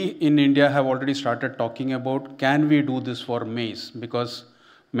we in India have already started talking about, can we do this for maize? Because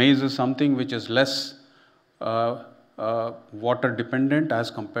maize is something which is less water dependent as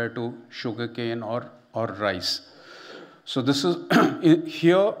compared to sugarcane or rice. So this is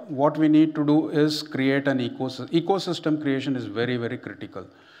here what we need to do is create an ecosystem. Ecosystem creation is very, very critical.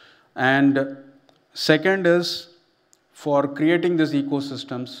 And second is, for creating these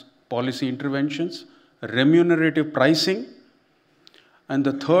ecosystems, policy interventions, remunerative pricing, and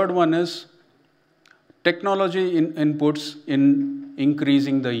the third one is technology inputs in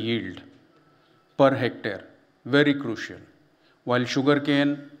increasing the yield per hectare, very crucial. While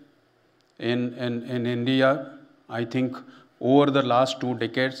sugarcane in India, I think over the last 2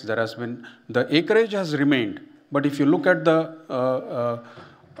 decades, there has been, the acreage has remained, but if you look at the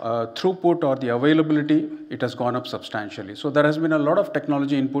throughput or the availability, it has gone up substantially. So there has been a lot of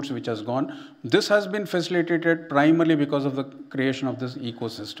technology inputs which has gone. This has been facilitated primarily because of the creation of this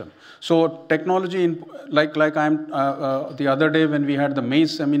ecosystem. So technology, like I'm the other day when we had the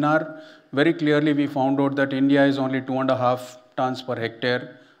maize seminar, very clearly we found out that India is only 2.5 tons per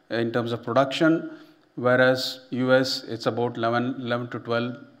hectare in terms of production, whereas US it's about 11 to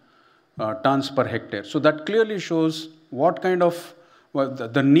 12 tons per hectare. So that clearly shows what kind of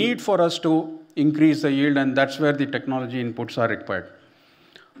the need for us to increase the yield, and that's where the technology inputs are required.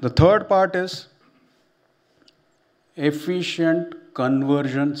 The third part is efficient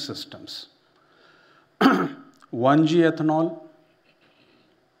conversion systems. 1G ethanol,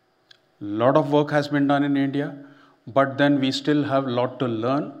 lot of work has been done in India, but then we still have a lot to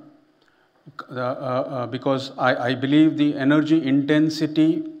learn because I believe the energy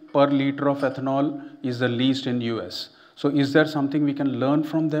intensity per liter of ethanol is the least in US. So is there something we can learn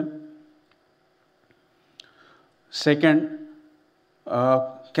from them? Second,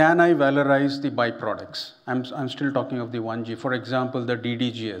 can I valorize the byproducts? I'm still talking of the 1G. For example, the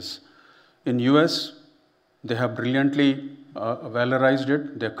DDGS. In US, they have brilliantly valorized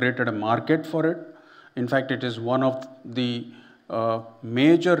it. They have created a market for it. In fact, it is one of the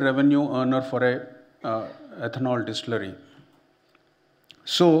major revenue earner for a ethanol distillery.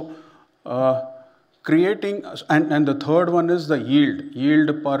 So, creating, and the third one is the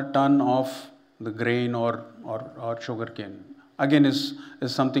yield per ton of the grain or sugarcane. again is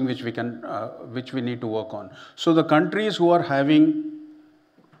something which we need to work on. So the countries who are having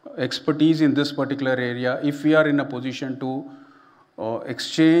expertise in this particular area, if we are in a position to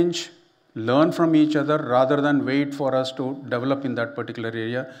exchange, learn from each other rather than wait for us to develop in that particular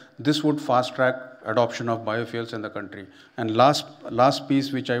area, this would fast track adoption of biofuels in the country. And last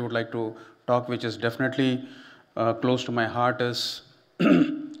piece which I would like to talk, which is definitely close to my heart, is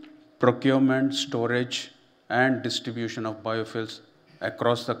procurement, storage, and distribution of biofuels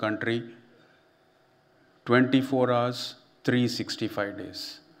across the country, 24 hours, 365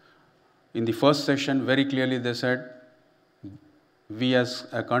 days. In the first session, very clearly they said, we as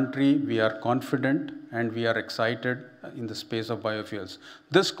a country, we are confident and we are excited in the space of biofuels.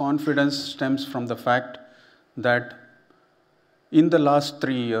 This confidence stems from the fact that in the last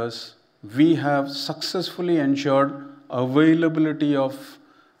 3 years, we have successfully ensured availability of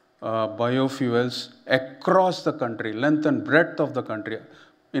biofuels across the country, length and breadth of the country.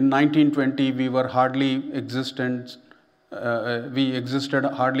 In 1920, we were hardly existent. We existed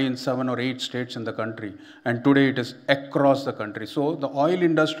hardly in 7 or 8 states in the country, and today it is across the country. So the oil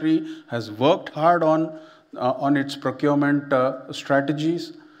industry has worked hard on its procurement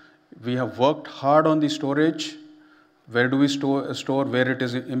strategies. We have worked hard on the storage. Where do we store where it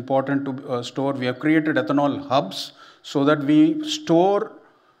is important to store? We have created ethanol hubs so that we store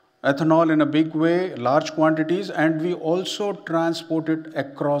ethanol in a big way, large quantities, and we also transport it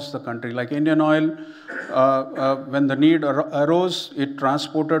across the country. Like Indian Oil, when the need arose, it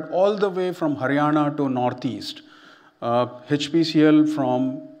transported all the way from Haryana to Northeast. HPCL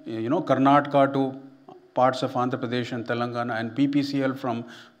from Karnataka to parts of Andhra Pradesh and Telangana, and BPCL from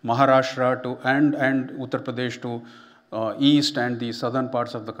Maharashtra to and Uttar Pradesh to east and the southern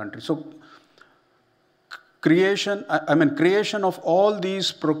parts of the country. So creation of all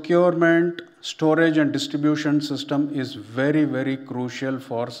these procurement, storage and distribution system is very, very crucial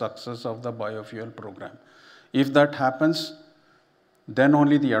for success of the biofuel program. If that happens, then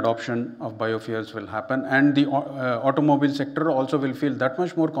only the adoption of biofuels will happen, and the automobile sector also will feel that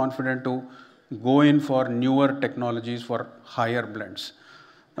much more confident to go in for newer technologies for higher blends.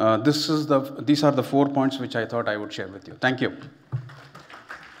 These are the 4 points which I thought I would share with you. Thank you.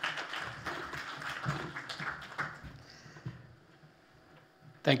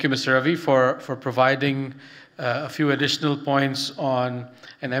 Thank you, Mr. Ravi, for providing a few additional points on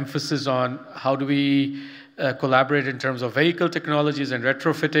an emphasis on how do we collaborate in terms of vehicle technologies and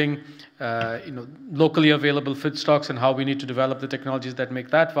retrofitting, locally available feedstocks and how we need to develop the technologies that make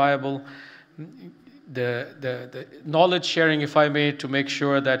that viable. The knowledge sharing, if I may, to make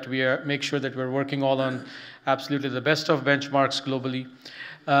sure that we're working all on absolutely the best of benchmarks globally.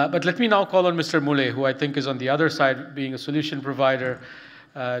 But let me now call on Mr. Mule, who I think is on the other side, being a solution provider,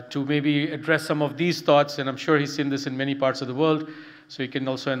 to maybe address some of these thoughts, and I'm sure he's seen this in many parts of the world, so he can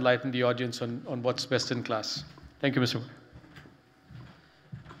also enlighten the audience on what's best in class. Thank you, Mr. Mule.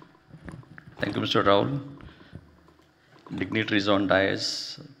 Thank you, Mr. Rahul. Dignitaries on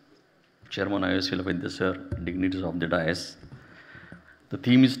dais, Chairman IOCL Vaidya sir, dignitaries of the dais. The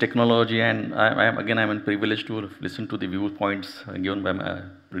theme is technology, and I'm privileged to listen to the viewpoints given by my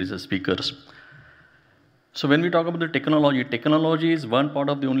predecessor speakers. So when we talk about the technology is one part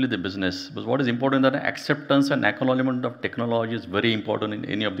of the business. But what is important is that acceptance and acknowledgement of technology is very important in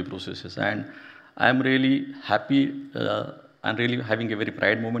any of the processes. And I'm really happy and really having a very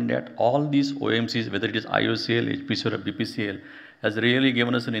pride moment that all these OMCs, whether it is IOCL, HPCL or BPCL, has really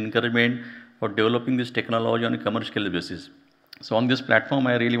given us an encouragement for developing this technology on a commercial basis. So on this platform,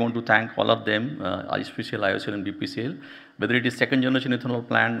 I really want to thank all of them, HPCL, IOCL and BPCL, whether it is second generation ethanol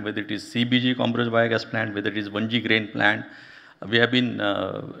plant, whether it is CBG compressed biogas plant, whether it is 1G grain plant. We have been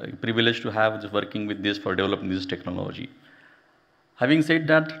privileged to have working with this for developing this technology. Having said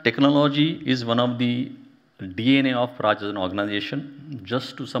that, technology is one of the DNA of Praj as an organization.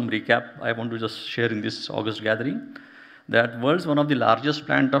 Just to some recap, I want to just share in this August gathering that world's one of the largest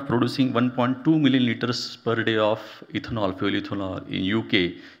plant of producing 1.2 million liters per day of ethanol, fuel ethanol in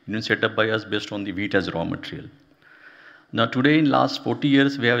UK, set up by us based on the wheat as raw material. Now today in last 40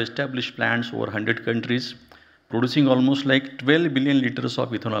 years, we have established plants over 100 countries, producing almost like 12 billion liters of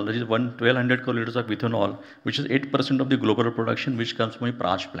ethanol, that is 1,200 crore liters of ethanol, which is 8% of the global production, which comes from a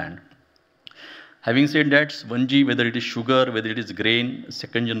Praj plant. Having said that, 1G, whether it is sugar, whether it is grain,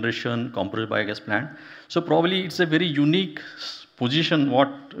 second generation compressed biogas plant. So probably it's a very unique position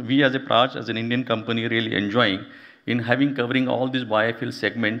what we as a Praj, as an Indian company, really enjoying in having covering all this biofuel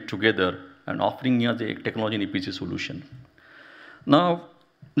segment together and offering as a technology and EPC solution. Now,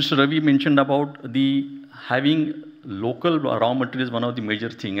 Mr. Ravi mentioned about the having local raw material is one of the major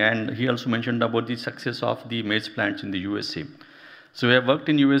thing, and he also mentioned about the success of the maize plants in the USA. So we have worked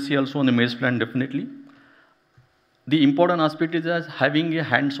in USA also on the maize plant, definitely. The important aspect is that having a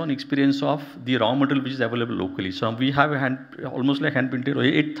hands-on experience of the raw material which is available locally. So we have almost like hand-printed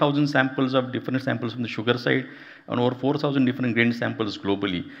 8,000 samples of different samples from the sugar side and over 4,000 different grain samples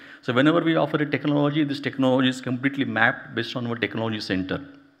globally. So whenever we offer a technology, this technology is completely mapped based on our technology center.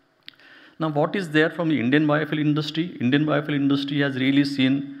 Now, what is there from the Indian biofuel industry? Indian biofuel industry has really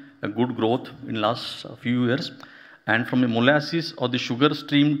seen a good growth in last few years. And from the molasses or the sugar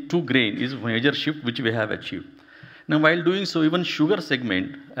stream to grain is a major shift which we have achieved. Now, while doing so, even sugar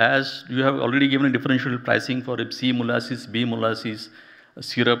segment, as you have already given a differential pricing for C molasses, B molasses,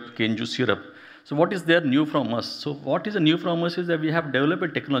 syrup, cane juice syrup. So what is there new from us? So what is new from us is that we have developed a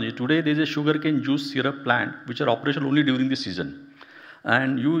technology. Today, there is a sugarcane juice syrup plant which are operational only during the season.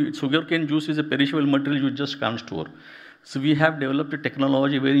 And sugarcane juice is a perishable material you just can't store. So we have developed a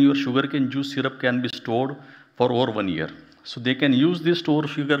technology where your sugarcane juice syrup can be stored for over 1 year. So they can use this stored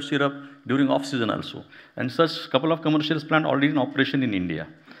sugar syrup during off-season also. And such couple of commercial plants already in operation in India.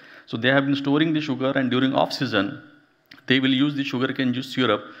 So they have been storing the sugar, and during off-season, they will use the sugarcane juice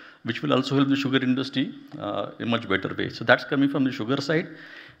syrup, which will also help the sugar industry in a much better way. So that's coming from the sugar side.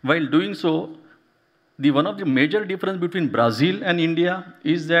 While doing so, one of the major difference between Brazil and India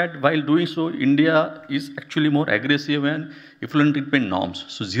is that while doing so, India is actually more aggressive and effluent treatment norms.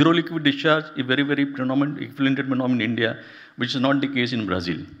 So zero liquid discharge is very, very predominant effluent treatment norm in India, which is not the case in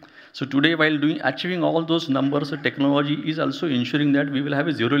Brazil. So today, while achieving all those numbers, the technology is also ensuring that we will have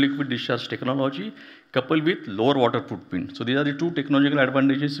a zero liquid discharge technology coupled with lower water footprint. So these are the two technological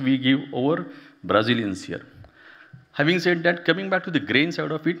advantages we give over Brazilians here. Having said that, coming back to the grain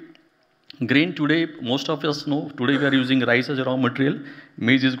side of it, grain today, most of us know, today we are using rice as a raw material.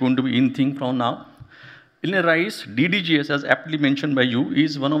 Maize is going to be in thing from now. In a rice, DDGS, as aptly mentioned by you,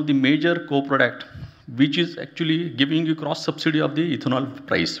 is one of the major co-product, which is actually giving you cross-subsidy of the ethanol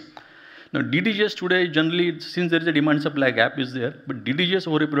price. Now, DDGS today, generally, since there is a demand-supply gap is there, but DDGS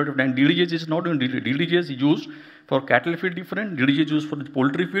over a period of time, DDGS is not only DDGS is used for cattle feed different, DDGS is used for the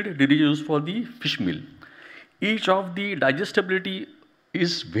poultry feed, DDGS is used for the fish meal. Each of the digestibility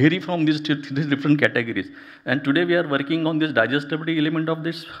is vary from these different categories. And today we are working on this digestibility element of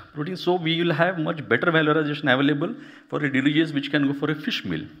this protein, so we will have much better valorization available for a DDGS which can go for a fish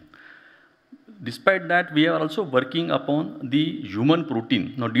meal. Despite that, we are also working upon the human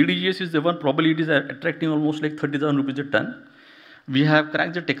protein. Now, DDGS is the one, probably it is attracting almost like 30,000 rupees a ton. We have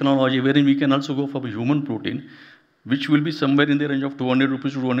cracked the technology wherein we can also go for human protein, which will be somewhere in the range of 200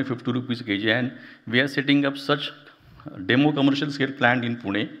 rupees to 250 rupees a kg. And we are setting up such demo commercial scale plant in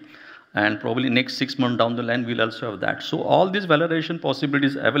Pune. And probably next 6 months down the line, we'll also have that. So all these valorization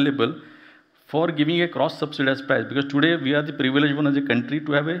possibilities available for giving a cross-subsidized price. Because today we are the privileged one as a country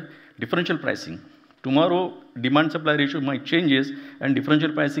to have a differential pricing. Tomorrow, demand-supply ratio might changes and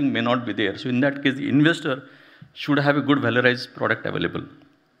differential pricing may not be there. So in that case, the investor should have a good valorized product available.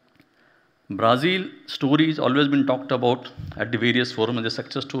 Brazil story has always been talked about at the various forums as a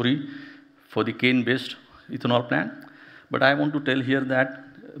success story for the cane-based ethanol plant. But I want to tell here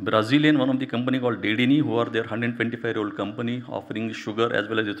that Brazilian, one of the company called Dedini, who are their 125-year-old company offering sugar as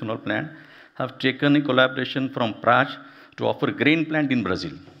well as ethanol plant, have taken a collaboration from Prague to offer grain plant in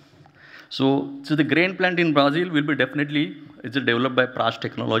Brazil. So the grain plant in Brazil will be definitely, it's developed by Prague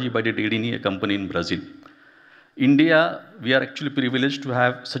technology by the Dedini, a company in Brazil. India, we are actually privileged to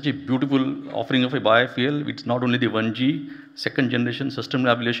have such a beautiful offering of a biofuel, which is not only the 1G, second generation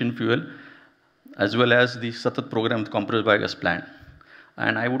sustainable aviation fuel, as well as the Satat program, the compressed biogas plant.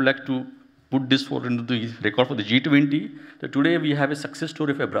 And I would like to put this forward into the record for the G20, that today we have a success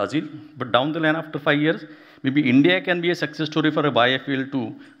story for Brazil, but down the line after 5 years, maybe India can be a success story for a biofuel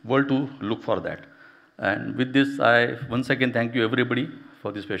to world to look for that. And with this, I once again thank you everybody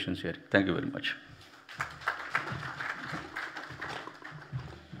for this patient sharing. Thank you very much.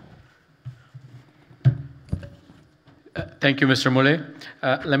 Thank you, Mr. Mule.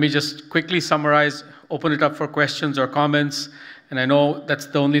 Let me just quickly summarize, open it up for questions or comments. And I know that's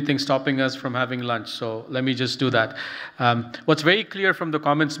the only thing stopping us from having lunch, so let me just do that. What's very clear from the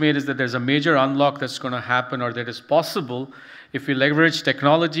comments made is that there's a major unlock that's going to happen, or that is possible, if we leverage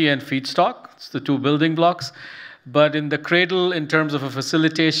technology and feedstock. It's the two building blocks. But in the cradle, in terms of a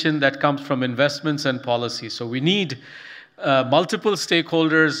facilitation, that comes from investments and policy. So we need multiple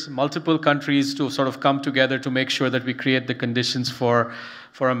stakeholders, multiple countries to sort of come together to make sure that we create the conditions for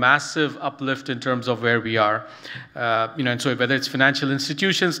a massive uplift in terms of where we are. And so whether it's financial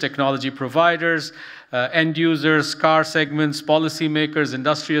institutions, technology providers, end users, car segments, policymakers,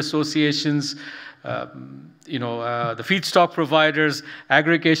 industry associations, the feedstock providers,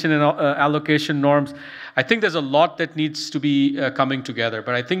 aggregation and allocation norms. I think there's a lot that needs to be coming together,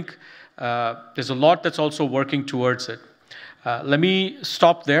 but I think there's a lot that's also working towards it. Let me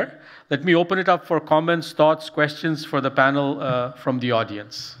stop there. Let me open it up for comments, thoughts, questions for the panel from the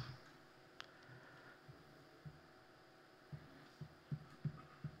audience.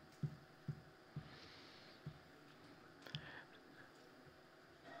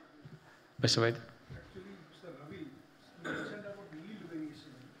 Mr. Vaid.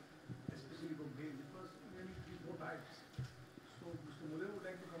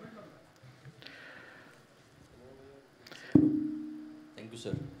 Thank you,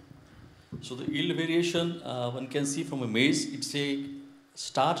 sir. So the yield variation, one can see from a maize, it's a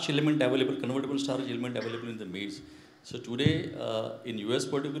starch element available, convertible starch element available in the maize. So today, in US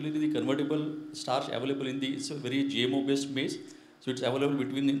particularly, the convertible starch available in it's a very GMO-based maize. So it's available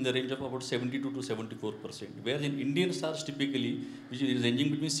in the range of about 72 to 74%. Whereas in Indian starch typically, which is ranging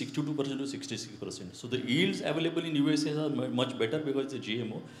between 62% to 66%. So the yields available in USA are much better because it's a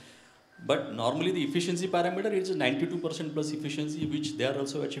GMO. But normally the efficiency parameter is 92% plus efficiency, which they are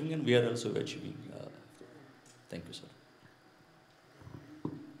also achieving and we are also achieving. Thank you, sir.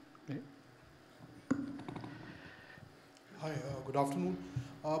 Hi, good afternoon.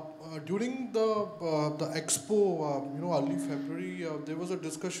 During the expo, early February, there was a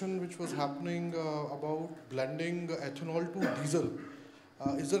discussion which was happening about blending ethanol to diesel.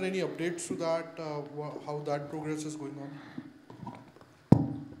 Is there any updates to that? How that progress is going on?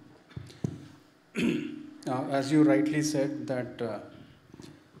 As you rightly said, that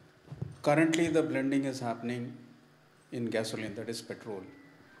currently the blending is happening in gasoline, that is petrol.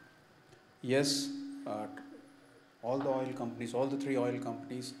 Yes. All the oil companies, all the 3 oil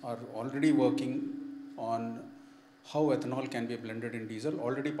companies are already working on how ethanol can be blended in diesel.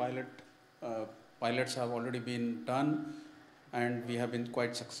 Already pilots have already been done and we have been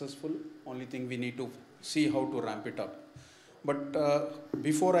quite successful. Only thing we need to see how to ramp it up. But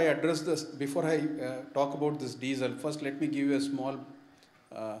before I address this, before I talk about this diesel, first let me give you a small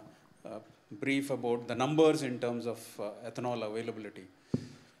brief about the numbers in terms of ethanol availability.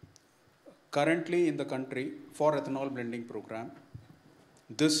 Currently in the country, for ethanol blending program,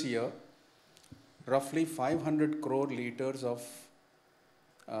 this year, roughly 500 crore liters of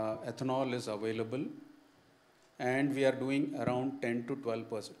ethanol is available, and we are doing around 10 to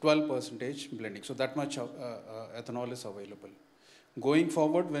 12% blending. So that much ethanol is available. Going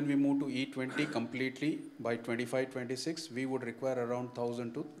forward, when we move to E20 completely by 25-26, we would require around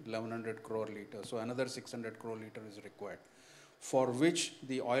 1,000 to 1,100 crore liters. So another 600 crore liters is required, for which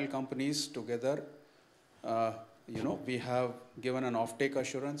the oil companies together, we have given an offtake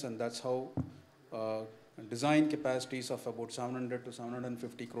assurance, and that's how design capacities of about 700 to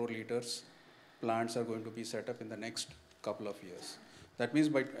 750 crore liters plants are going to be set up in the next couple of years. That means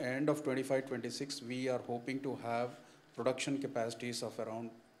by end of 25-26, we are hoping to have production capacities of around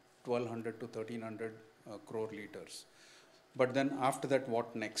 1,200 to 1,300 crore liters. But then after that,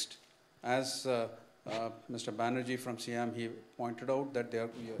 what next? As Mr. Banerjee from SIAM, he pointed out that the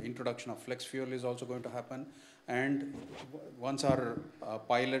introduction of flex fuel is also going to happen. And once our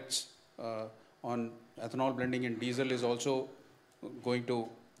pilots on ethanol blending in diesel is also going to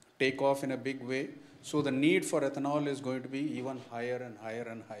take off in a big way, so the need for ethanol is going to be even higher and higher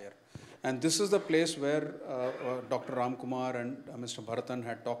and higher. And this is the place where Dr. Ramkumar and Mr. Bharatan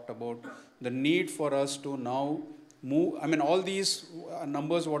had talked about the need for us to now move. I mean, all these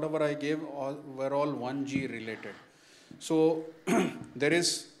numbers, whatever I gave, were all 1G related. So there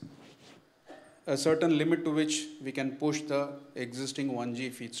is a certain limit to which we can push the existing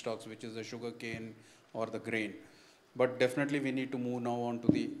 1G feedstocks, which is the sugar cane or the grain. But definitely we need to move now on to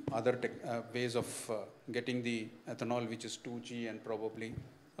the other ways of getting the ethanol, which is 2G and probably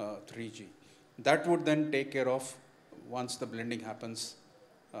 3G. That would then take care of once the blending happens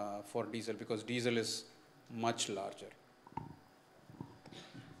for diesel, because diesel is much larger.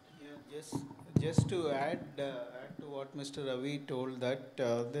 Yeah, just to add to what Mr. Ravi told, that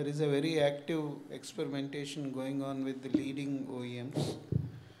there is a very active experimentation going on with the leading OEMs,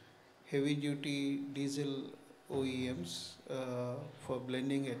 heavy duty diesel OEMs, for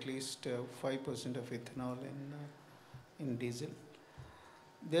blending at least 5% of ethanol in diesel.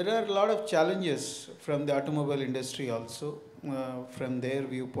 There are a lot of challenges from the automobile industry also. From their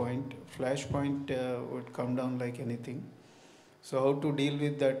viewpoint, flashpoint would come down like anything. So how to deal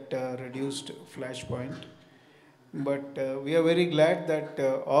with that reduced flashpoint? But we are very glad that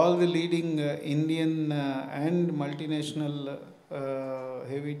all the leading Indian and multinational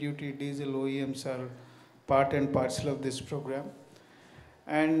heavy duty diesel OEMs are part and parcel of this program.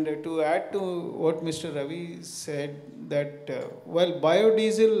 And to add to what Mr. Ravi said, that well,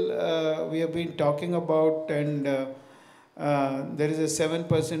 biodiesel we have been talking about, and there is a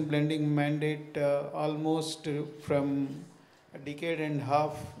 7% blending mandate almost from a decade and a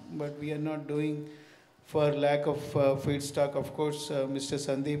half, but we are not doing for lack of feedstock. Of course, Mr.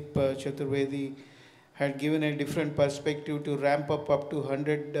 Sandeep Chaturvedi had given a different perspective to ramp up to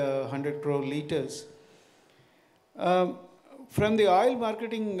 100 crore liters. From the oil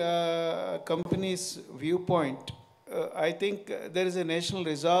marketing company's viewpoint, I think there is a national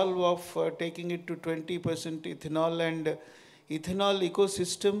resolve of taking it to 20% ethanol, and ethanol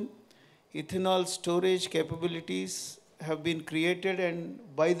ecosystem, ethanol storage capabilities have been created, and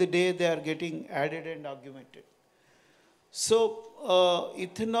by the day they are getting added and augmented. So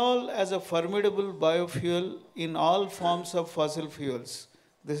ethanol as a formidable biofuel in all forms of fossil fuels.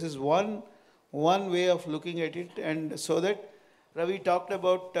 This is one way of looking at it, and so that Ravi talked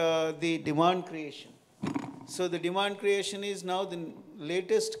about the demand creation. So the demand creation is now the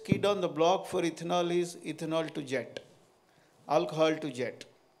latest kid on the block for ethanol is ethanol to jet, alcohol to jet,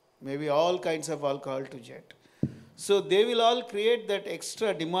 maybe all kinds of alcohol to jet. So they will all create that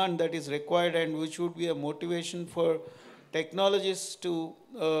extra demand that is required, and which would be a motivation for technologists to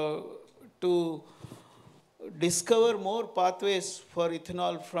discover more pathways for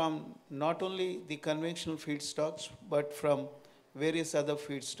ethanol from not only the conventional feedstocks, but from various other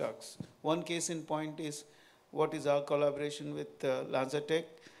feedstocks. One case in point is what is our collaboration with LanzaTech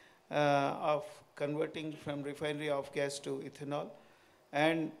of converting from refinery off gas to ethanol,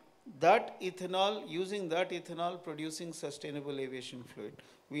 and that ethanol, using that ethanol, producing sustainable aviation fluid.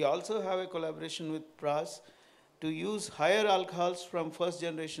 We also have a collaboration with PRAS to use higher alcohols from first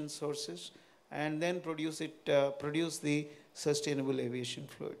generation sources and then produce the sustainable aviation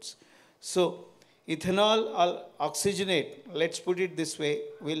fluids. So ethanol oxygenate, let's put it this way,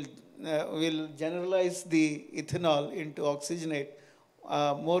 will generalize the ethanol into oxygenate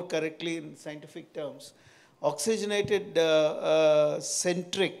more correctly in scientific terms. Oxygenated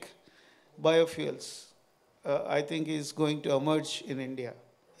centric biofuels, I think, is going to emerge in India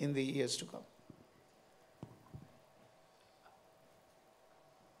in the years to come.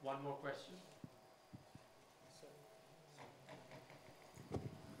 One more question.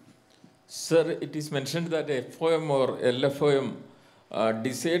 Sir, it is mentioned that FOM or LFOM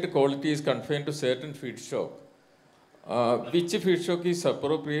desired quality is confined to certain feedstock. Which feedstock is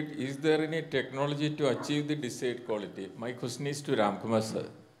appropriate? Is there any technology to achieve the desired quality? My question is to Ramkumar sir.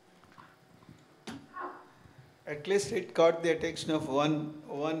 At least it caught the attention of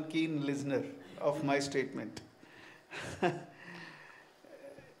one keen listener of my statement.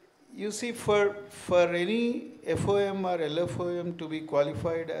 You see, for any FOM or LFOM to be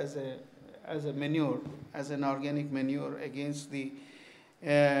qualified as a manure, as an organic manure against the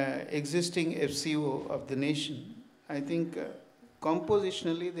existing FCO of the nation, I think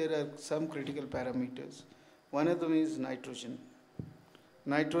compositionally there are some critical parameters. One of them is nitrogen.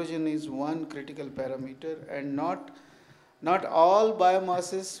 Nitrogen is one critical parameter, and not all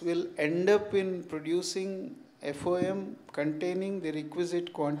biomasses will end up in producing FOM containing the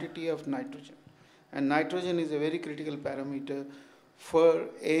requisite quantity of nitrogen. And nitrogen is a very critical parameter for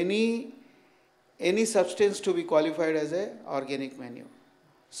any substance to be qualified as an organic manure.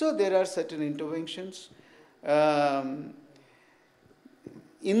 So there are certain interventions on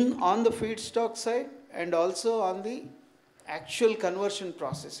the feedstock side and also on the actual conversion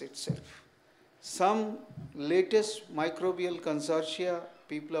process itself. Some latest microbial consortia,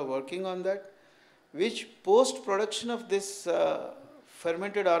 people are working on that, which post-production of this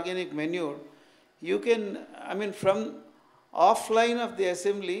fermented organic manure, you can, from offline of the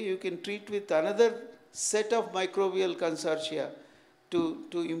assembly, you can treat with another set of microbial consortia to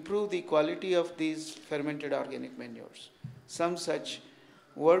improve the quality of these fermented organic manures. Some such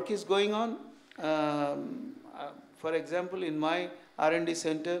work is going on. For example, in my R&D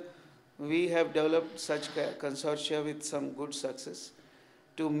center, we have developed such consortia with some good success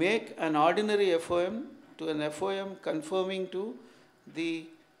to make an ordinary FOM to an FOM conforming to the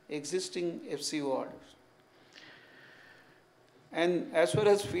existing FCO orders. And as far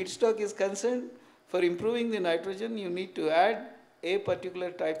as feedstock is concerned, for improving the nitrogen, you need to add a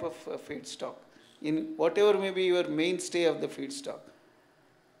particular type of feedstock in whatever may be your mainstay of the feedstock.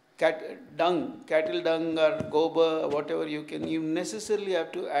 Cattle dung or gobar, whatever you necessarily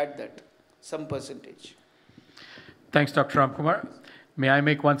have to add that, some percentage. Thanks, Dr. Ramkumar. May I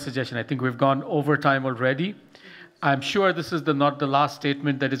make one suggestion? I think we've gone over time already. I'm sure this is not the last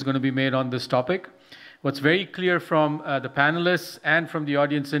statement that is going to be made on this topic, What's very clear from the panelists and from the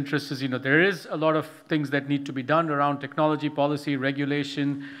audience interest is, there is a lot of things that need to be done around technology, policy,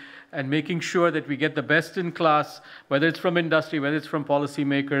 regulation, and making sure that we get the best in class, whether it's from industry, whether it's from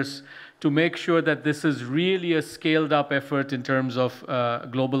policymakers, to make sure that this is really a scaled up effort in terms of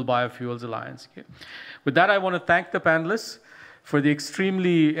Global Biofuels Alliance. Okay. With that, I want to thank the panelists for the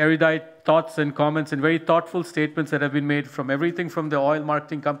extremely erudite thoughts and comments and very thoughtful statements that have been made from everything from the oil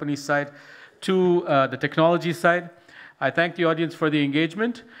marketing company side to the technology side. I thank the audience for the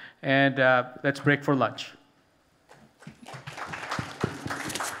engagement, and let's break for lunch.